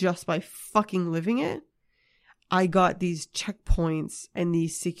just by fucking living it, I got these checkpoints and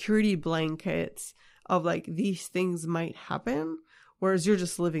these security blankets of like, these things might happen, whereas you're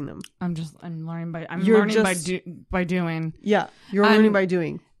just living them. I'm learning by by doing. Yeah, you're learning by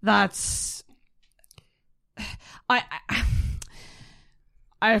doing. That's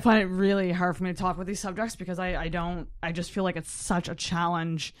I find it really hard for me to talk about these subjects because I just feel like it's such a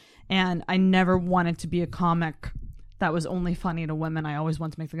challenge, and I never wanted to be a comic that was only funny to women. I always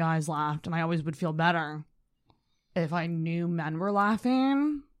wanted to make the guys laugh, and I always would feel better if I knew men were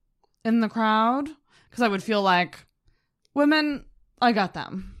laughing in the crowd, because I would feel like, women, I got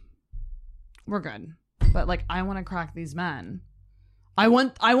them. We're good. But like, I want to crack these men. I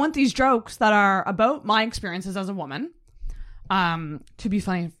want these jokes that are about my experiences as a woman to be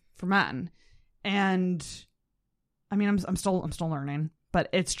funny for men. And I mean, I'm still learning, but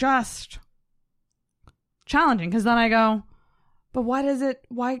it's just challenging, because then I go, but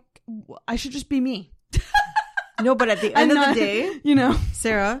why I should just be me. No, but at the end of the day, you know,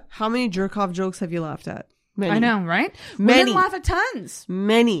 Sarah, how many jerk off jokes have you laughed at? Many. I know, right? Many. Women laugh at tons.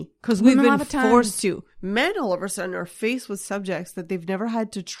 Many. Because we've Women been laugh at tons. forced to. Men all of a sudden are faced with subjects that they've never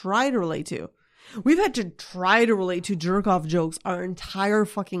had to try to relate to. We've had to try to relate to jerk off jokes our entire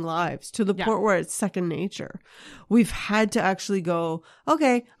fucking lives, to the point where it's second nature. We've had to actually go,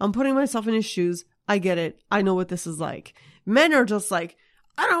 okay, I'm putting myself in his shoes. I get it. I know what this is like. Men are just like,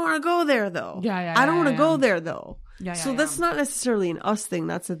 I don't want to go there though. I don't want to go there though. So that's not necessarily an us thing.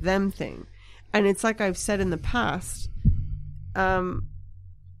 That's a them thing. And it's like I've said in the past, I've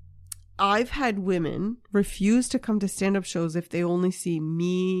had women refuse to come to stand-up shows if they only see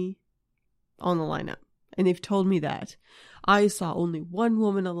me on the lineup. And they've told me that. I saw only one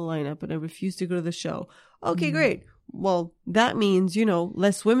woman on the lineup and I refused to go to the show. Okay, great. Well, that means,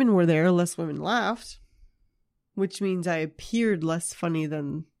 less women were there, less women laughed, which means I appeared less funny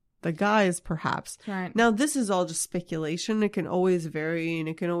than the guys, perhaps. Right. Now, this is all just speculation. It can always vary and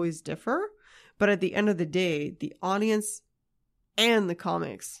it can always differ. But at the end of the day, the audience and the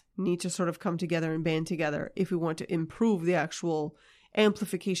comics need to sort of come together and band together if we want to improve the actual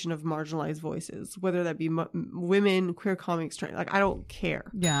amplification of marginalized voices, whether that be women, queer comics, like, I don't care.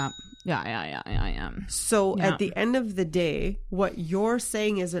 Yeah. So at the end of the day, what you're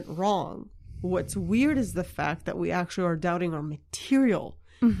saying isn't wrong. What's weird is the fact that we actually are doubting our material,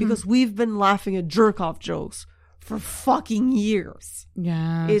 because we've been laughing at jerk off jokes for fucking years.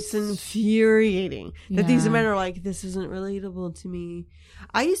 Yeah. It's infuriating that these men are like, this isn't relatable to me.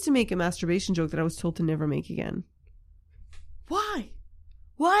 I used to make a masturbation joke that I was told to never make again. Why?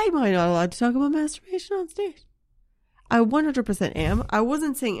 Why am I not allowed to talk about masturbation on stage? I 100% am. I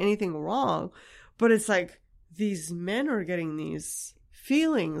wasn't saying anything wrong, but it's like, these men are getting these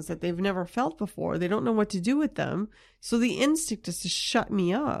feelings that they've never felt before. They don't know what to do with them. So the instinct is to shut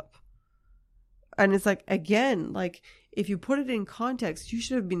me up. And it's like, again, like, if you put it in context, you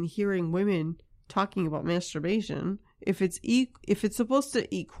should have been hearing women talking about masturbation. If it's supposed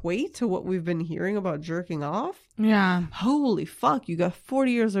to equate to what we've been hearing about jerking off, holy fuck, you got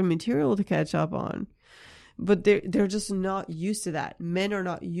 40 years of material to catch up on. But they're just not used to that. Men are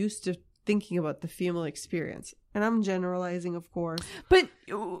not used to thinking about the female experience. And I'm generalizing, of course. But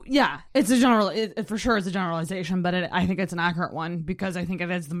it's for sure it's a generalization, but I think it's an accurate one, because I think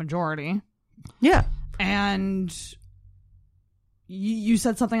it is the majority. Yeah. And you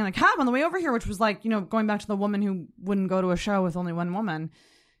said something in the cab on the way over here, which was like, going back to the woman who wouldn't go to a show with only one woman.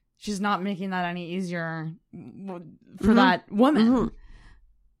 She's not making that any easier for that woman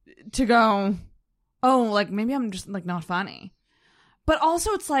to go, oh, like, maybe I'm just like not funny. But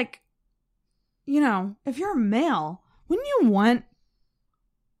also it's like, if you're a male, wouldn't you want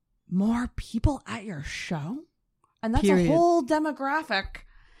more people at your show? And that's a whole demographic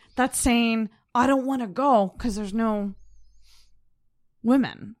that's saying, I don't want to go because there's no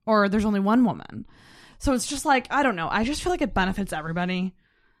women, or there's only one woman. So it's just like, I don't know. I just feel like it benefits everybody.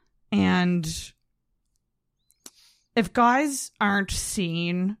 And if guys aren't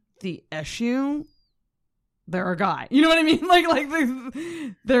seeing the issue, they're a guy. You know what I mean? Like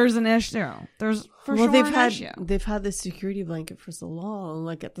there's an issue. There's for sure an issue. They've had this security blanket for so long.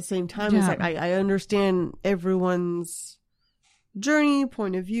 Like at the same time, it's like I understand everyone's journey,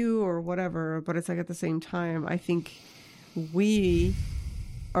 point of view, or whatever, but it's like at the same time, I think we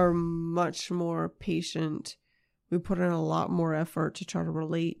are much more patient. We put in a lot more effort to try to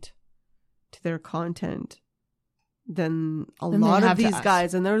relate to their content than a lot of these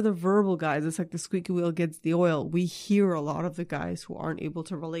guys. And they're the verbal guys. It's like the squeaky wheel gets the oil. We hear a lot of the guys who aren't able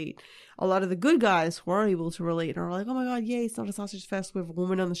to relate. A lot of the good guys who are able to relate and are like, oh my God, yay, it's not a sausage fest. We have a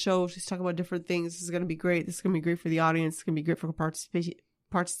woman on the show. She's talking about different things. This is going to be great. This is going to be great for the audience. It's going to be great for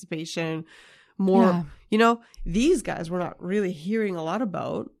participation. More, you know, these guys we're not really hearing a lot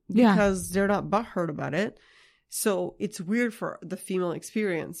about because they're not butthurt about it. So it's weird for the female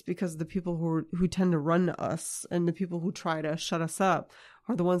experience because the people who tend to run to us and the people who try to shut us up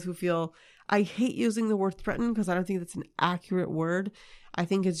are the ones who feel, I hate using the word threatened because I don't think that's an accurate word. I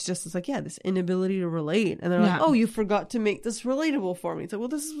think it's like, this inability to relate. And they're like, oh, you forgot to make this relatable for me. It's like, well,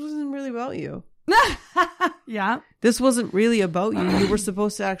 this wasn't really about you. This wasn't really about you. You were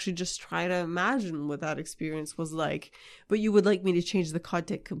supposed to actually just try to imagine what that experience was like. But you would like me to change the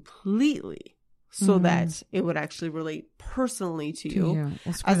content completely. So that it would actually relate personally to you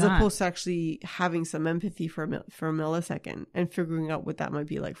as opposed to actually having some empathy for a millisecond and figuring out what that might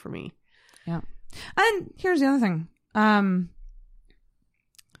be like for me. Yeah. And here's the other thing.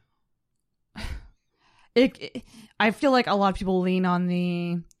 I feel like a lot of people lean on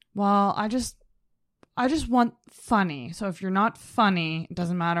I just want funny. So if you're not funny, it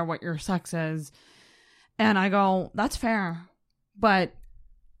doesn't matter what your sex is. And I go, that's fair. But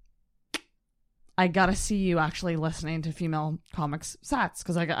I gotta see you actually listening to female comics sets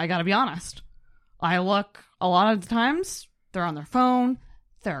because I gotta be honest. I look a lot of the times they're on their phone,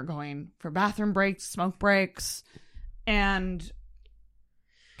 they're going for bathroom breaks, smoke breaks, and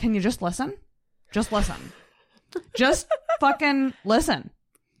can you just listen? Just listen. Just fucking listen.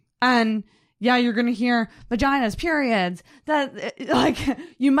 And yeah, you're gonna hear vaginas, periods. That like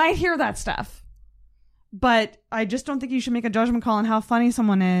you might hear that stuff, but I just don't think you should make a judgment call on how funny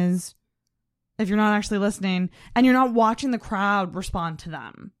someone is if you're not actually listening and you're not watching the crowd respond to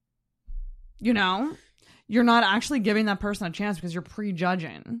them. You know? You're not actually giving that person a chance because you're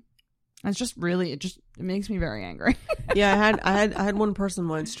prejudging. It's just really, it makes me very angry. Yeah, I had one person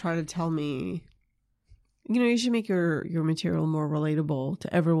once try to tell me, you know, you should make your material more relatable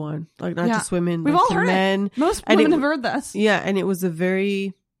to everyone. Like not just women, we've but all to heard men. It. Most women have heard this. Yeah, and it was a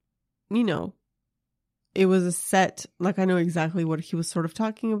very, you know, it was a set, like I know exactly what he was sort of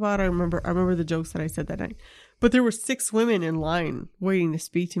talking about. I remember the jokes that I said that night. But there were 6 women in line waiting to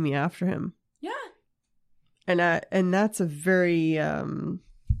speak to me after him. Yeah. And that's a very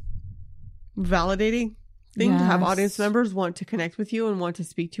validating thing to have audience members want to connect with you and want to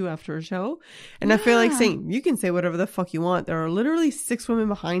speak to you after a show. And I feel like saying, you can say whatever the fuck you want. There are literally 6 women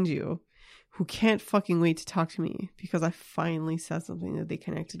behind you who can't fucking wait to talk to me because I finally said something that they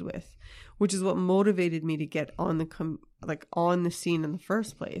connected with, which is what motivated me to get on the scene in the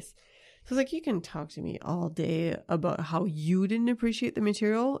first place. So it's like, you can talk to me all day about how you didn't appreciate the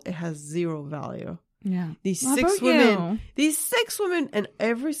material. It has 0 value. Yeah. These 6 women, and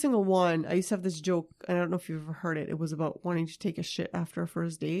every single one, I used to have this joke, and I don't know if you've ever heard it. It was about wanting to take a shit after a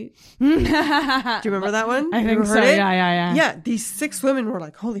first date. Do you remember that one? I think so. Yeah. Yeah, these 6 women were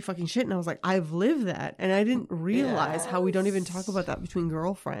like, holy fucking shit. And I was like, I've lived that. And I didn't realize how we don't even talk about that between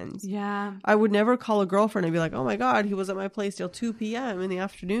girlfriends. Yeah. I would never call a girlfriend and be like, oh my God, he was at my place till 2 p.m. in the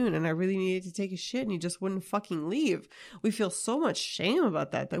afternoon and I really needed to take a shit and he just wouldn't fucking leave. We feel so much shame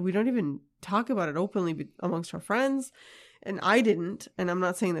about that we don't even talk about it openly amongst our friends. And I didn't, and I'm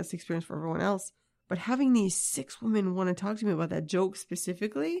not saying that's the experience for everyone else, but having these 6 women want to talk to me about that joke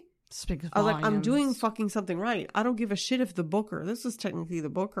specifically, I was like, I'm doing fucking something right. I don't give a shit if the booker, this was technically the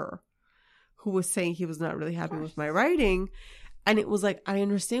booker, who was saying he was not really happy with my writing. And it was like, I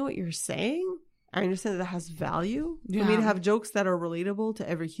understand what you're saying. I understand that has value for me to have jokes that are relatable to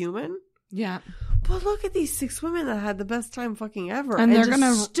every human. Yeah. But look at these 6 women that had the best time fucking ever. And they're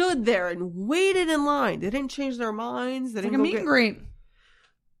just stood there and waited in line. They didn't change their minds. They didn't go meet and greet.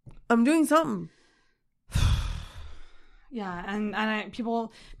 I'm doing something. Yeah, and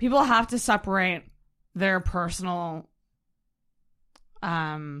people have to separate their personal, what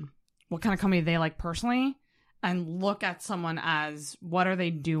kind of company they like personally, and look at someone as what are they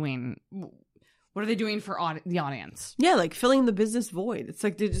doing? What are they doing for the audience? Yeah, like filling the business void. It's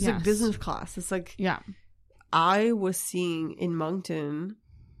like they're just like Yes. business class. It's like Yeah. I was seeing in Moncton,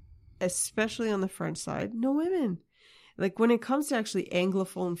 especially on the French side, no women. Like when it comes to actually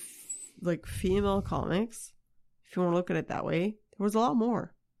Anglophone, like female comics, if you want to look at it that way, there was a lot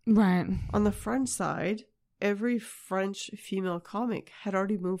more. Right. On the French side, every French female comic had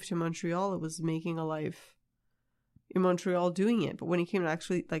already moved to Montreal. It was making a life in Montreal doing it. But when it came to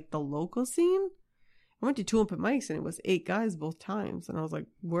actually like the local scene, I went to 2 open mics and it was 8 guys both times. And I was like,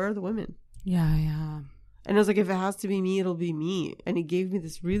 where are the women? Yeah, yeah. And I was like, if it has to be me, it'll be me. And he gave me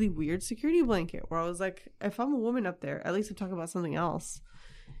this really weird security blanket where I was like, if I'm a woman up there, at least I'm talking about something else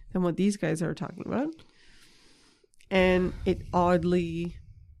than what these guys are talking about. And it oddly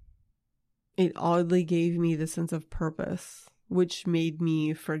gave me the sense of purpose, which made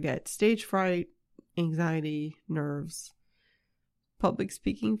me forget stage fright, anxiety, nerves, public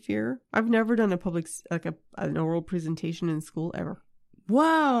speaking fear. I've never done an oral presentation in school ever.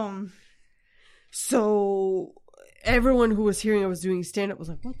 Whoa. So everyone who was hearing I was doing stand-up was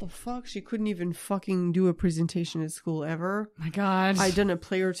like, what the fuck? She couldn't even fucking do a presentation at school ever. My God. I'd done a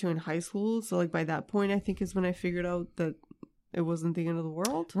play or two in high school. So like by that point, I think is when I figured out that it wasn't the end of the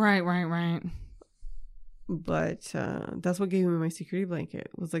world. Right. But that's what gave me my security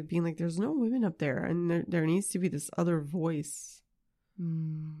blanket. It was like being like, there's no women up there. And there needs to be this other voice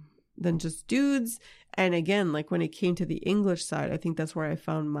than just dudes. And again, like when it came to the English side, I think that's where I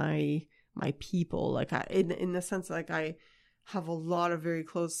found my people. Like in the sense like I have a lot of very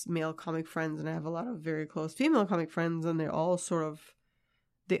close male comic friends and I have a lot of very close female comic friends, and they all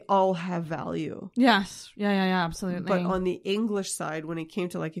have value. Yes. Yeah, absolutely. But on the English side, when it came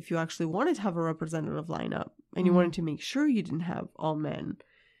to like if you actually wanted to have a representative lineup and you wanted to make sure you didn't have all men,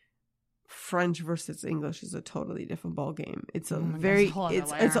 French versus English is a totally different ball game. It's a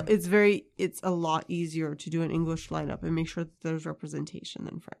it's a lot easier to do an English lineup and make sure that there's representation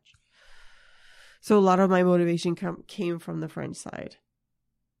than French. So a lot of my motivation came from the French side.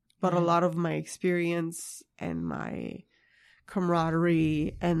 But a lot of my experience and my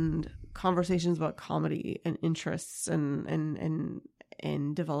camaraderie and conversations about comedy and interests and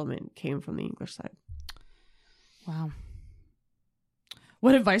development came from the English side. Wow.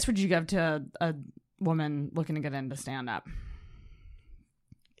 What advice would you give to a woman looking to get into stand-up?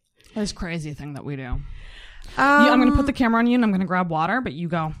 This crazy thing that we do. I'm going to put the camera on you and I'm going to grab water, but you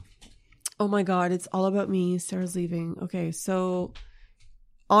go. Oh my God, it's all about me. Sarah's leaving. Okay, so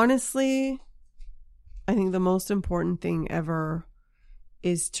honestly, I think the most important thing ever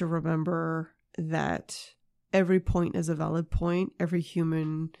is to remember that every point is a valid point. Every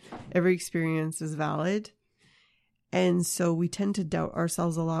experience is valid. And so we tend to doubt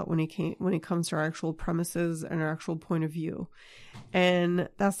ourselves a lot when it comes to our actual premises and our actual point of view. And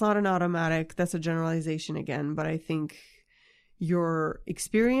that's not an automatic, that's a generalization again, but I think your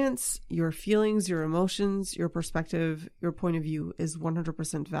experience, your feelings, your emotions, your perspective, your point of view is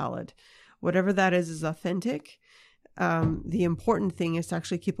 100% valid. Whatever that is authentic. The important thing is to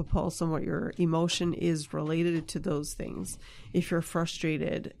actually keep a pulse on what your emotion is related to those things. If you're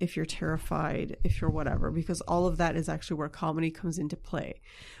frustrated, if you're terrified, if you're whatever, because all of that is actually where comedy comes into play.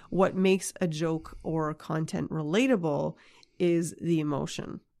 What makes a joke or content relatable is the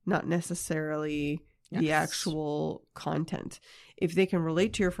emotion, not necessarily the actual content. If they can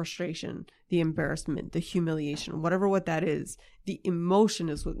relate to your frustration, the embarrassment, the humiliation, what that is, the emotion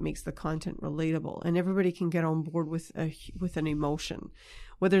is what makes the content relatable, and everybody can get on board with an emotion,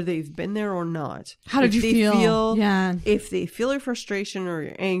 whether they've been there or not. How did you feel? Yeah. If they feel your frustration or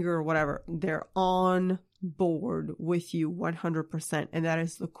your anger or whatever, they're on board with you 100%, and that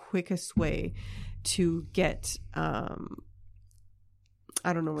is the quickest way to get I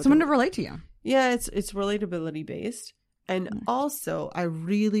don't know what someone to relate to you. Yeah, it's relatability based. And also, I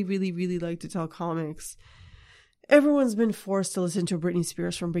really, really, really like to tell comics, everyone's been forced to listen to a Britney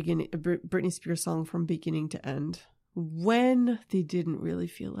Spears song from beginning to end when they didn't really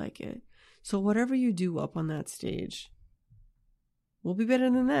feel like it. So whatever you do up on that stage will be better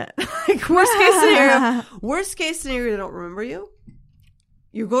than that. Like worst case scenario, they don't remember you.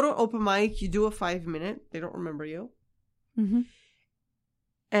 You go to open mic, you do a 5-minute, they don't remember you. Mm-hmm.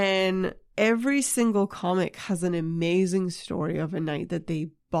 And every single comic has an amazing story of a night that they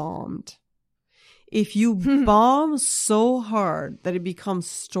bombed. If you bomb so hard that it becomes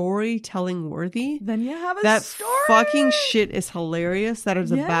storytelling worthy, then you have that fucking shit is hilarious. That is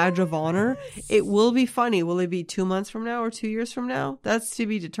a badge of honor. It will be funny. Will it be 2 months from now or 2 years from now? That's to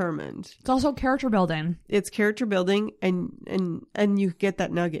be determined. It's also character building. It's character building, and you get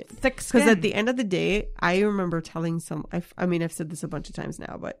that nugget. Thick skin. Because at the end of the day, I remember telling I've said this a bunch of times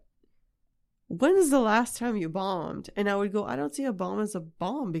now, but when is the last time you bombed? And I would go, I don't see a bomb as a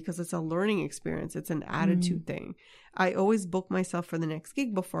bomb because it's a learning experience. It's an attitude thing. I always book myself for the next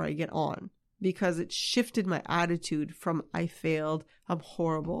gig before I get on because it shifted my attitude from I failed, I'm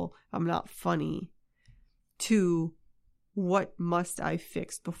horrible, I'm not funny, to what must I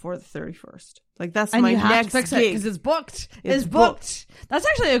fix before the 31st? Like that's And my you have next to fix it gig. because it's booked. It's booked. That's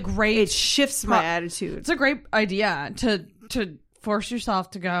actually a great. It shifts my attitude. It's a great idea to force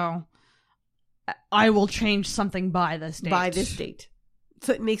yourself to go. I will change something by this date. By this date.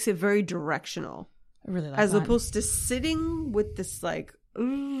 So it makes it very directional. I really like as that. opposed to sitting with this like,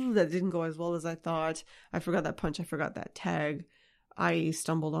 ooh, that didn't go as well as I thought. I forgot that punch. I forgot that tag. I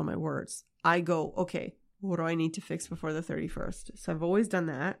stumbled on my words. I go, okay, what do I need to fix before the 31st? So I've always done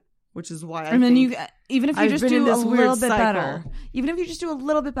that, which is why And then you, even if you I've just been in do a this weird little bit cycle. better, even if you just do a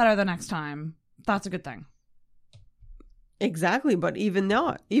little bit better the next time, that's a good thing. Exactly, but even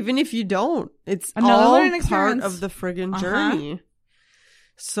not. Even if you don't, it's Another all learning part experience. of the friggin' journey.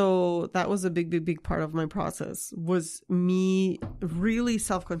 So that was a big part of my process, was me really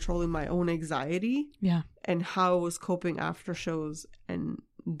self-controlling my own anxiety Yeah. and how I was coping after shows and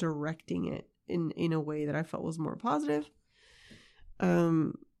directing it in a way that I felt was more positive.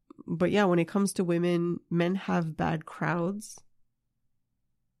 But yeah, when it comes to women, men have bad crowds.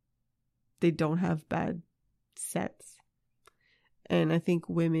 They don't have bad sets. And I think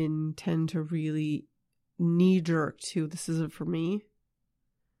women tend to really knee-jerk to, this isn't for me.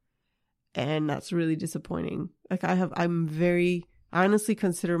 And that's really disappointing. Like I honestly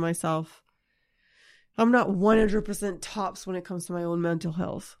consider myself, I'm not 100% tops when it comes to my own mental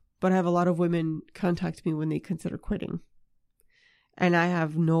health, but I have a lot of women contact me when they consider quitting. And I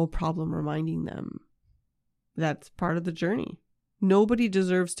have no problem reminding them that's part of the journey. Nobody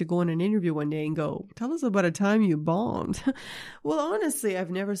deserves to go in an interview one day and go, tell us about a time you bombed. Well, honestly, I've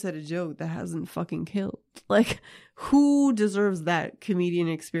never said a joke that hasn't fucking killed. Like, who deserves that comedian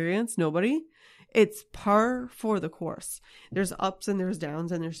experience? Nobody. It's par for the course. There's ups and there's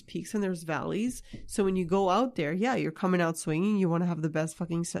downs and there's peaks and there's valleys. So when you go out there, yeah, you're coming out swinging. You want to have the best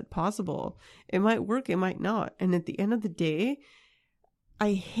fucking set possible. It might work, it might not. And at the end of the day,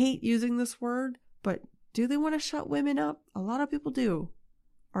 I hate using this word, but do they want to shut women up? A lot of people do.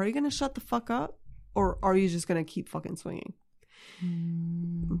 Are you going to shut the fuck up? Or are you just going to keep fucking swinging?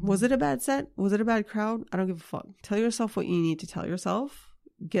 Was it a bad set? Was it a bad crowd? I don't give a fuck. Tell yourself what you need to tell yourself.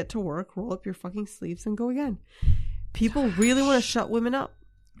 Get to work, roll up your fucking sleeves and go again. People really want to shut women up.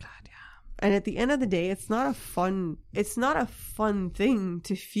 God, yeah. And at the end of the day, it's not a fun thing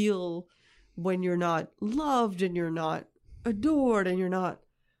to feel when you're not loved and you're not adored and you're not.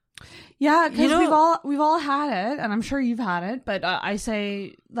 Yeah, because You know- we've all had it, and I'm sure you've had it. But I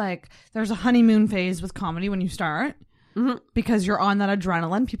say, like, there's a honeymoon phase with comedy when you start, because you're on that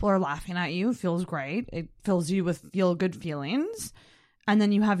adrenaline. People are laughing at you. It feels great. It fills you with feel good feelings, and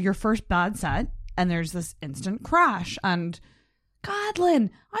then you have your first bad set, and there's this instant crash. And God,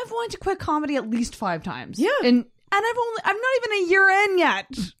 Lynn, I've wanted to quit comedy at least 5 times. Yeah, and I'm not even a year in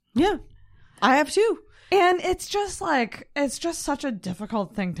yet. Yeah, I have too. And it's just such a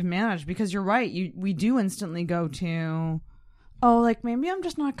difficult thing to manage because you're right. We do instantly go to, oh, like maybe I'm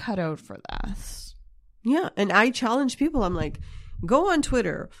just not cut out for this. Yeah. And I challenge people. I'm like, go on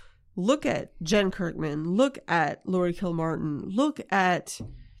Twitter, look at Jen Kirkman, look at Lori Kilmartin, look at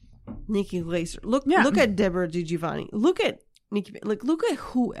Nikki Glaser, look at Deborah DiGiovanni, look at Nikki, look at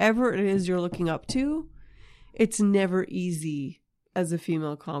whoever it is you're looking up to. It's never easy as a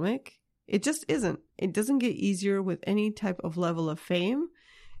female comic. It just isn't. It doesn't get easier with any type of level of fame.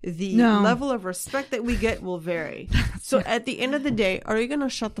 The level of respect that we get will vary. So at the end of the day, are you going to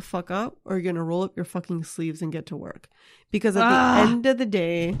shut the fuck up or are you going to roll up your fucking sleeves and get to work? Because at the end of the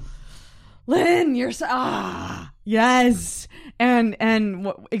day, Lynn, you're yes.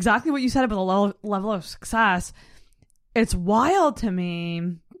 And exactly what you said about the level of success. It's wild to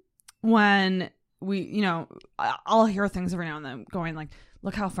me when I'll hear things every now and then going like,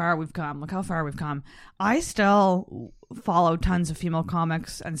 look how far we've come. Look how far we've come. I still follow tons of female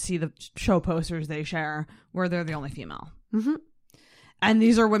comics and see the show posters they share where they're the only female. Mm-hmm. And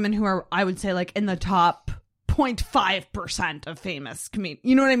these are women who are, I would say, like in the top 0.5% of famous comedians.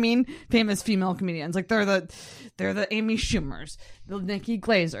 You know what I mean? Famous female comedians. Like they're the Amy Schumers, the Nikki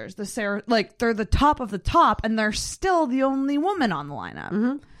Glazers, the Sarah, like they're the top of the top and they're still the only woman on the lineup.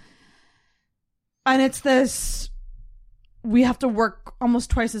 Mm-hmm. And it's this, we have to work almost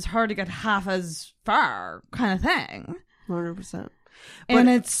twice as hard to get half as far kind of thing. 100%. And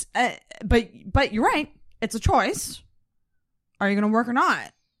it's, but you're right. It's a choice. Are you going to work or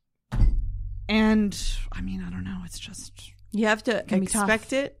not? And I mean, I don't know. It's just, you have to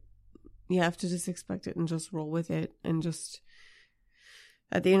expect it. You have to just expect it and just roll with it. And just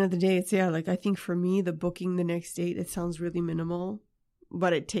at the end of the day, it's, like, I think for me, the booking the next date, it sounds really minimal,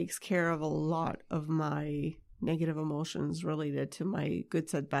 but it takes care of a lot of my negative emotions related to my good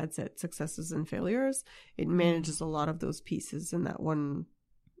set, bad set, successes and failures. It manages a lot of those pieces in that one.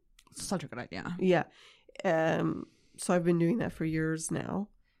 Such a good idea. Yeah. So I've been doing that for years now,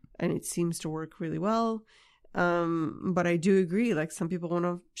 and it seems to work really well. But I do agree, like, some people want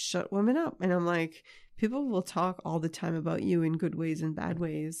to shut women up, and I'm like, people will talk all the time about you in good ways and bad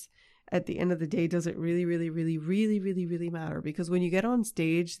ways. At the end of the day, does it really, really, really, really, really, really matter? Because when you get on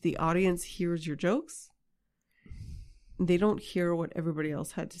stage, the audience hears your jokes. They don't hear what everybody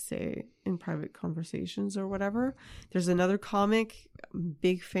else had to say in private conversations or whatever. There's another comic,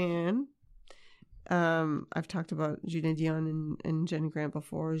 big fan. I've talked about Julien Dion and Jen Grant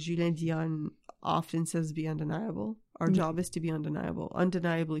before. Julien Dion often says, be undeniable. Our job is to be undeniable.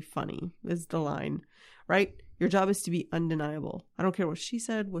 Undeniably funny is the line, right? Your job is to be undeniable. I don't care what she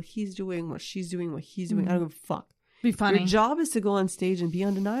said, what he's doing, what she's doing, what he's doing. I don't give a fuck. Be funny. Your job is to go on stage and be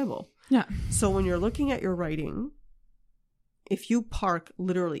undeniable. Yeah. So when you're looking at your writing, if you park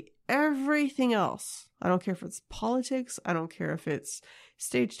literally everything else, I don't care if it's politics, I don't care if it's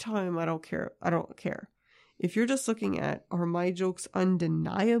stage time, I don't care. If you're just looking at, are my jokes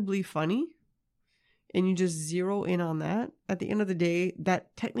undeniably funny? And you just zero in on that, at the end of the day,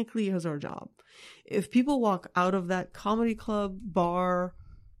 that technically is our job. If people walk out of that comedy club, bar,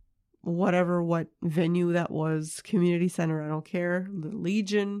 whatever, what venue that was, community center, I don't care, the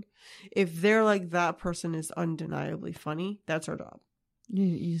Legion, if they're like, that person is undeniably funny, that's our job.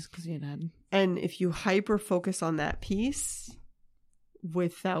 Because you did. And if you hyper focus on that piece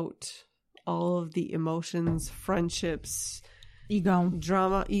without all of the emotions, friendships, Ego.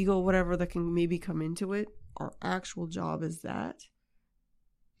 drama, ego, whatever that can maybe come into it, our actual job is that.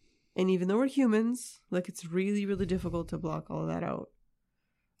 And even though we're humans, like, it's really, really difficult to block all of that out.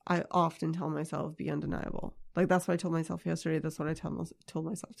 I often tell myself, be undeniable. Like, that's what I told myself yesterday. That's what I told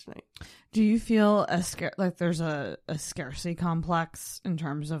myself tonight. Do you feel like there's a scarcity complex in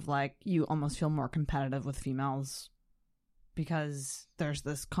terms of, like, you almost feel more competitive with females because there's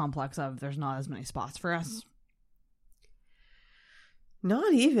this complex of there's not as many spots for us?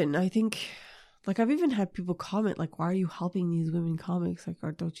 Not even. I think, like, I've even had people comment, like, why are you helping these women comics? Like,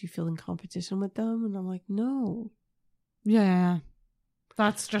 or don't you feel in competition with them? And I'm like, no. Yeah.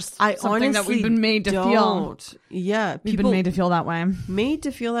 That's just I something that we've been made to feel. Yeah. We've been made to feel that way. Made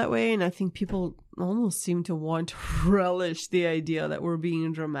to feel that way. And I think people almost seem to want to relish the idea that we're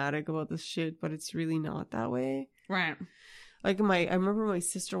being dramatic about this shit, but it's really not that way. Right. Like, I remember my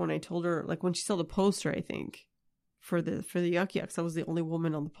sister, when I told her, like, when she saw the poster, I think, for the Yuck Yucks, I was the only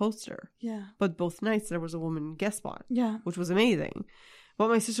woman on the poster. Yeah. But both nights there was a woman guest spot. Yeah. Which was amazing. But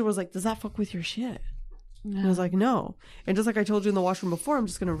my sister was like, does that fuck with your shit? Yeah. And I was like, no. And just like I told you in the washroom before, I'm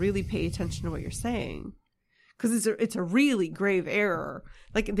just going to really pay attention to what you're saying. Because it's a really grave error.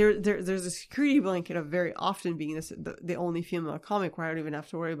 Like, there's a security blanket of very often being the only female comic where I don't even have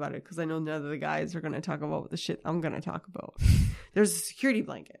to worry about it because I know none of the guys are going to talk about the shit I'm going to talk about. There's a security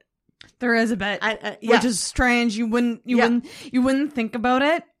blanket. There is a bit, yeah. which is strange. You wouldn't think about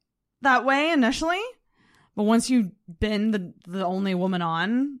it that way initially, but once you've been the only woman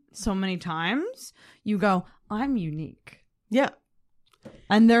on so many times, you go, I'm unique. Yeah,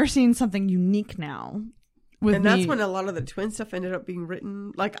 and they're seeing something unique now. And that's when a lot of the twin stuff ended up being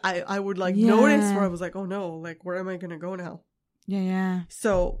written. Like, I would notice where I was like, oh no, like, where am I going to go now? Yeah.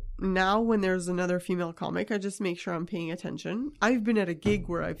 So now when there's another female comic, I just make sure I'm paying attention. I've been at a gig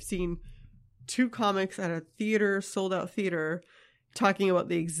where I've seen two comics at a theater, sold out theater, talking about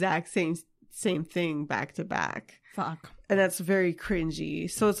the exact same thing back to back. Fuck. And that's very cringy.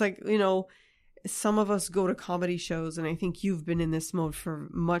 So it's like, you know, some of us go to comedy shows, and I think you've been in this mode for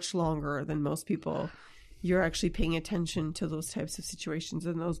much longer than most people. You're actually paying attention to those types of situations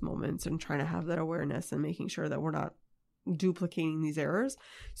in those moments and trying to have that awareness and making sure that we're not duplicating these errors.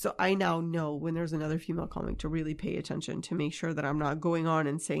 So I now know when there's another female comic to really pay attention, to make sure that I'm not going on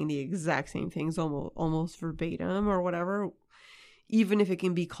and saying the exact same things almost verbatim or whatever, even if it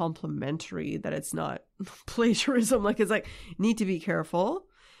can be complimentary, that it's not plagiarism. Like, it's like, need to be careful.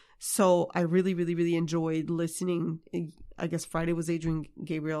 So I really, really, really enjoyed listening. I guess Friday was Adrian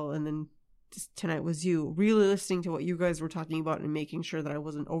Gabriel, and then tonight was you. Really listening to what you guys were talking about and making sure that I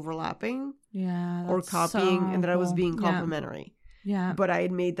wasn't overlapping or copying, and that I was being complimentary. Yeah. But I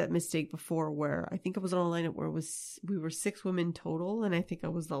had made that mistake before where I think I was on a lineup where we were 6 women total, and I think I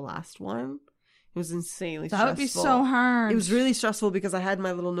was the last one. It was insanely stressful. That would be so hard. It was really stressful because I had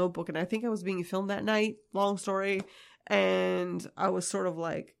my little notebook, and I think I was being filmed that night. Long story. And I was sort of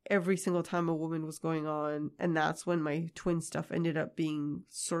like, every single time a woman was going on, and that's when my twin stuff ended up being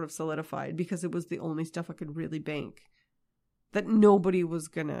sort of solidified, because it was the only stuff I could really bank that nobody was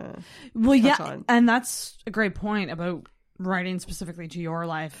gonna touch on. And that's a great point about writing specifically to your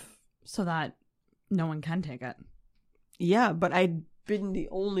life so that no one can take it. Yeah, but I'd been the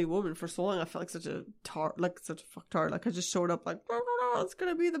only woman for so long. I felt like such a fucktard. Like I just showed up like, oh, it's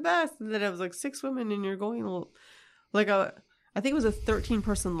gonna be the best, and then I was like 6 women, and you're going like I think it was a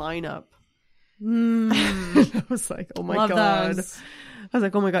 13-person lineup. I was like, oh my God. Those. I was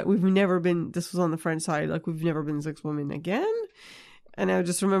like, oh my God, we've never been, this was on the French side, like we've never been 6 women again. And I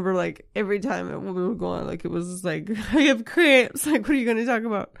just remember like every time a woman would go on, like it was just like, I have cramps. Like, what are you going to talk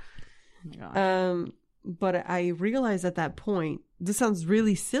about? Oh my gosh. But I realized at that point, this sounds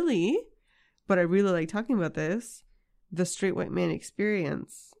really silly, but I really like talking about this, the straight white man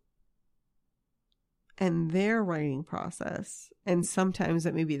experience and their writing process. And sometimes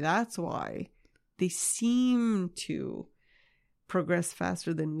that maybe that's why they seem to progress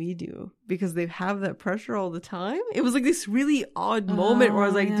faster than we do, because they have that pressure all the time. It was like this really odd moment where I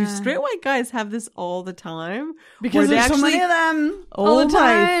was like, do straight white guys have this all the time? Because there's so many of them all the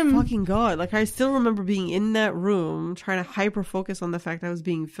time. My fucking God. Like I still remember being in that room trying to hyper focus on the fact I was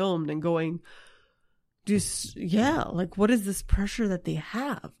being filmed and going, like what is this pressure that they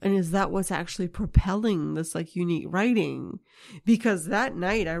have, and is that what's actually propelling this like unique writing? Because that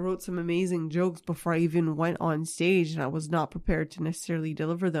night I wrote some amazing jokes before I even went on stage, and I was not prepared to necessarily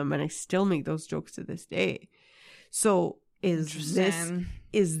deliver them, and I still make those jokes to this day. So is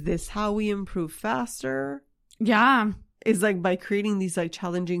this how we improve faster? Yeah. Is like by creating these like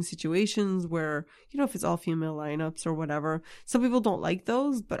challenging situations where, you know, if it's all female lineups or whatever, some people don't like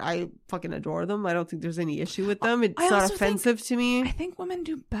those, but I fucking adore them. I don't think there's any issue with them. It's not offensive to me. I think women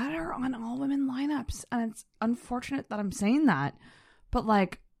do better on all women lineups, and it's unfortunate that I'm saying that, but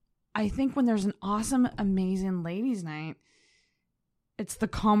like I think when there's an awesome, amazing ladies' night, it's the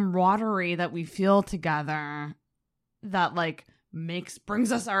camaraderie that we feel together that like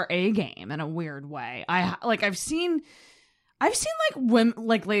brings us our A game in a weird way. I've seen like women,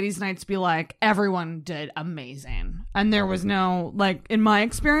 like ladies' nights be like, everyone did amazing, and there was no, like, in my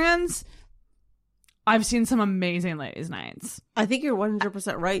experience, I've seen some amazing ladies' nights. I think you're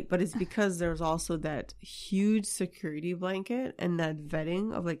 100% right, but it's because there's also that huge security blanket and that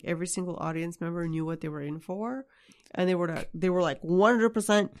vetting of like every single audience member knew what they were in for, and they were like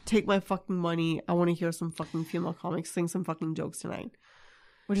 100% take my fucking money. I want to hear some fucking female comics sing some fucking jokes tonight.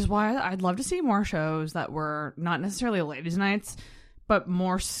 Which is why I'd love to see more shows that were not necessarily ladies' nights, but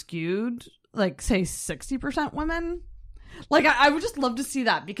more skewed, like say 60% women. Like I would just love to see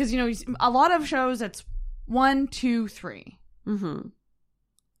that, because, you know, a lot of shows it's 1, 2, 3. Mm-hmm.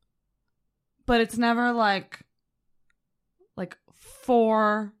 But it's never like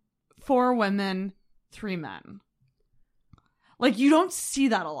 4 women, 3 men. Like, you don't see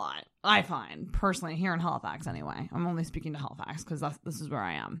that a lot, I find, personally, here in Halifax anyway. I'm only speaking to Halifax because this is where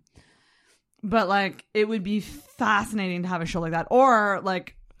I am. But, like, it would be fascinating to have a show like that. Or,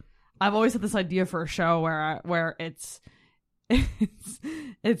 like, I've always had this idea for a show where it's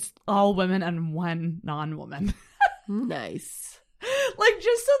all women and 1 non-woman. Nice. Like,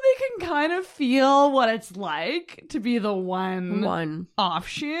 just so they can kind of feel what it's like to be the one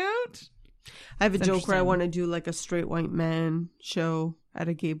offshoot. I have a joke where I want to do like a straight white man show at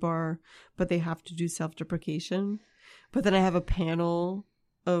a gay bar, but they have to do self-deprecation. But then I have a panel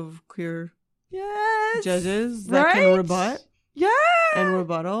of queer judges that can rebut and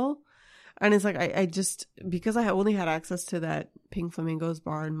rebuttal. And it's like, I just, because I only had access to that Pink Flamingos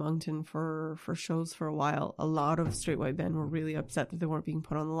bar in Moncton for shows for a while, a lot of straight white men were really upset that they weren't being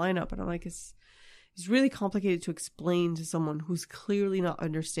put on the lineup. And I'm like, it's really complicated to explain to someone who's clearly not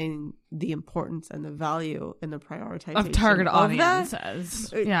understanding the importance and the value and the prioritization of target of audiences.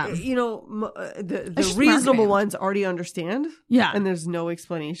 That. Yeah. You know, the reasonable ones already understand. Yeah. And there's no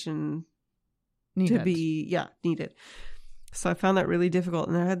explanation needed. to be, needed. So I found that really difficult.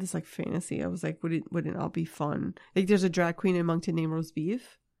 And I had this like fantasy. I was like, would it not be fun? Like there's a drag queen in Moncton named Roast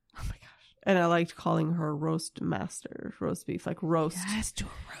Beef. Oh my gosh. And I liked calling her Roast Beef, like roast. Yes, do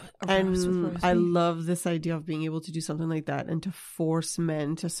a and roast with roast I beef. love this idea of being able to do something like that and to force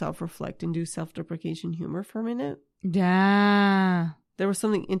men to self-reflect and do self-deprecation humor for a minute. Yeah. There was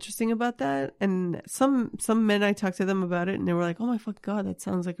something interesting about that. And some men, I talked to them about it and they were like, oh my fucking God, that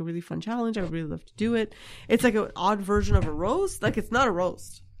sounds like a really fun challenge. I would really love to do it. It's like an odd version of a roast. Like it's not a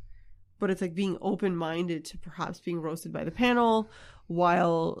roast, but it's like being open-minded to perhaps being roasted by the panel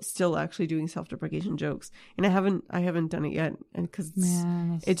while still actually doing self-deprecation jokes. And I haven't done it yet, and because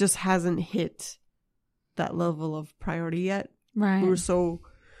it just hasn't hit that level of priority yet. Right. We were so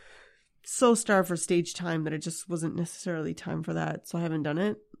starved for stage time that it just wasn't necessarily time for that. So I haven't done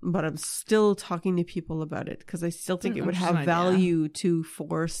it, but I'm still talking to people about it because I still think it would have Interesting idea. value to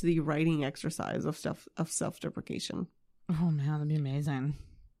force the writing exercise of self-deprecation. Oh man, that'd be amazing.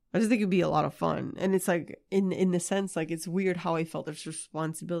 I just think it'd be a lot of fun. And it's like, in the sense, like, it's weird how I felt this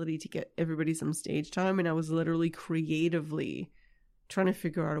responsibility to get everybody some stage time. And I was literally creatively trying to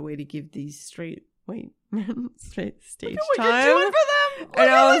figure out a way to give these straight white men straight stage time. You're doing for them. And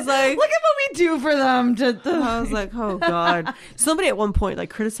I was like, look at what we do for them. I was like, oh God. Somebody at one point like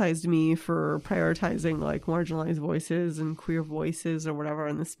criticized me for prioritizing like marginalized voices and queer voices or whatever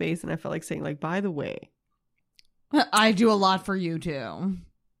in the space. And I felt like saying like, by the way, I do a lot for you too.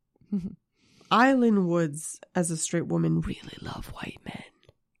 I, Lynn Woods, as a straight woman, really love white men.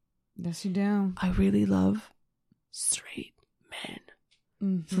 Yes, you do. I really love straight men.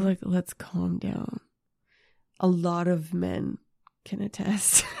 Mm-hmm. So, like, let's calm down. A lot of men can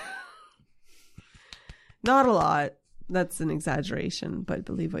attest. Not a lot. That's an exaggeration, but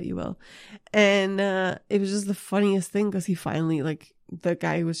believe what you will. And it was just the funniest thing because he finally, like, the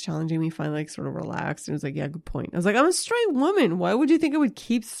guy who was challenging me finally, like, sort of relaxed and was like, yeah, good point. I was like, I'm a straight woman. Why would you think I would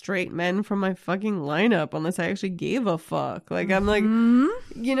keep straight men from my fucking lineup unless I actually gave a fuck? Like, I'm like,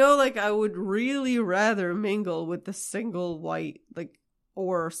 you know, like, I would really rather mingle with the single white, like,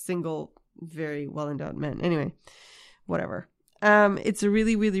 or single very well-endowed men. Anyway, whatever. It's a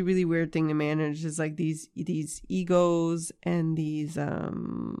really, really, really weird thing to manage. Is like these egos and these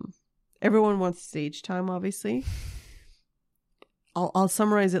everyone wants stage time, obviously. I'll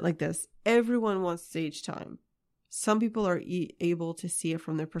summarize it like this. Everyone wants stage time. Some people are able to see it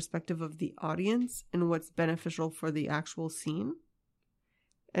from the perspective of the audience and what's beneficial for the actual scene.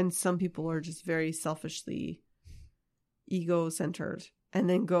 And some people are just very selfishly ego-centered and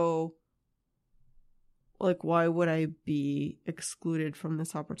then go, like, why would I be excluded from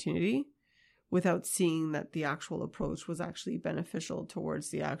this opportunity without seeing that the actual approach was actually beneficial towards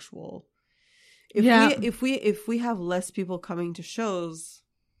the actual... If we have less people coming to shows,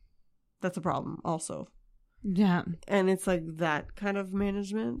 that's a problem also. Yeah. And it's like that kind of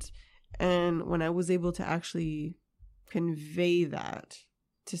management. And when I was able to actually convey that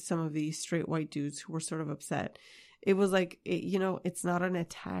to some of these straight white dudes who were sort of upset, it was like, it's not an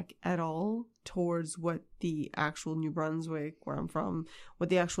attack at all towards what the actual New Brunswick, where I'm from, what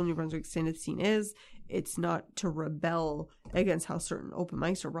the actual New Brunswick extended scene is. It's not to rebel against how certain open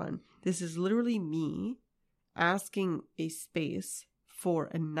mics are run. This is literally me asking a space for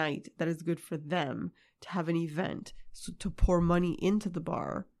a night that is good for them to have an event, so to pour money into the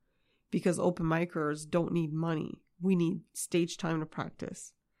bar, because open micers don't need money. We need stage time to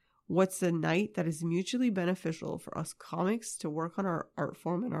practice. What's a night that is mutually beneficial for us comics to work on our art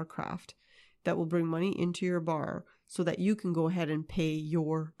form and our craft that will bring money into your bar so that you can go ahead and pay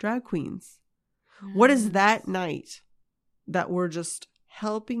your drag queens? What is that night that we're just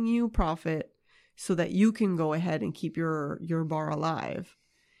helping you profit so that you can go ahead and keep your bar alive?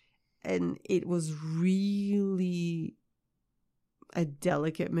 And it was really a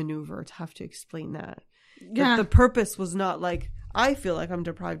delicate maneuver to have to explain that. Yeah. The purpose was not like, I feel like I'm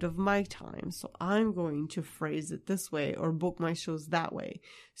deprived of my time, so I'm going to phrase it this way or book my shows that way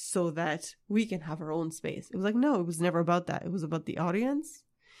so that we can have our own space. It was like, no, it was never about that. It was about the audience.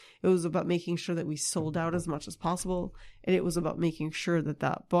 It was about making sure that we sold out as much as possible. And it was about making sure that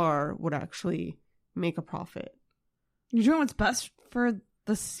that bar would actually make a profit. You're doing what's best for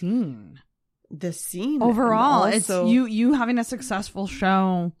the scene. The scene. Overall, also, it's you having a successful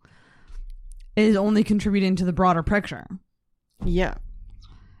show is only contributing to the broader picture. Yeah.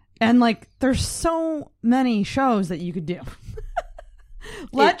 And like, there's so many shows that you could do.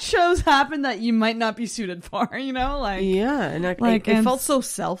 Let shows happen that you might not be suited for, like. Yeah, and like, it felt so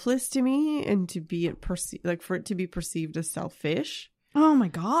selfless to me, and to be for it to be perceived as selfish. Oh my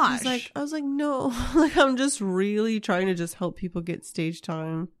gosh. I was like, no, like, I'm just really trying to just help people get stage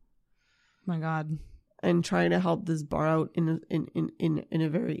time. Oh my God. And trying to help this bar out in a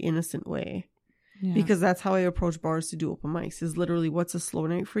very innocent way. Yeah. Because that's how I approach bars to do open mics, is literally, what's a slow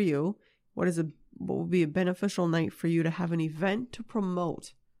night for you? What would be a beneficial night for you to have an event to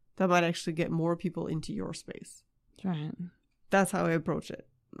promote that might actually get more people into your space? That's right. That's how I approach it.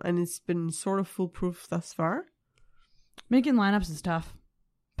 And it's been sort of foolproof thus far. Making lineups is tough.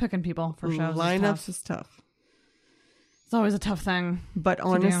 Picking people for shows Lineups is is tough. It's always a tough thing. But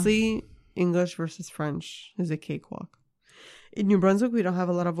honestly, English versus French is a cakewalk. In New Brunswick, we don't have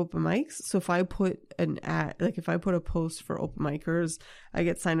a lot of open mics. So if I put an ad, like if I put a post for open micers, I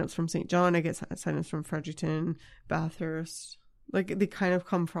get signups from St. John, I get signups from Fredericton, Bathurst, Like they kind of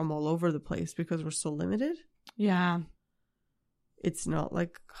come from all over the place because we're so limited. Yeah. It's not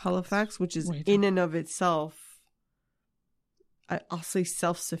like Halifax, which is Wait. in and of itself, I'll say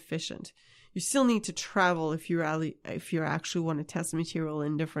self-sufficient. You still need to travel if you actually want to test material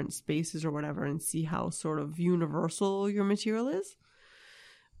in different spaces or whatever and see how sort of universal your material is.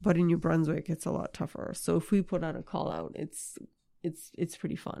 But in New Brunswick, it's a lot tougher. So if we put out a call out, it's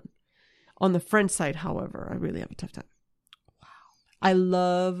pretty fun. On the French side, however, I really have a tough time. Wow. I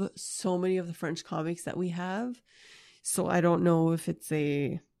love so many of the French comics that we have. So I don't know if it's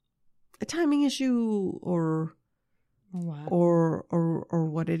a timing issue or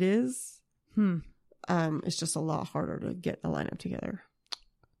what it is. It's just a lot harder to get a lineup together.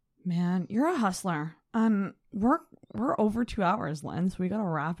 Man, you're a hustler. We're over 2 hours, Lynn, so we gotta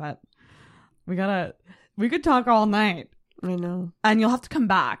wrap it. We could talk all night. I know. And you'll have to come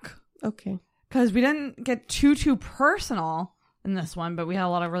back. Okay. Because we didn't get too personal in this one, but we had a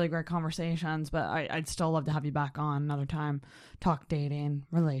lot of really great conversations. But I'd still love to have you back on another time. Talk dating,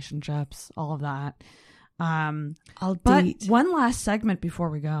 relationships, all of that. I'll but date. One last segment before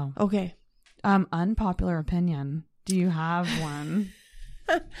we go. Okay. Unpopular opinion. Do you have one?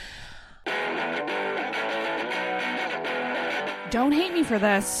 Don't hate me for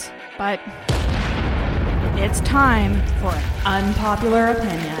this, but it's time for an unpopular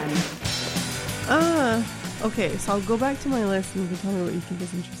opinion. Okay, so I'll go back to my list and you can tell me what you think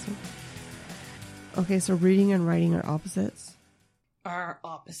is interesting. Okay, so reading and writing are opposites. Are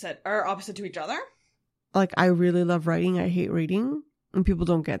opposite to each other? Like, I really love writing. I hate reading. And people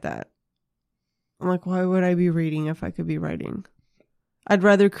don't get that. I'm like, why would I be reading if I could be writing? I'd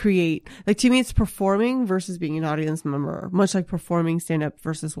rather create. Like, to me, it's performing versus being an audience member. Much like performing stand-up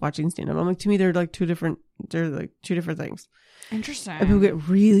versus watching stand-up. I'm like, to me, they're like two different things. Interesting. And people get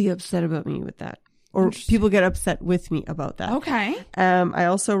really upset about me with that. Or people get upset with me about that. Okay. I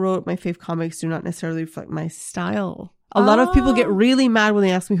also wrote my fave comics do not necessarily reflect my style. A lot of people get really mad when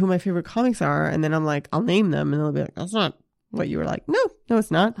they ask me who my favorite comics are. And then I'm like, I'll name them. And they'll be like, that's not what you were like. No,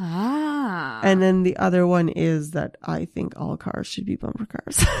 it's not. And then the other one is that I think all cars should be bumper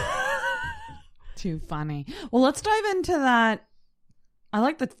cars. Too funny. Well, let's dive into that. I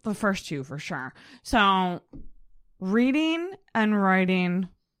like the first two for sure. So, reading and writing.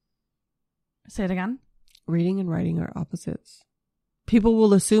 Say it again. Reading and writing are opposites. People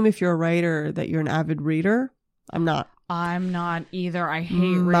will assume if you're a writer that you're an avid reader. I'm not. I'm not either. I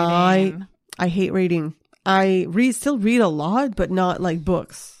hate reading. I hate reading. I still read a lot, but not like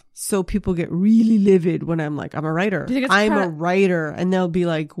books. So people get really livid when I'm like, I'm a writer. I'm a writer. And they'll be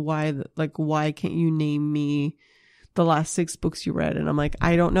like, why can't you name me the last 6 books you read? And I'm like,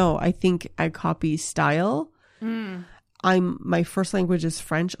 I don't know. I think I copy style. My first language is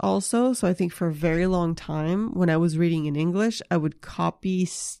French also. So I think for a very long time when I was reading in English, I would copy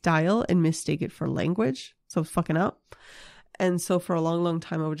style and mistake it for language. So I was fucking up. And so for a long, long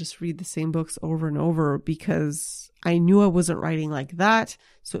time, I would just read the same books over and over because I knew I wasn't writing like that.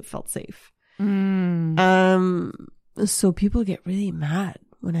 So it felt safe. So people get really mad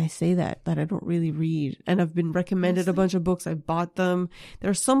when I say that I don't really read. And I've been recommended a bunch of books. I bought them. There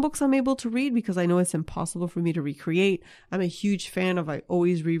are some books I'm able to read because I know it's impossible for me to recreate. I'm a huge fan of, I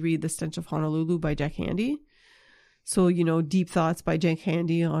always reread The Stench of Honolulu by Jack Handey. So, Deep Thoughts by Jack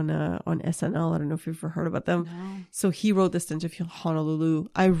Handey on SNL. I don't know if you've ever heard about them. No. So he wrote The Stench of Honolulu.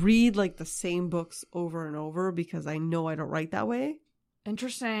 I read like the same books over and over because I know I don't write that way.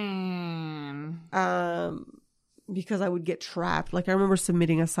 Interesting. Because I would get trapped. Like I remember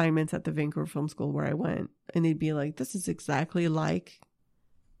submitting assignments at the Vancouver Film School where I went and they'd be like, this is exactly like,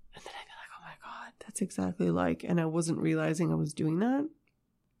 and then I'd be like, oh my God, that's exactly like, and I wasn't realizing I was doing that.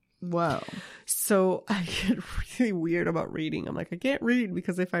 Whoa. So I get really weird about reading. I'm like, I can't read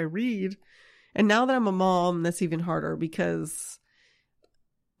because if I read, and now that I'm a mom, that's even harder because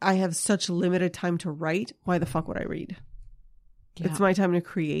I have such limited time to write. Why the fuck would I read? Yeah. It's my time to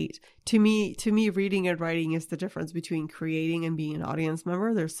create. To me, reading and writing is the difference between creating and being an audience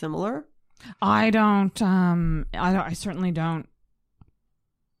member. They're similar. I certainly don't.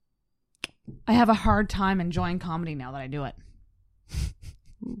 I have a hard time enjoying comedy now that I do it.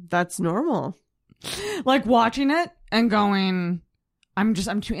 That's normal. Like watching it and going, I'm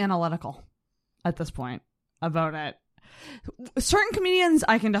too analytical at this point about it. Certain comedians,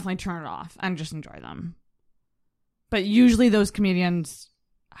 I can definitely turn it off and just enjoy them. But usually those comedians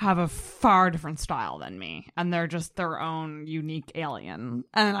have a far different style than me. And they're just their own unique alien.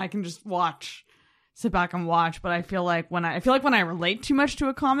 And I can just sit back and watch. But I feel like when I relate too much to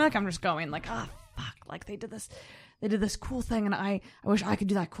a comic, I'm just going like, fuck, like they did this cool thing and I wish I could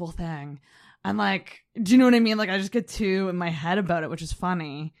do that cool thing. And like, do you know what I mean? Like, I just get too in my head about it, which is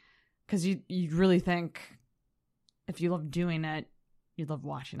funny because you really think if you love doing it, you love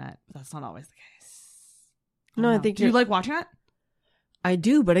watching it. But that's not always the case. No, I don't know. think do you like watching it? I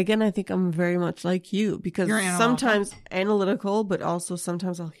do, but again, I think I'm very much like you because You're analytical. sometimes analytical, but also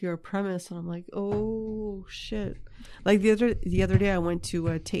sometimes I'll hear a premise and I'm like, oh shit. Like the other day, I went to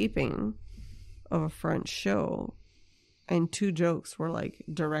a taping of a French show, and 2 jokes were like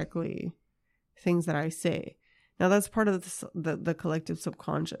directly things that I say. Now that's part of the collective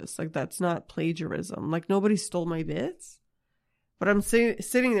subconscious. Like that's not plagiarism. Like nobody stole my bits, but I'm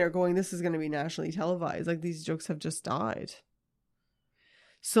sitting there going, this is going to be nationally televised. Like these jokes have just died.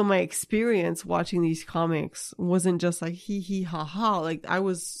 So my experience watching these comics wasn't just like hee hee ha ha. Like I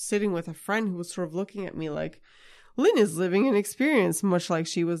was sitting with a friend who was sort of looking at me like, Lynn is living an experience, much like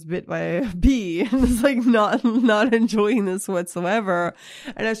she was bit by a bee, and it's like not enjoying this whatsoever.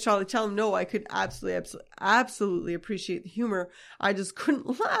 And I was trying to tell him, no, I could absolutely appreciate the humor. I just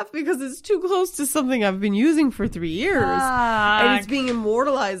couldn't laugh because it's too close to something I've been using for 3 years, and it's being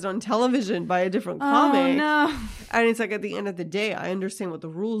immortalized on television by a different comic. Oh no! And it's like at the end of the day, I understand what the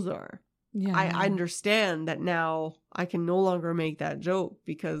rules are. Yeah, I understand that now I can no longer make that joke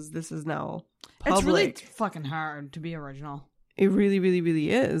because this is now public. It's really fucking hard to be original. It really, really, really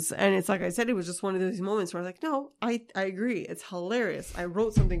is. And it's like I said, it was just one of those moments where I was like, no, I agree. It's hilarious. I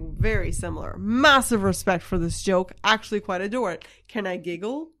wrote something very similar. Massive respect for this joke. Actually quite adore it. Can I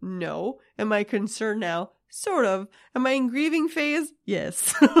giggle? No. Am I concerned now? Sort of. Am I in grieving phase?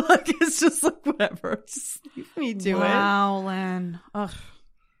 Yes. Like it's just like whatever. Just leave me to it. Wow, Lynn. Ugh.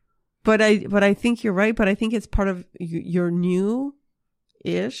 But I think you're right. But I think it's part of your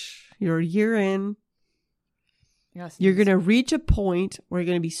new-ish. You're a year in. Yes. You're going to reach a point where you're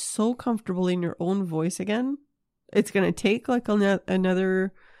going to be so comfortable in your own voice again. It's going to take like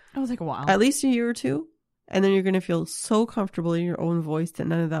another, It'll take a while. at least a year or two. And then you're going to feel so comfortable in your own voice that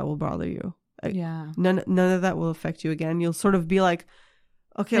none of that will bother you. Yeah. None of that will affect you again. You'll sort of be like,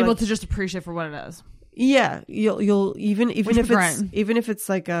 okay. Able like, to just appreciate for what it is. yeah. You'll even Which if is it's, great. even if it's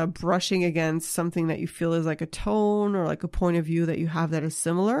like a brushing against something that you feel is like a tone or like a point of view that you have that is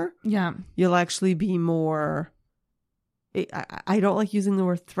similar, Yeah. you'll actually be more, I don't like using the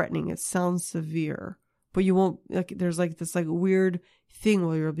word threatening. It sounds severe, but you won't like, there's like this like weird thing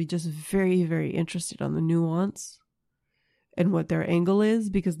where you'll be just very, very interested on the nuance and what their angle is,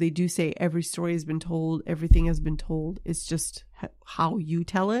 because they do say every story has been told, everything has been told. It's just how you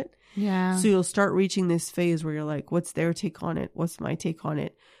tell it. Yeah. So you'll start reaching this phase where you're like, what's their take on it? What's my take on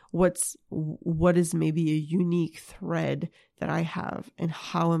it? What is maybe a unique thread that I have, and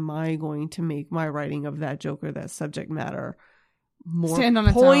how am I going to make my writing of that joke or that subject matter more Stand on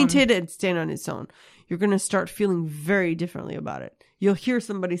its pointed and stand on its own? You're going to start feeling very differently about it. You'll hear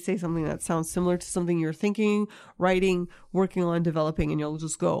somebody say something that sounds similar to something you're thinking, writing, working on, developing, and you'll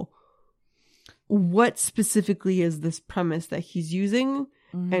just go, what specifically is this premise that he's using?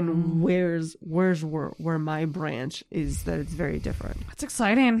 And where's where my branch is that it's very different. It's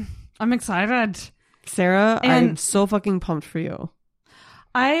exciting. I'm excited. Sarah, And- I'm so fucking pumped for you.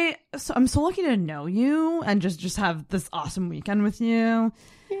 I'm so lucky to know you and just have this awesome weekend with you.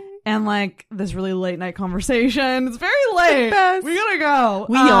 And like this really late night conversation. It's very late. best. We gotta go.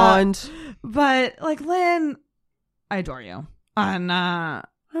 We yawned. But like Lynn, I adore you. And I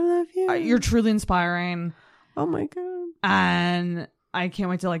love you. you're truly inspiring. Oh my god. And I can't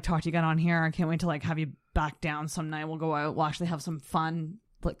wait to like talk to you again on here. I can't wait to like have you back down some night. We'll go out. We'll actually have some fun,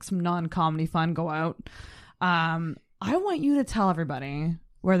 like some non-comedy fun, go out. I want you to tell everybody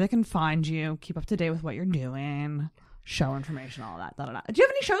where they can find you, keep up to date with what you're doing, show information, all that. Do you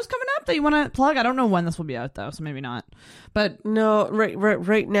have any shows coming up that you want to plug? I don't know when this will be out though, so maybe not. But No,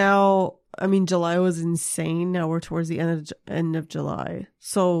 right now, I mean, July was insane. Now we're towards the end of July,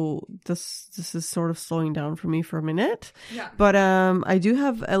 so this is sort of slowing down for me for a minute. Yeah. But I do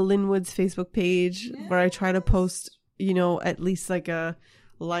have a Linwood's Facebook page where I try to post, at least like a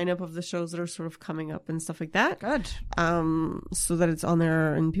lineup of the shows that are sort of coming up and stuff like that. good. So that it's on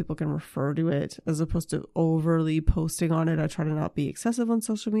there and people can refer to it, as opposed to overly posting on it. I try to not be excessive on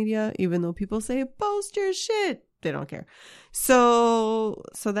social media, even though people say post your shit. They don't care. So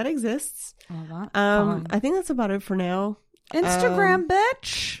that exists. All that. I think that's about it for now. Instagram,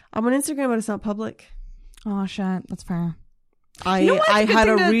 bitch. I'm on Instagram, but it's not public. Oh shit, that's fair. I know what? It's a I good had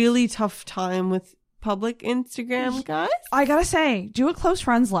a thing to- really tough time with public Instagram, guys. I gotta say, do a close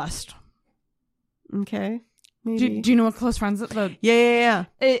friends list. Okay. Maybe. Do you know what close friends? Yeah.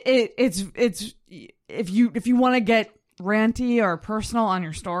 It's if you want to get ranty or personal on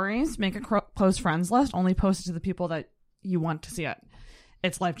your stories, make a close friends list. Only post it to the people that you want to see it.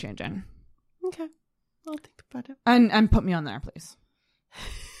 It's life changing. Okay. I'll think about it. And put me on there, please.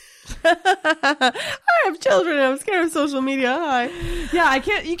 I have children. I'm scared of social media. Hi. Yeah, I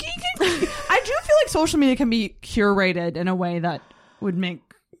can't. You can. I do feel like social media can be curated in a way that would make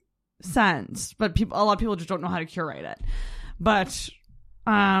sense, but a lot of people just don't know how to curate it. But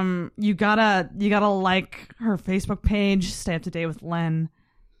you gotta like her Facebook page. Stay up to date with Lynn.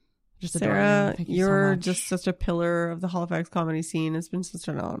 Just Sarah, Thank you you're so much. just such a pillar of the Halifax comedy scene. It's been such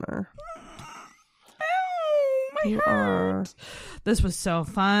an honor. My You heart. are. This was so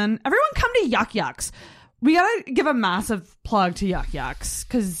fun. Everyone come to Yuck Yucks. We gotta give a massive plug to Yuck Yucks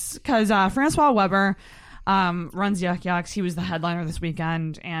because Francois Weber runs Yuck Yucks. He was the headliner this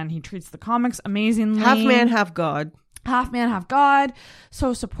weekend, and he treats the comics amazingly. Half man, half God. Half man, half God.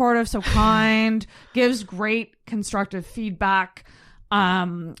 So supportive, so kind. Gives great constructive feedback.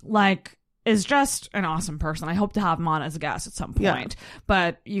 Is just an awesome person. I hope to have him on as a guest at some point. Yeah.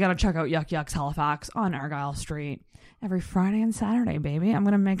 But you got to check out Yuck Yucks Halifax on Argyle Street every Friday and Saturday, baby. I'm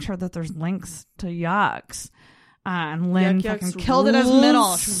going to make sure that there's links to Yucks. And Lynn Yuck fucking Yucks killed it as rules.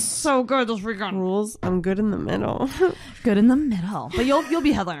 middle. She was so good this weekend. Rules. I'm good in the middle. Good in the middle. But you'll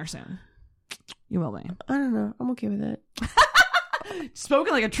be headliner soon. You will be. I don't know. I'm okay with it.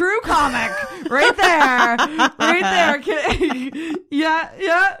 Spoken like a true comic. Right there. Right there.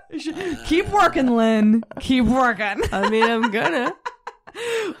 Yeah. Keep working, Lynn. Keep working. I mean, I'm gonna.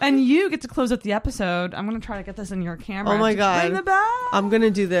 And you get to close out the episode. I'm going to try to get this in your camera. Oh my God. Ring the bell. I'm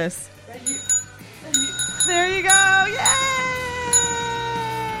gonna do this. There you go. Yay!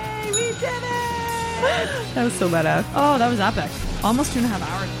 We did it. That was so badass. Oh, that was epic. Almost 2.5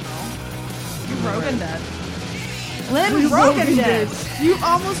 hours, girl. You Rogan did. Lynn Rogan did. You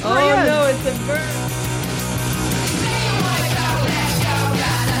almost Oh ran. no, it's a bird.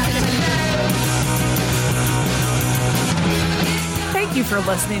 Thank you for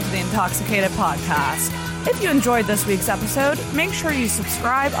listening to the Intoxicated Podcast. If you enjoyed this week's episode, make sure you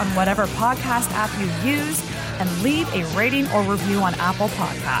subscribe on whatever podcast app you use and leave a rating or review on Apple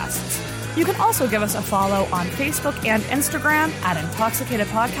Podcasts. You can also give us a follow on Facebook and Instagram at Intoxicated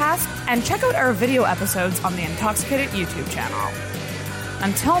Podcast and check out our video episodes on the Intoxicated YouTube channel.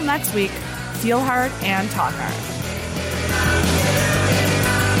 Until next week, feel hard and talk hard.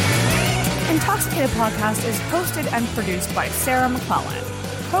 Intoxicated Podcast is hosted and produced by Sarah McClellan,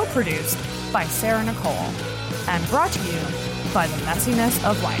 co-produced by Sarah Nicole, and brought to you by the messiness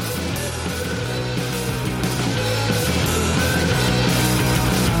of life.